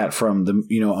like that from the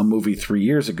a movie 3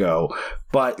 years ago.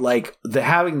 But like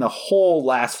having the whole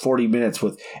last 40 minutes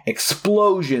with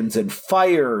explosions and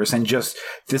fires and just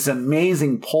this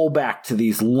amazing pullback to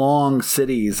these long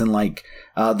cities and like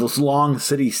those long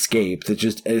cityscapes that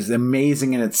just is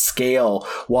amazing in its scale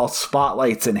while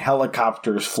spotlights and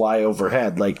helicopters fly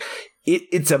overhead. Like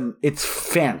it's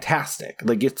fantastic.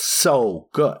 Like it's so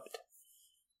good.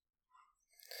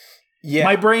 Yeah.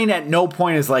 My brain at no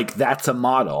point is like, that's a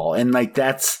model. And like,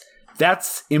 that's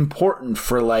important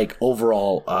for like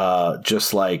overall,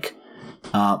 just like,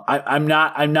 I'm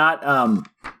not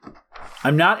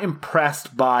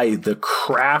impressed by the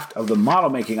craft of the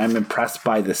model making. I'm impressed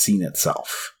by the scene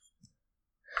itself.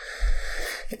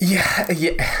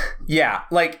 Yeah.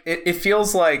 Like it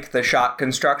feels like the shot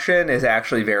construction is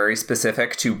actually very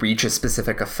specific to reach a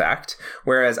specific effect.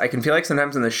 Whereas I can feel like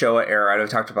sometimes in the Showa era, and I've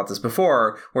talked about this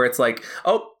before, where it's like,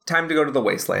 oh, time to go to the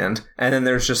wasteland. And then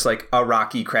there's just like a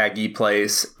rocky, craggy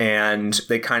place. And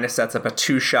they kind of sets up a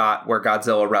 2-shot where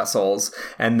Godzilla wrestles.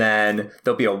 And then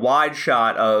there'll be a wide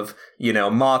shot of,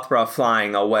 Mothra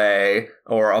flying away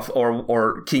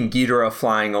or King Ghidorah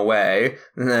flying away.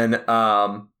 And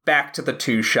then, back to the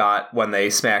 2-shot when they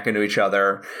smack into each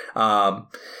other.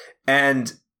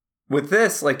 And with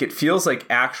this, like, it feels like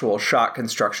actual shot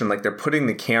construction. Like, they're putting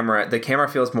the camera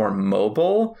feels more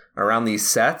mobile around these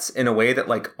sets in a way that,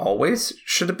 like, always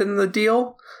should have been the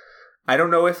deal. I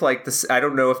don't know if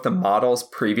the models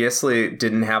previously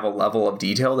didn't have a level of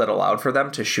detail that allowed for them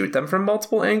to shoot them from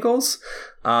multiple angles.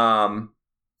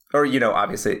 Or, you know,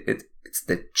 obviously it's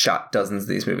the shot dozens of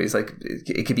these movies. Like,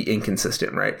 it could be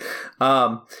inconsistent, right?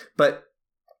 But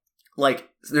like,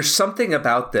 there's something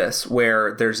about this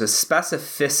where there's a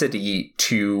specificity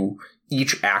to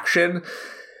each action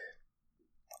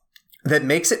that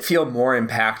makes it feel more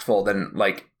impactful than,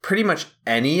 like, pretty much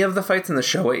any of the fights in the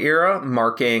Showa era,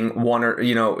 marking one or,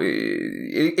 you know,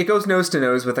 it goes nose to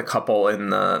nose with a couple in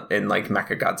like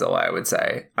Mechagodzilla, I would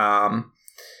say.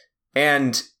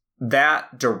 And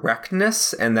that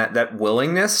directness and that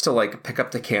willingness to, like, pick up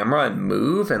the camera and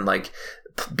move and, like,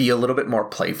 be a little bit more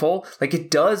playful, like,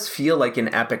 it does feel like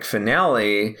an epic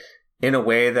finale in a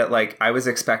way that, like, I was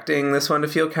expecting this one to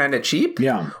feel kind of cheap.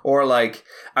 Yeah. Or, like,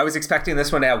 I was expecting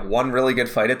this one to have one really good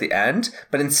fight at the end,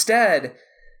 but instead,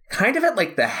 kind of at,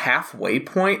 like, the halfway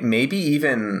point, maybe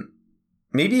even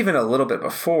a little bit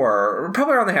before, or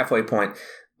probably around the halfway point,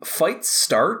 fights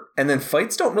start, and then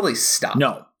fights don't really stop.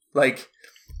 No. Like,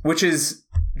 which is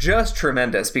just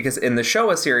tremendous, because in the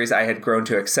Showa series, I had grown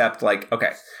to accept, like,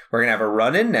 okay, we're going to have a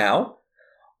run-in now,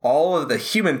 all of the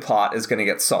human plot is going to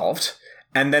get solved,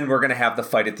 and then we're going to have the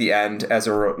fight at the end as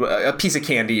a piece of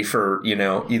candy for, you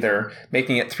know, either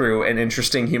making it through an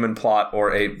interesting human plot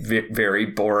or a very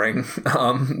boring,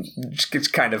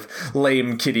 kind of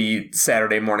lame kiddie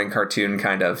Saturday morning cartoon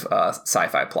kind of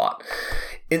sci-fi plot.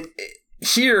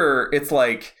 Here, it's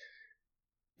like,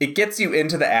 it gets you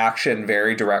into the action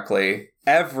very directly.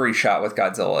 Every shot with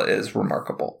Godzilla is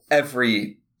remarkable.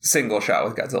 Every single shot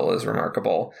with Godzilla is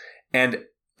remarkable. And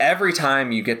every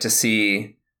time you get to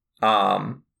see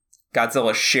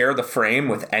Godzilla share the frame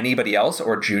with anybody else,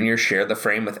 or Junior share the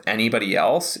frame with anybody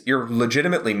else, you're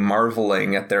legitimately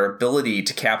marveling at their ability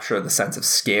to capture the sense of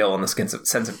scale and the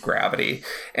sense of gravity.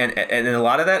 And a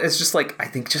lot of that is just, like, I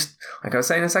think, just like I was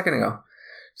saying a second ago,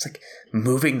 it's like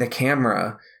moving the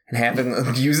camera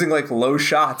and using, like, low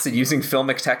shots and using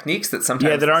filmic techniques that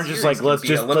sometimes that aren't just like, let's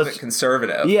a little bit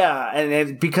conservative. Yeah,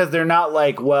 and because they're not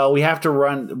like, well, we have to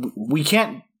run. We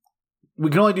can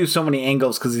only do so many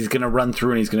angles because he's going to run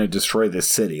through and he's going to destroy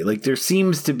this city. Like, there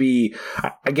seems to be,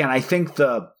 again, I think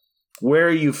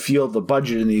where you feel the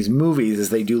budget in these movies is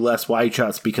they do less wide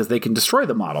shots because they can destroy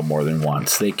the model more than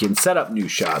once. They can set up new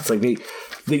shots. Like,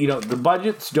 you know, the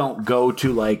budgets don't go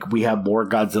to, like, we have more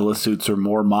Godzilla suits or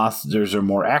more monsters or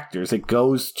more actors. It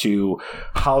goes to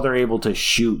how they're able to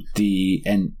shoot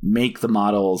and make the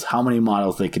models, how many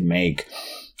models they can make,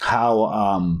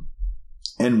 how,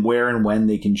 and where and when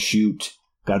they can shoot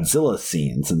Godzilla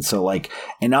scenes. And so, like,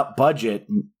 an up budget,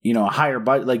 you know, a higher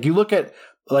budget, like, you look at,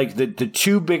 like, the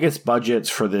two biggest budgets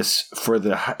for the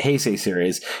Heisei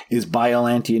series is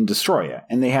Biollante and Destroya.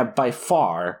 And they have by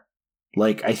far,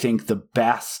 like, I think the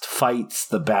best fights,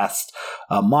 the best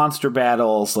monster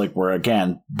battles, like, where,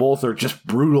 again, both are just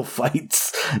brutal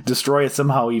fights. Destroya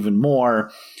somehow even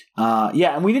more.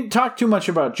 And we didn't talk too much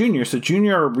about Junior. So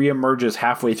Junior reemerges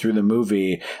halfway through the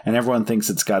movie, and everyone thinks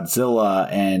it's Godzilla,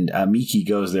 and Miki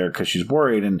goes there because she's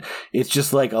worried. And it's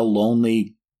just like a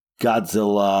lonely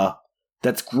Godzilla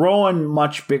that's growing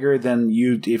much bigger than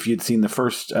if you'd seen the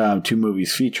first two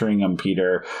movies featuring him,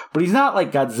 Peter. But he's not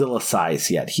like Godzilla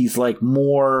size yet. He's like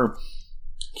more.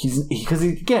 He's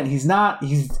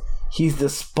the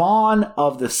spawn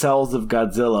of the cells of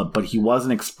Godzilla, but he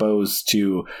wasn't exposed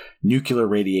to nuclear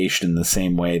radiation in the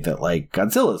same way that, like,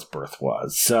 Godzilla's birth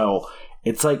was. So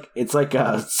it's like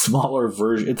a smaller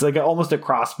version. It's like almost a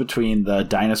cross between the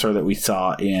dinosaur that we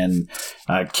saw in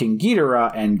King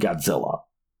Ghidorah and Godzilla.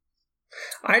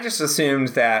 I just assumed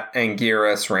that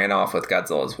Anguirus ran off with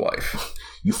Godzilla's wife.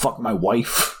 You fucked my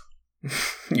wife.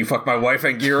 You fucked my wife,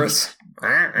 Anguirus.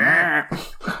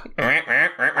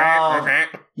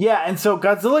 Yeah, and so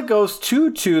Godzilla goes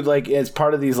to like, as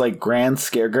part of these, like, grand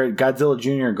scale, Godzilla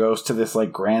Jr. goes to this,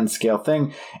 like, grand scale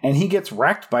thing, and he gets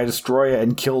wrecked by Destroya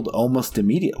and killed almost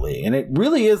immediately. And it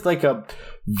really is like a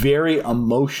very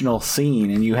emotional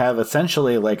scene, and you have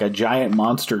essentially like a giant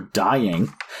monster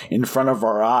dying in front of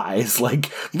our eyes.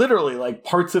 Like, literally, like,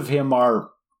 parts of him are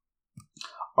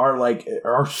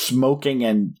smoking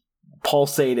and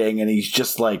pulsating, and he's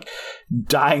just, like,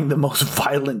 dying the most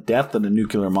violent death that a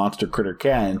nuclear monster critter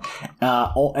can.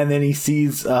 And then he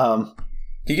sees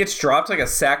he gets dropped like a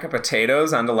sack of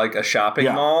potatoes onto, like, a shopping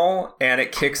mall, and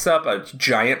it kicks up a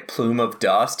giant plume of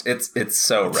dust. It's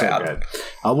so rad.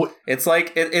 So it's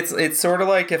like it's sort of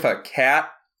like if a cat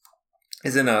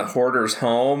is in a hoarder's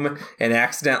home and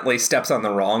accidentally steps on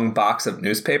the wrong box of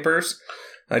newspapers.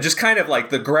 Just kind of like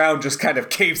the ground just kind of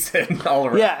caves in all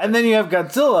around. Yeah, and then you have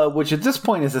Godzilla, which at this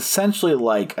point is essentially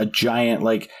like a giant,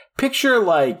 like, picture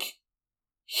like,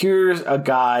 here's a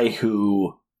guy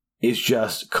who is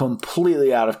just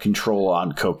completely out of control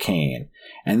on cocaine.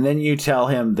 And then you tell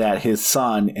him that his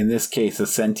son, in this case a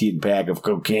sentient bag of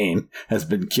cocaine, has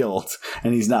been killed,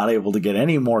 and he's not able to get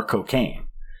any more cocaine.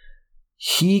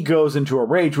 He goes into a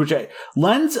rage, which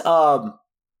lends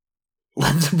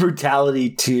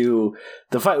brutality to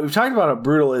the fight. We've talked about how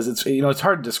brutal it is. It's, you know, it's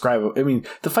hard to describe. I mean,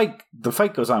 the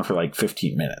fight goes on for like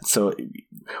 15 minutes. So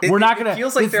we're not going to,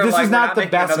 feels like this like, is not the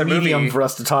best medium movie for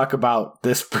us to talk about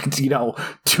this, you know,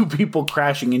 two people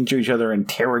crashing into each other and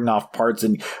tearing off parts,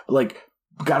 and like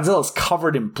Godzilla's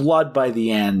covered in blood by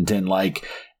the end, and like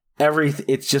everything.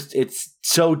 It's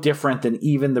so different than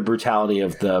even the brutality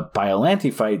of the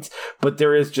Biollante fights, but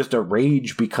there is just a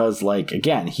rage because, like,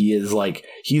 again, he's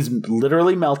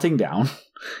literally melting down,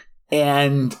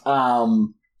 and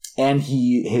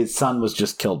his son was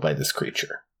just killed by this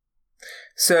creature.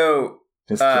 So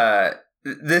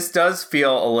this does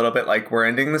feel a little bit like we're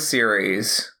ending the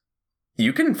series.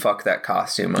 You can fuck that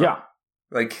costume up. Yeah.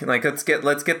 Like let's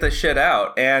get this shit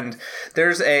out. And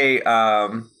there's a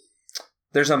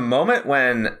moment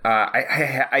when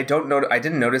I don't know, I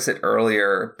didn't notice it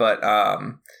earlier, but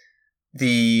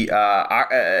the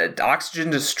oxygen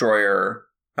destroyer,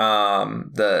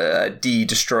 the D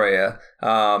destroyer,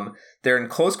 they're in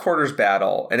close quarters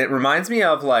battle, and it reminds me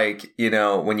of, like, you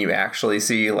know, when you actually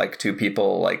see like two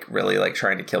people like really like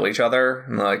trying to kill each other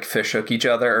and like fish hook each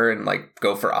other and like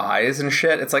go for eyes and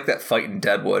shit. It's like that fight in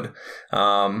Deadwood,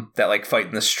 that like fight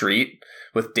in the street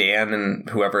with Dan and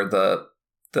whoever the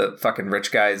fucking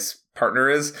rich guy's partner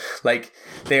is. Like,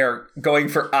 they are going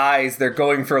for eyes, they're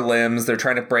going for limbs, they're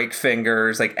trying to break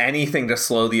fingers, like anything to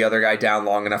slow the other guy down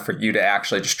long enough for you to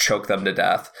actually just choke them to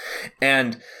death.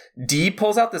 And D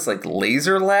pulls out this like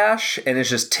laser lash and is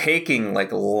just taking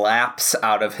like laps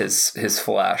out of his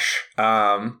flesh.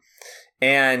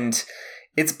 And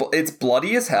it's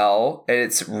bloody as hell, and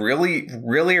it's really,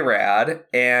 really rad.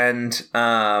 And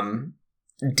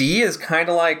D is kind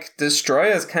of like,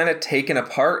 Destroya is kind of taken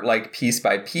apart like piece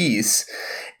by piece,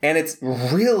 and it's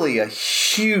really a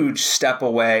huge step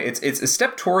away. It's a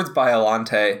step towards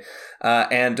Biollante,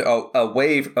 and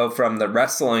away from the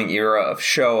wrestling era of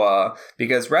Showa,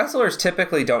 because wrestlers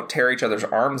typically don't tear each other's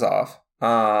arms off.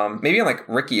 Maybe in like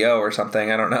Riki-Oh or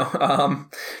something, I don't know.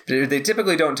 They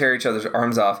typically don't tear each other's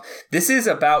arms off. This is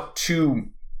about two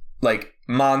like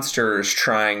monsters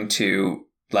trying to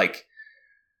like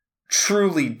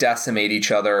truly decimate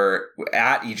each other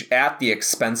at the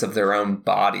expense of their own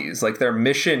bodies. Like, their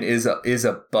mission is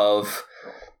above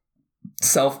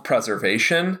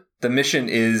self-preservation. The mission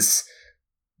is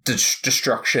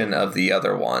destruction of the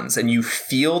other ones, and you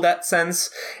feel that sense.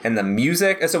 And the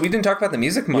music, so we didn't talk about the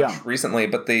music much recently,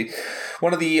 but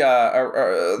one of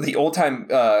the old time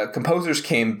composers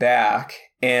came back,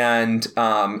 and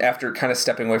after kind of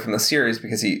stepping away from the series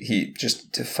because he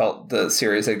just felt the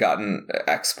series had gotten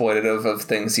exploitative of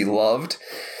things he loved.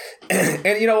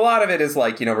 And, you know, a lot of it is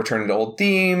like, you know, returning to old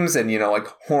themes and, you know, like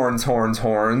horns,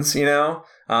 you know,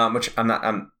 which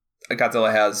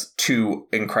Godzilla has two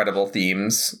incredible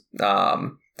themes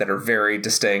that are very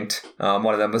distinct.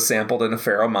 One of them was sampled in a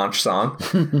Pharaoh Monch song.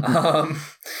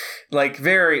 Like,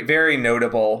 very, very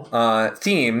notable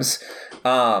themes.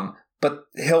 But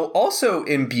he'll also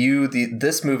imbue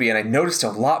this movie, and I noticed a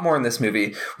lot more in this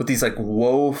movie, with these like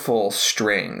woeful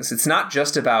strings. It's not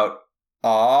just about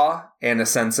awe and a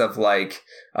sense of like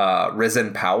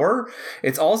risen power.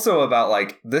 It's also about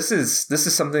like, this is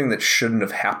something that shouldn't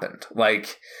have happened.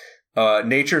 Like,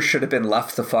 nature should have been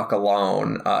left the fuck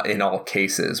alone in all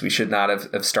cases. We should not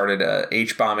have started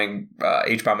H-bombing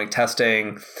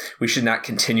testing. We should not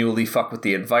continually fuck with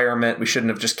the environment. We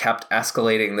shouldn't have just kept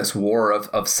escalating this war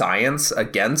of science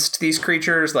against these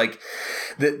creatures. Like,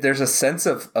 there's a sense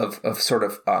of sort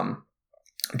of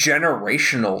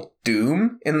generational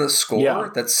doom in the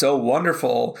score that's so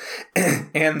wonderful.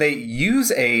 And they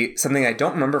use something I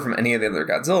don't remember from any of the other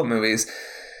Godzilla movies,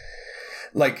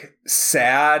 like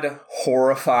sad,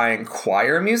 horrifying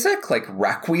choir music, like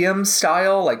Requiem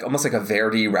style, like almost like a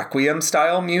Verdi Requiem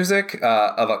style music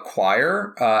of a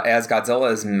choir as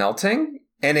Godzilla is melting.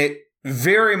 And it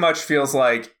very much feels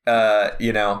like,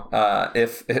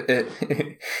 if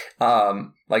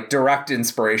like direct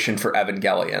inspiration for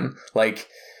Evangelion. Like,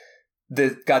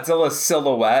 the Godzilla's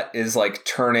silhouette is like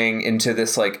turning into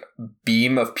this like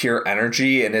beam of pure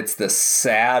energy, and it's this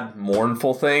sad,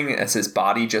 mournful thing as his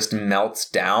body just melts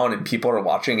down, and people are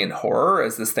watching in horror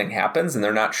as this thing happens, and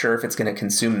they're not sure if it's going to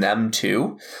consume them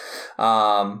too.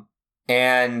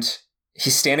 And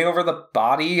he's standing over the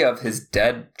body of his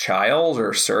dead child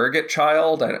or surrogate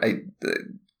child. I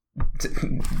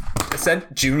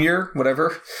said Junior,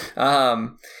 whatever.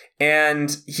 And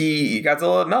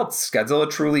Godzilla melts. Godzilla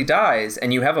truly dies,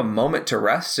 and you have a moment to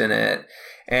rest in it.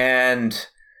 And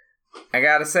I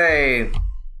gotta say,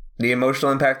 the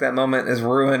emotional impact of that moment is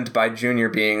ruined by Junior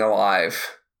being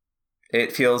alive.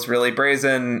 It feels really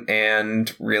brazen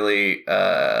and really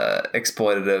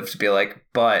exploitative to be like,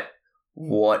 but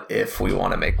what if we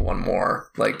want to make one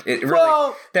more? Like, it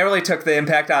really, that really took the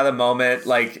impact out of the moment.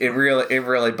 Like, it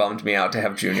really bummed me out to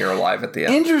have Junior alive at the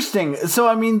end. Interesting. So,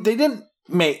 I mean, they didn't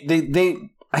make,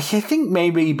 I think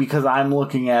maybe because I'm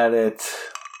looking at it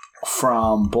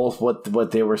from both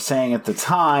what they were saying at the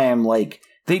time, like,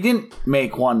 they didn't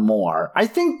make one more. I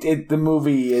think the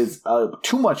movie is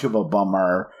too much of a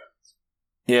bummer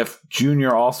if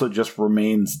Junior also just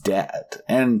remains dead.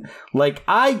 And, like,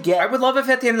 I would love if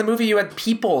at the end of the movie you had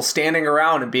people standing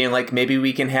around and being like, maybe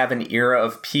we can have an era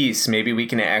of peace. Maybe we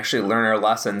can actually learn our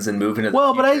lessons and move into the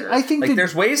future. But I think... Like,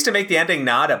 there's ways to make the ending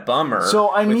not a bummer.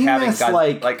 So, I mean this,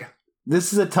 like,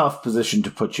 this is a tough position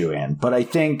to put you in. But I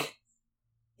think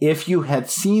if you had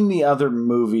seen the other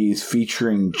movies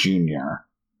featuring Junior,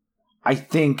 I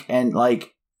think, and,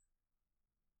 like,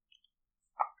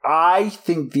 I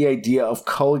think the idea of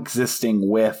coexisting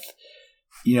with,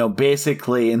 you know,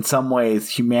 basically in some ways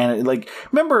humanity, like,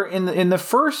 remember in the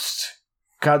first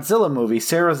Godzilla movie,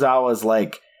 Serizawa's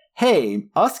like, hey,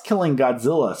 us killing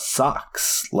Godzilla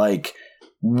sucks. Like,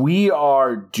 we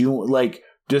are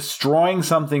destroying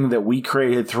something that we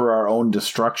created through our own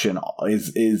destruction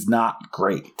is not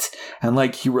great. And,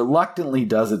 like, he reluctantly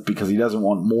does it because he doesn't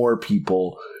want more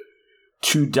people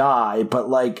to die, but,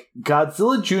 like,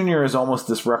 Godzilla Jr. is almost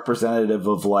this representative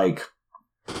of, like,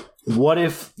 what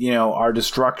if, you know, our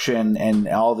destruction and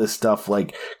all this stuff,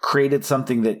 like, created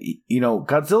something that, you know,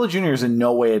 Godzilla Jr. is in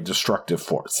no way a destructive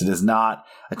force. It is not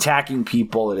attacking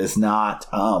people. It is not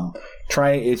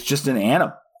it's just an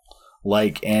animal,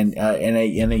 like, and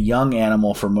a young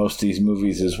animal for most of these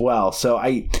movies as well. So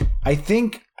I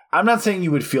think, I'm not saying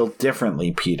you would feel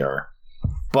differently, Peter,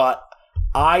 but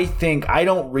I think I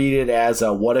don't read it as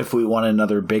a what if we want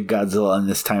another big Godzilla and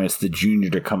this time it's the Junior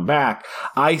to come back.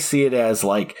 I see it as,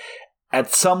 like,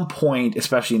 at some point,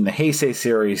 especially in the Heisei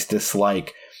series, this,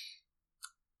 like,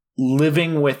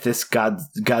 living with this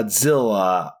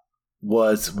Godzilla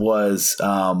was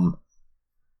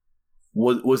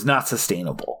not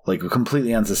sustainable, like,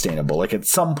 completely unsustainable. Like, at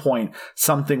some point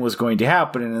something was going to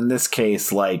happen, and in this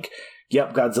case, like,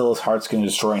 yep, Godzilla's heart's going to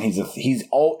destroy, and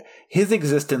his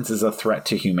existence is a threat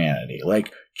to humanity.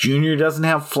 Like, Junior doesn't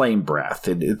have flame breath.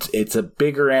 It's a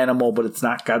bigger animal, but it's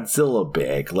not Godzilla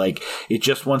big. Like, it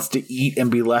just wants to eat and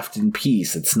be left in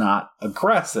peace. It's not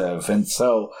aggressive. And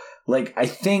so, like, I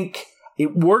think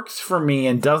it works for me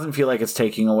and doesn't feel like it's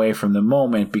taking away from the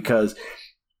moment, because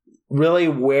really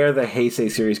where the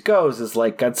Heisei series goes is,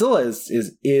 like, Godzilla is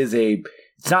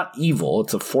it's not evil.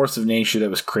 It's a force of nature that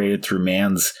was created through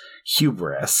man's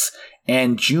hubris,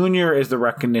 and Junior is the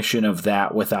recognition of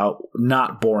that without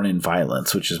not born in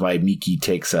violence, which is why Miki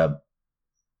takes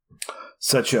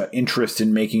such an interest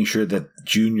in making sure that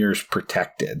Junior's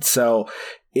protected. So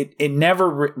it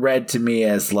never read to me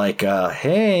as like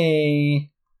hey,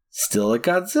 still a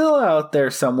Godzilla out there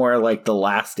somewhere, like the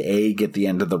last egg at the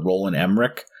end of the Roland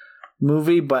Emmerich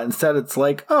movie, but instead it's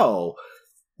like, oh,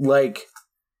 like,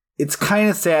 it's kind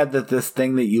of sad that this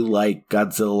thing that you like,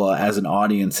 Godzilla, as an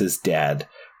audience is dead.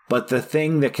 But the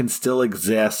thing that can still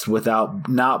exist without,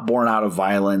 not born out of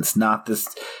violence, not this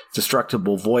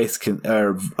destructible voice,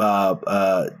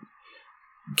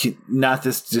 not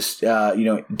this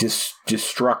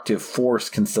destructive force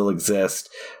can still exist.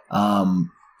 And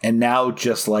now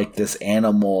just like this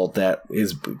animal that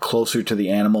is closer to the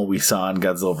animal we saw in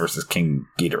Godzilla vs. King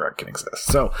Ghidorah can exist.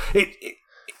 So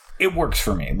it works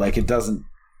for me. Like, it doesn't.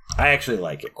 I actually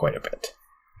like it quite a bit.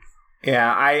 Yeah,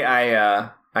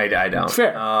 I don't.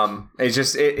 Fair. It's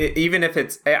just even if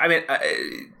it's. I mean,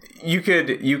 you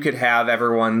could have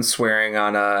everyone swearing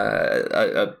on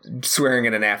swearing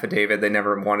in an affidavit they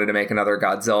never wanted to make another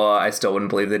Godzilla. I still wouldn't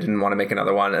believe they didn't want to make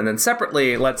another one. And then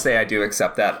separately, let's say I do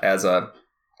accept that as a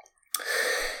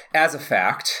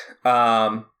fact.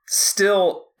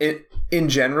 Still, in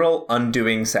general,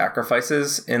 undoing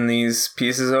sacrifices in these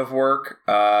pieces of work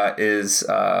is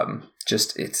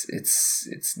just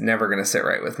it's never going to sit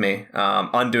right with me.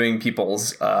 Undoing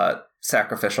people's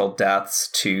sacrificial deaths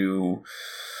to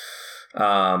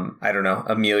I don't know,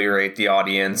 ameliorate the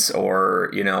audience, or,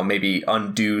 you know, maybe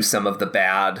undo some of the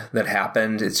bad that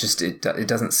happened. It's just, it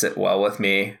doesn't sit well with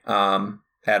me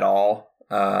at all.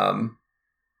 The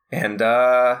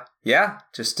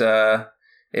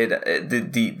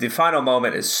final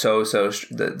moment is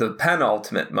the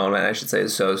penultimate moment, I should say,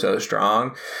 is so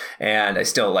strong, and I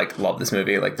still like love this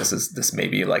movie. Like this may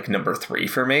be like number 3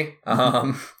 for me.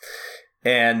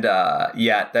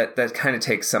 That kind of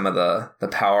takes some of the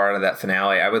power out of that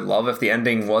finale. I would love if the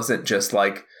ending wasn't just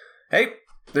like, hey,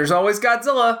 there's always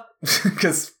Godzilla,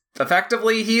 because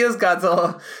effectively he is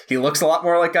Godzilla. He looks a lot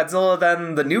more like Godzilla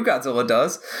than the new Godzilla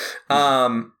does.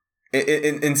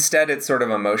 Instead, it's sort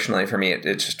of emotionally for me. It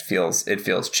just feels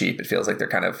cheap. It feels like they're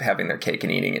kind of having their cake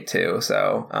and eating it too.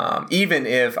 So even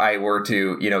if I were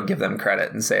to, you know, give them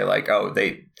credit and say like, oh,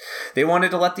 they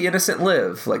wanted to let the innocent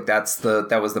live, like that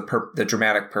was the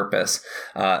dramatic purpose.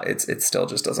 It still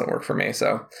just doesn't work for me.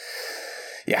 So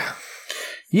yeah.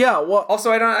 Yeah. Well,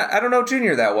 also I don't know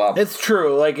Junior that well. It's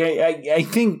true. Like I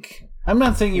think. I'm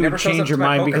not saying you would change your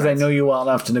mind because I know you well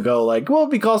enough to go like, well,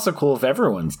 it'd be also cool if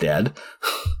everyone's dead.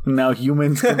 Now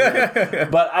humans can live.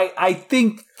 But I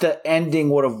think the ending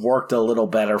would have worked a little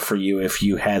better for you if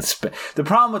you had the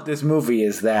problem with this movie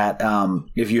is that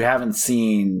if you haven't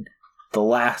seen the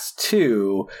last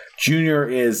 2, Junior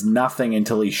is nothing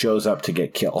until he shows up to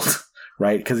get killed.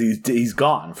 Right? Because he's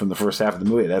gone from the first half of the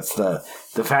movie. That's the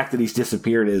fact that he's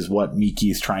disappeared is what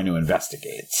Miki's trying to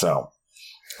investigate. So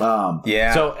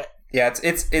yeah,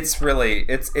 it's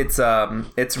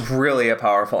really a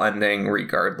powerful ending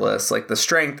regardless. Like the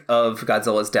strength of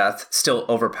Godzilla's death still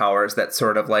overpowers that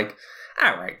sort of like,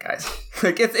 all right, guys.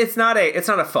 Like it's not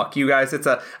a fuck you guys. It's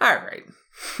a all right.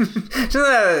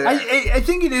 I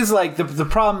think it is like the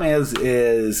problem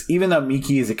is even though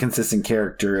Miki is a consistent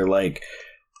character, like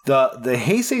the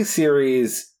Heisei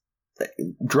series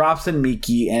drops in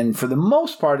Miki and for the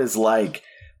most part is like,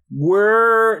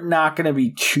 we're not going to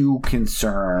be too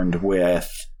concerned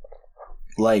with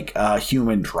like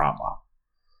human drama.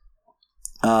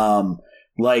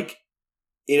 Like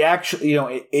it actually, you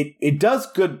know, it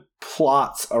does good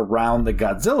plots around the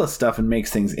Godzilla stuff and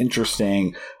makes things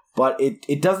interesting, but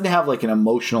it doesn't have like an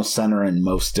emotional center in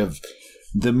most of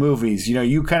the movies. You know,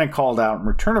 you kind of called out in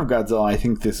Return of Godzilla, I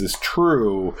think this is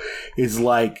true, is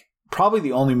like probably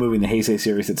the only movie in the Heisei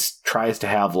series that tries to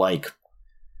have like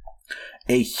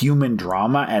a human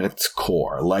drama at its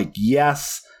core. Like,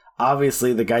 yes,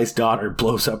 obviously the guy's daughter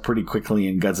blows up pretty quickly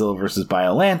in Godzilla vs.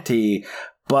 Biollante,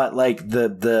 but like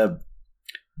the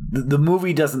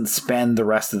movie doesn't spend the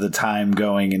rest of the time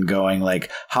going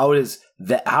like, how does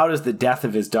the death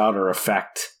of his daughter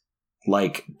affect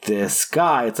like this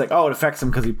guy? It's like, oh, it affects him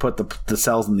because he put the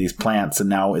cells in these plants and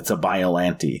now it's a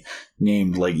Biollante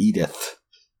named like Edith,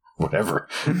 whatever.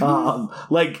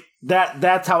 Like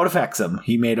that's how it affects him.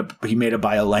 He made a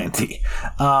Biollante.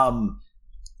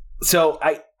 So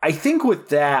I think with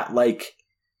that, like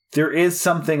there is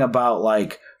something about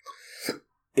like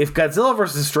if Godzilla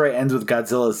vs. Destroy ends with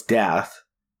Godzilla's death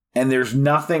and there's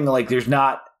nothing like there's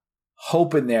not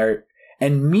hope in there,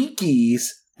 and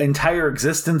Miki's entire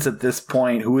existence at this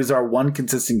point, who is our one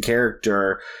consistent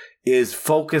character, is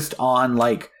focused on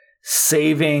like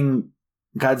saving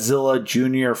Godzilla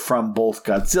Jr. from both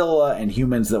Godzilla and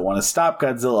humans that want to stop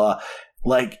Godzilla.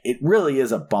 Like it really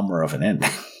is a bummer of an ending.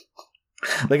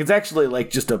 Like it's actually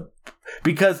like just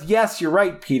because yes, you're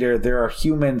right, Peter, there are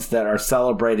humans that are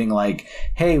celebrating like,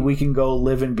 hey, we can go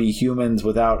live and be humans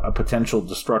without a potential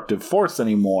destructive force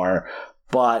anymore.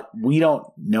 But we don't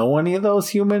know any of those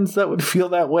humans that would feel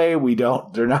that way.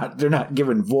 They're not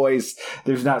given voice.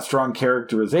 There's not strong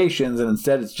characterizations. And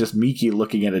instead it's just Miki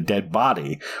looking at a dead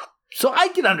body. So I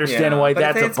can understand why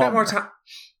that's a bummer.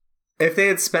 If they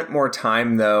had spent more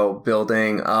time, though,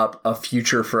 building up a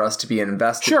future for us to be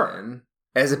invested in,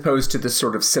 as opposed to this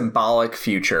sort of symbolic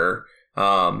future,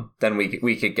 then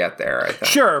we could get there, I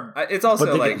think. Sure. It's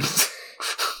also like...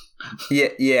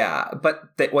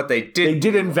 but what they did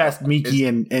invest Miki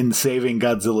in saving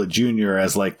Godzilla Jr.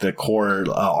 as like the core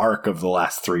arc of the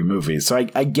last 3 movies. So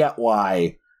I get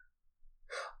why...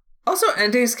 Also,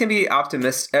 endings can be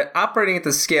optimistic. Operating at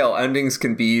the scale, endings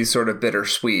can be sort of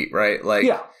bittersweet, right? Like,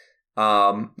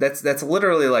 that's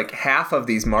literally like half of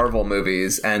these Marvel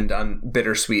movies end on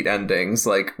bittersweet endings.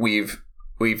 Like we've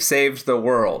saved the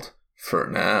world for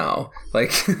now.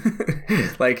 Like,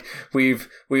 like we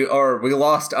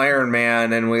lost Iron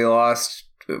Man and we lost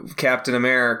Captain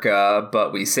America,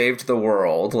 but we saved the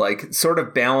world. Like, sort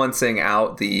of balancing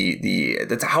out the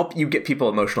that's how you get people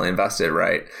emotionally invested,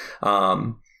 right?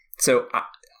 So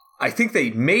I think they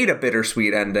made a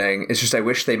bittersweet ending. It's just I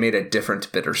wish they made a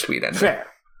different bittersweet ending. Fair.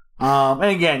 And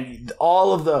again,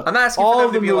 all of the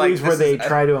movies where they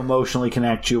try to emotionally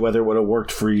connect you, whether it would have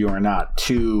worked for you or not,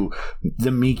 to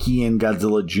the Miki and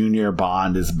Godzilla Jr.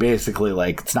 bond is basically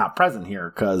like it's not present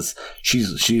here because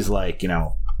she's like, you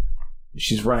know,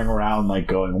 she's running around like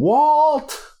going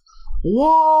Walt.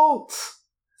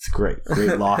 It's great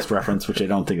Lost reference, which I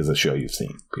don't think is a show you've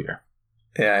seen, Peter.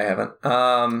 Yeah, I haven't.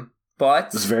 But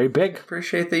it's very big.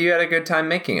 Appreciate that you had a good time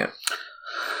making it.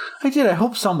 I did. I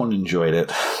hope someone enjoyed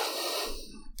it.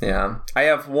 Yeah. I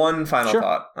have one final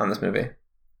thought on this movie.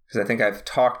 Because I think I've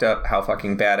talked up how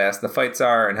fucking badass the fights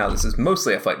are and how this is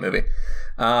mostly a fight movie.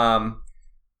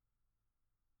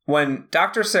 When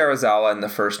Dr. Serizawa in the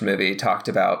first movie talked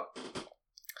about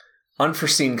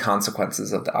unforeseen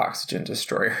consequences of the oxygen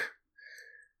destroyer,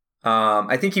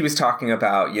 I think he was talking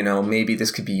about, you know, maybe this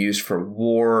could be used for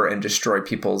war and destroy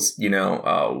people's, you know,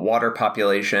 water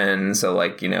population. So,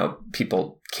 like, you know,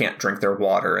 people can't drink their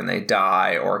water and they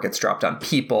die, or it gets dropped on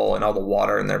people and all the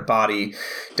water in their body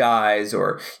dies,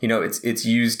 or, you know, it's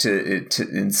used to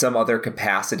in some other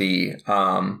capacity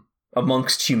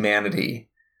amongst humanity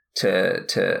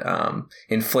to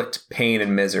inflict pain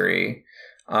and misery.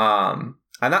 I'm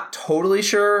not totally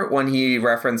sure when he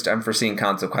referenced unforeseen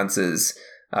consequences.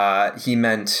 He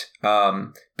meant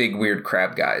big weird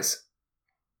crab guys.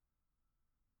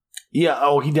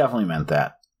 Yeah, he definitely meant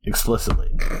that explicitly.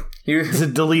 It's a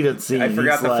deleted scene. I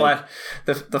forgot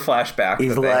the flashback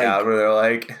that they had where they're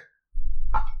like,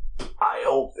 I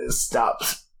hope this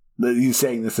stops. He's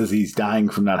saying this as he's dying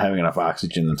from not having enough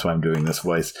oxygen. That's why I'm doing this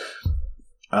voice.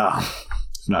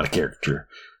 It's not a caricature.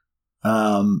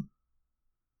 I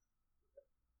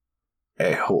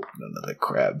hope none of the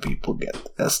crab people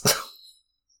get this.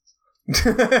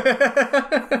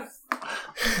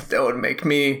 That would make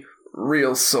me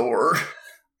real sore.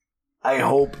 I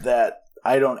hope that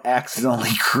I don't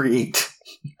accidentally create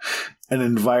an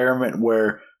environment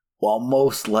where, while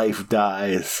most life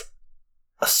dies,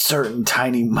 a certain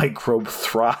tiny microbe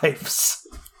thrives.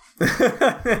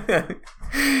 It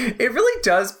really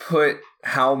does put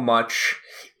how much,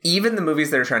 even the movies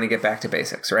that are trying to get back to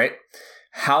basics, right?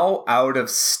 How out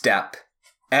of step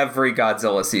every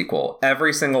Godzilla sequel,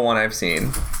 every single one I've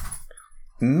seen.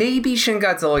 Maybe Shin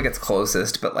Godzilla gets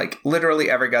closest, but like literally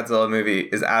every Godzilla movie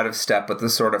is out of step with the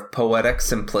sort of poetic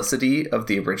simplicity of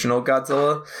the original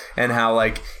Godzilla, and how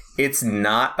like it's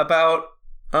not about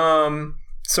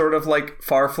sort of like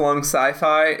far-flung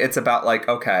sci-fi. It's about like,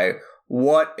 okay,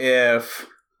 what if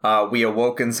we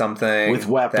awoken something with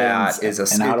weapons that is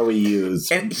and how do we use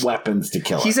weapons to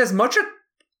kill it? He's as much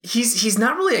He's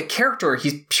not really a character.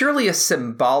 He's purely a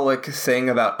symbolic thing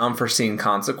about unforeseen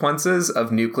consequences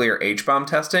of nuclear H-bomb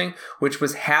testing, which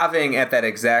was having at that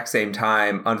exact same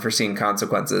time unforeseen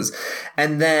consequences.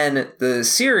 And then the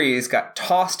series got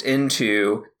tossed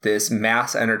into this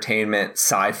mass entertainment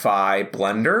sci-fi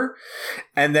blender.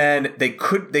 And then they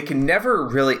can never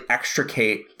really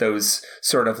extricate those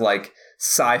sort of like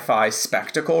sci-fi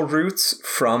spectacle roots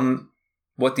from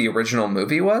what the original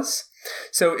movie was.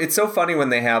 So it's so funny when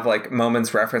they have like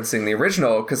moments referencing the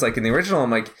original, because like in the original,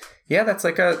 I'm like, yeah, that's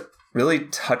like a really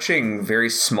touching, very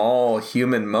small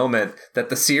human moment that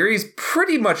the series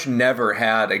pretty much never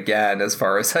had again, as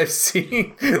far as I've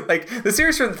seen. Like the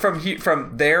series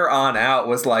from there on out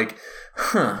was like,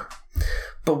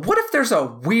 but what if there's a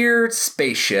weird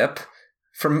spaceship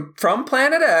from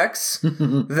Planet X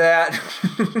that...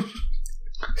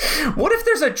 What if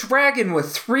there's a dragon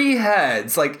with 3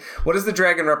 heads? Like, what does the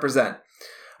dragon represent?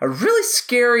 A really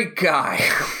scary guy.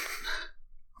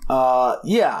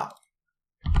 Yeah.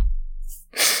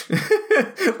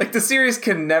 Like, the series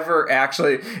can never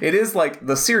actually... It is like,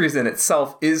 the series in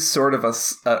itself is sort of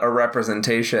a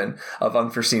representation of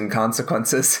unforeseen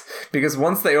consequences. Because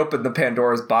once they open the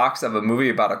Pandora's box of a movie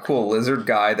about a cool lizard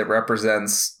guy that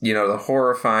represents, you know, the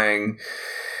horrifying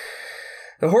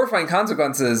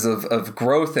consequences of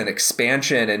growth and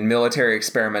expansion and military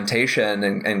experimentation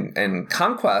and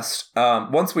conquest.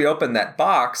 Once we opened that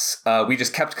box, we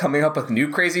just kept coming up with new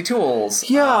crazy tools,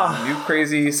 new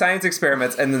crazy science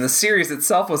experiments, and then the series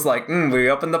itself was like, we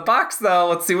opened the box though.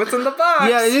 Let's see what's in the box.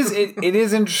 Yeah, it is. It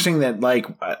is interesting that like,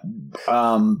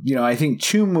 you know, I think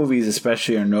 2 movies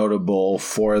especially are notable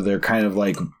for their kind of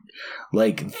like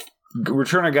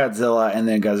Return of Godzilla and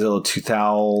then Godzilla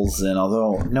 2000.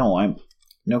 Although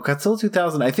Godzilla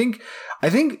 2000. I think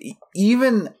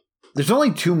even there's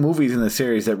only 2 movies in the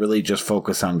series that really just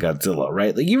focus on Godzilla,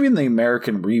 right? Like even the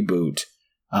American reboot,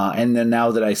 and then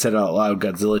now that I said it out loud,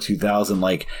 Godzilla 2000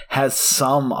 like has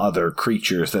some other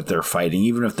creatures that they're fighting,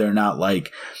 even if they're not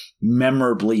like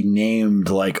memorably named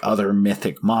like other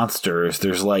mythic monsters.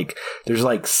 There's like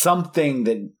something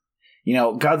that, you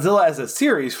know, Godzilla as a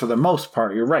series, for the most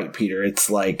part, you're right, Peter. It's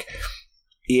like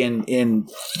in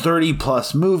 30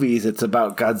 plus movies, it's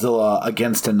about Godzilla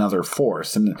against another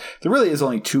force. And there really is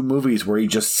only 2 movies where he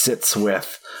just sits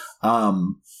with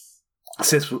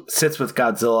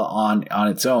Godzilla on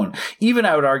its own. Even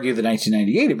I would argue the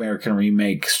 1998 American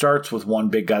remake starts with one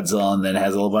big Godzilla and then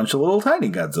has a bunch of little tiny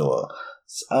Godzilla.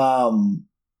 And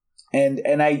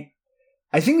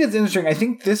I think that's interesting. I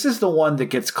think this is the one that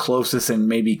gets closest and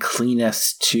maybe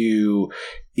cleanest to,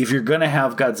 if you're going to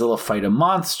have Godzilla fight a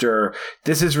monster,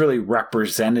 this is really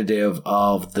representative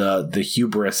of the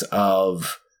hubris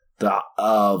of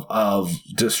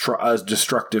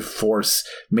destructive force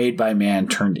made by man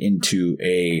turned into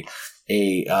a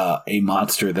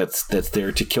monster that's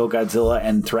there to kill Godzilla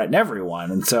and threaten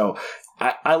everyone. And so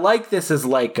I like this as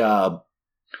like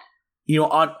you know,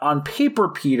 on paper,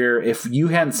 Peter, if you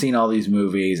hadn't seen all these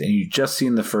movies and you just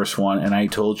seen the first one and I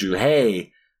told you,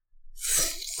 hey,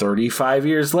 35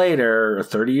 years later, or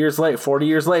 30 years later, 40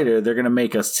 years later, they're going to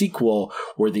make a sequel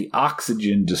where the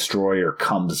Oxygen Destroyer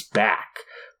comes back,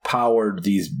 powered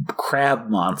these crab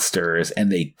monsters, and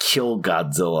they kill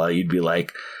Godzilla, you'd be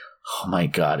like, oh my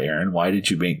God, Aaron, why did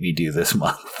you make me do this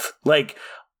month? Like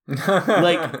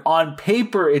on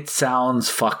paper, it sounds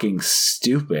fucking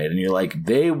stupid, and you're like,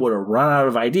 they would have run out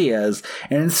of ideas,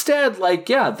 and instead, like,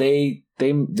 yeah, they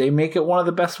make it one of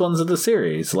the best ones of the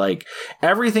series. Like,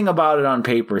 everything about it on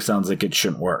paper sounds like it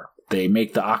shouldn't work. They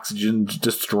make the Oxygen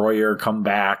Destroyer come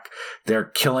back. They're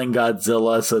killing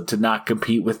Godzilla so to not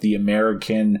compete with the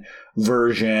American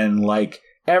version. Like,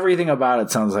 everything about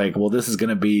it sounds like, well, this is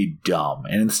going to be dumb,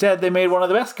 and instead, they made one of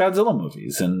the best Godzilla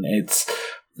movies, and it's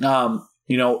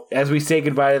you know, as we say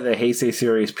goodbye to the Heisei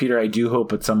series, Peter, I do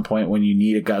hope at some point when you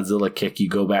need a Godzilla kick, you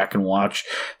go back and watch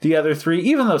the other 3.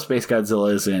 Even though Space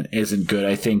Godzilla isn't good,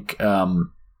 I think they're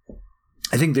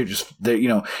you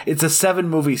know, it's a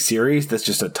 7-movie series that's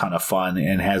just a ton of fun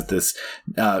and has this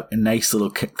nice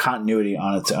little continuity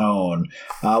on its own,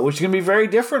 which is going to be very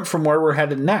different from where we're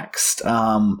headed next.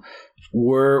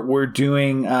 We're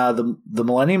doing the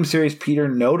Millennium series, Peter,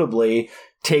 notably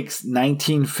takes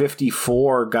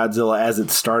 1954 Godzilla as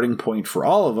its starting point for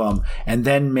all of them, and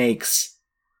then makes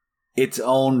its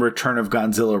own Return of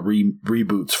Godzilla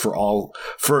reboots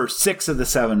for 6 of the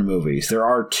 7 movies. There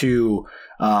are 2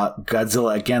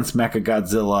 Godzilla Against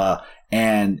Mechagodzilla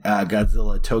and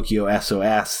Godzilla Tokyo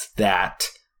SOS that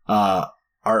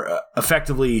are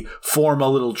effectively form a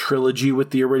little trilogy with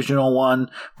the original one,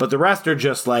 but the rest are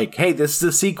just like, hey, this is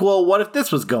a sequel. What if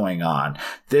this was going on?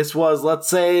 This was, let's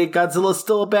say, Godzilla's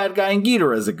still a bad guy and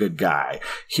Ghidorah's a good guy.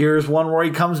 Here's one where he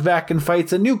comes back and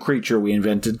fights a new creature we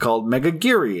invented called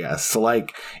Megaguirus. So,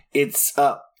 like, it's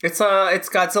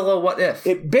Godzilla What If.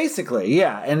 It basically,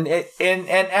 yeah, and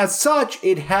as such,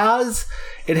 it has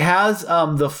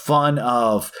the fun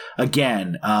of,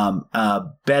 again,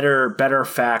 better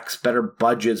facts, better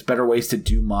budgets, better ways to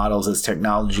do models as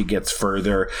technology gets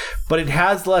further, but it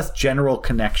has less general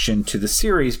connection to the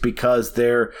series because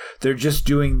they're just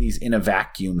doing these in a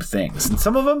vacuum things, and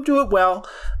some of them do it well.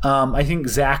 I think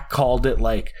Zach called it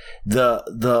like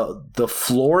the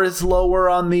floor is lower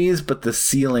on these, but the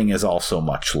ceiling is also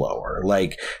much lower.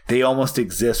 Like, they almost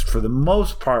exist for the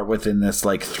most part within this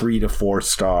like 3 to 4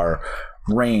 star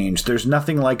range. There's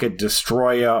nothing like a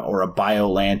Destroya or a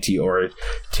Biollante or a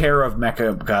Terror of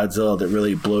Mechagodzilla that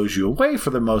really blows you away for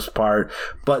the most part,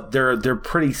 but they're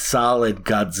pretty solid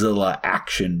Godzilla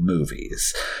action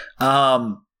movies.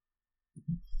 And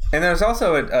there's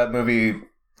also a movie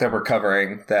that we're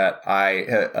covering that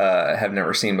I have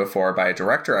never seen before by a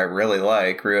director I really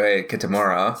like, Ryuhei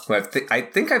Kitamura, who I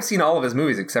think I've seen all of his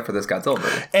movies except for this Godzilla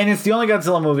movie. And it's the only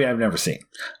Godzilla movie I've never seen.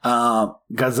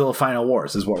 Godzilla Final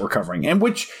Wars is what we're covering. And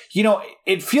which, you know,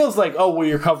 it feels like, oh, well,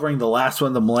 you're covering the last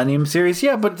one, the Millennium series.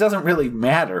 Yeah, but it doesn't really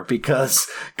matter because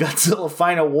Godzilla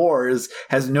Final Wars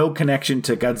has no connection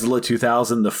to Godzilla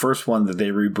 2000, the first one that they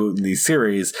reboot in these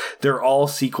series. They're all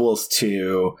sequels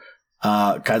to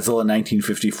Godzilla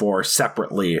 1954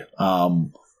 separately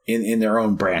in their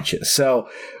own branches. So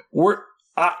we're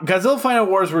Godzilla Final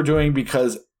Wars we're doing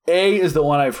because A is the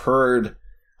one I've heard,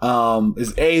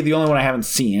 is the only one I haven't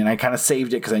seen, and I kind of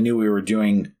saved it because I knew we were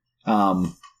doing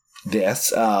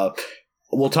this.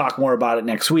 We'll talk more about it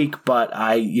next week, but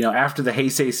after the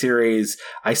Heisei series,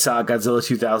 I saw Godzilla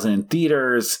 2000 in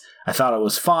theaters. I thought it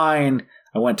was fine.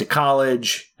 I went to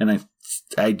college and I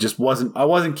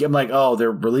I'm like, oh,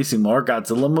 they're releasing more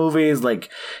Godzilla movies. Like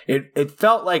it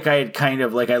felt like I had kind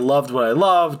of like, I loved what I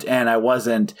loved,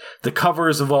 and the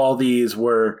covers of all these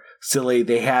were silly.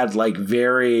 They had like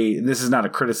this is not a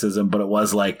criticism, but it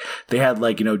was like, they had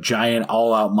like, giant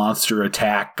all out monster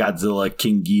attack, Godzilla,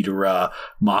 King Ghidorah,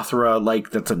 Mothra,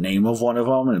 like that's a name of one of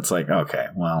them. And it's like, okay,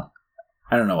 well,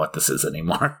 I don't know what this is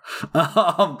anymore.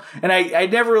 And I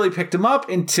never really picked them up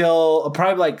until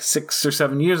probably like 6 or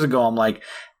 7 years ago. I'm like,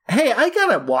 hey, I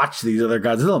gotta watch these other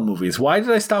Godzilla movies. Why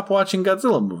did I stop watching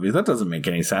Godzilla movies? That doesn't make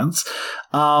any sense.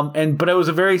 But it was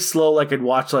a very slow, like I'd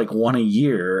watch like one a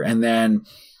year. And then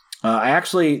I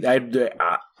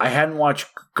hadn't watched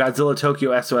Godzilla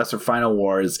Tokyo SOS or Final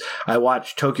Wars. I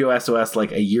watched Tokyo SOS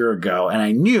like a year ago, and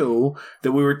I knew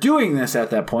that we were doing this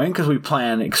at that point because we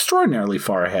plan extraordinarily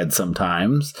far ahead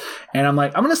sometimes. And I'm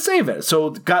like, I'm going to save it.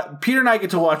 So Peter and I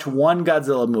get to watch one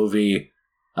Godzilla movie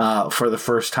for the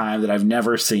first time that I've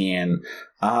never seen.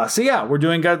 So yeah, we're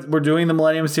doing the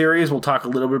Millennium series. We'll talk a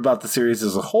little bit about the series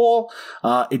as a whole.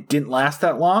 It didn't last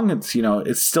that long. It's,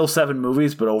 it's still 7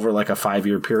 movies, but over like a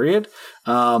 5-year period.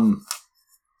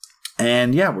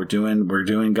 And yeah, we're doing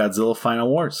Godzilla Final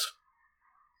Wars,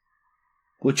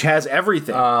 which has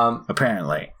everything,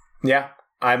 apparently. Yeah.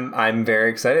 I'm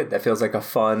very excited. That feels like a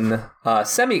fun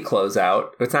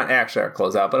semi-closeout. It's not actually our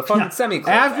closeout, but a fun semi-closeout.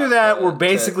 After that, we're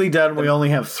basically done. We only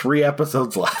have 3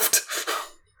 episodes left.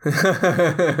 But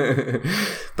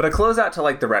a closeout to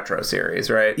like the retro series,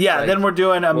 right? Yeah, like, then we're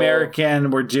doing American,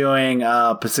 we're doing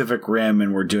Pacific Rim,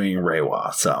 and we're doing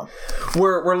Reiwa. So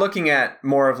we're looking at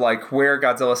more of like where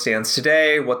Godzilla stands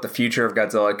today, what the future of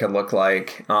Godzilla could look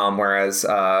like. Whereas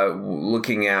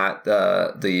looking at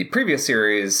the previous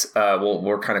series,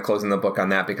 we're kind of closing the book on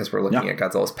that because we're looking at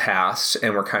Godzilla's past,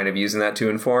 and we're kind of using that to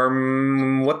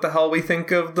inform what the hell we think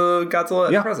of the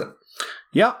Godzilla at present.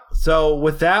 Yep. So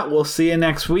with that, we'll see you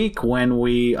next week when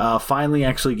we finally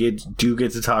actually get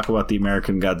to talk about the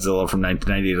American Godzilla from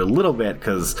 1998 a little bit,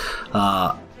 because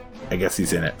I guess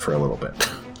he's in it for a little bit.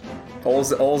 Old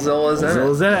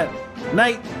Zilla's in it.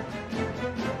 Night.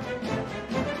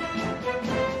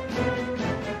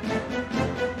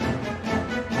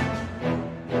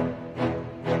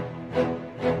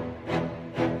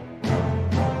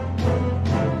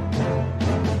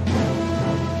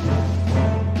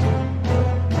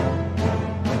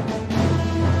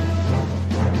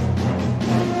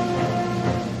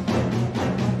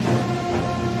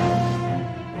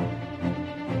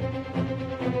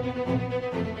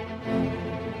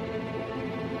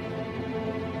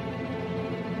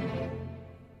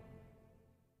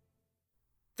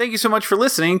 Thank you so much for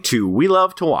listening to We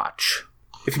Love to Watch.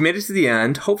 If you made it to the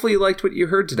end, hopefully you liked what you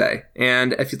heard today.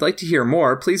 And if you'd like to hear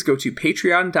more, please go to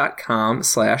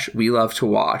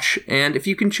patreon.com/WeLoveToWatch. And if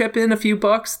you can chip in a few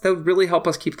bucks, that would really help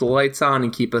us keep the lights on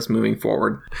and keep us moving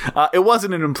forward. It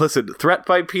wasn't an implicit threat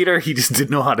by Peter. He just didn't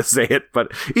know how to say it.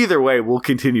 But either way, we'll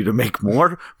continue to make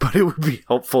more. But it would be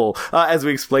helpful as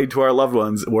we explain to our loved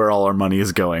ones where all our money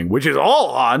is going, which is all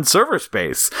on server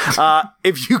space.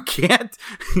 If you can't,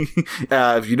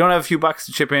 if you don't have a few bucks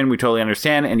to chip in, we totally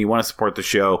understand. And you want to support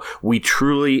the show, we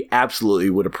truly, absolutely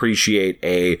would appreciate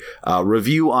a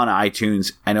review on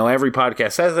iTunes. I know every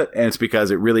podcast says it, and it's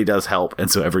because it really does help,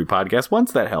 and so every podcast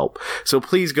wants that help. So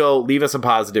please go leave us a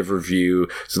positive review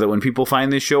so that when people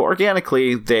find this show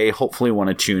organically, they hopefully want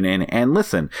to tune in and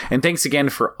listen. And thanks again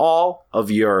for all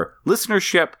of your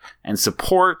listenership and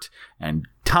support and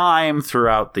time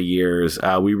throughout the years.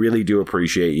 We really do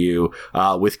appreciate you.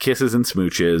 With kisses and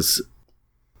smooches,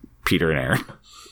 Peter and Aaron.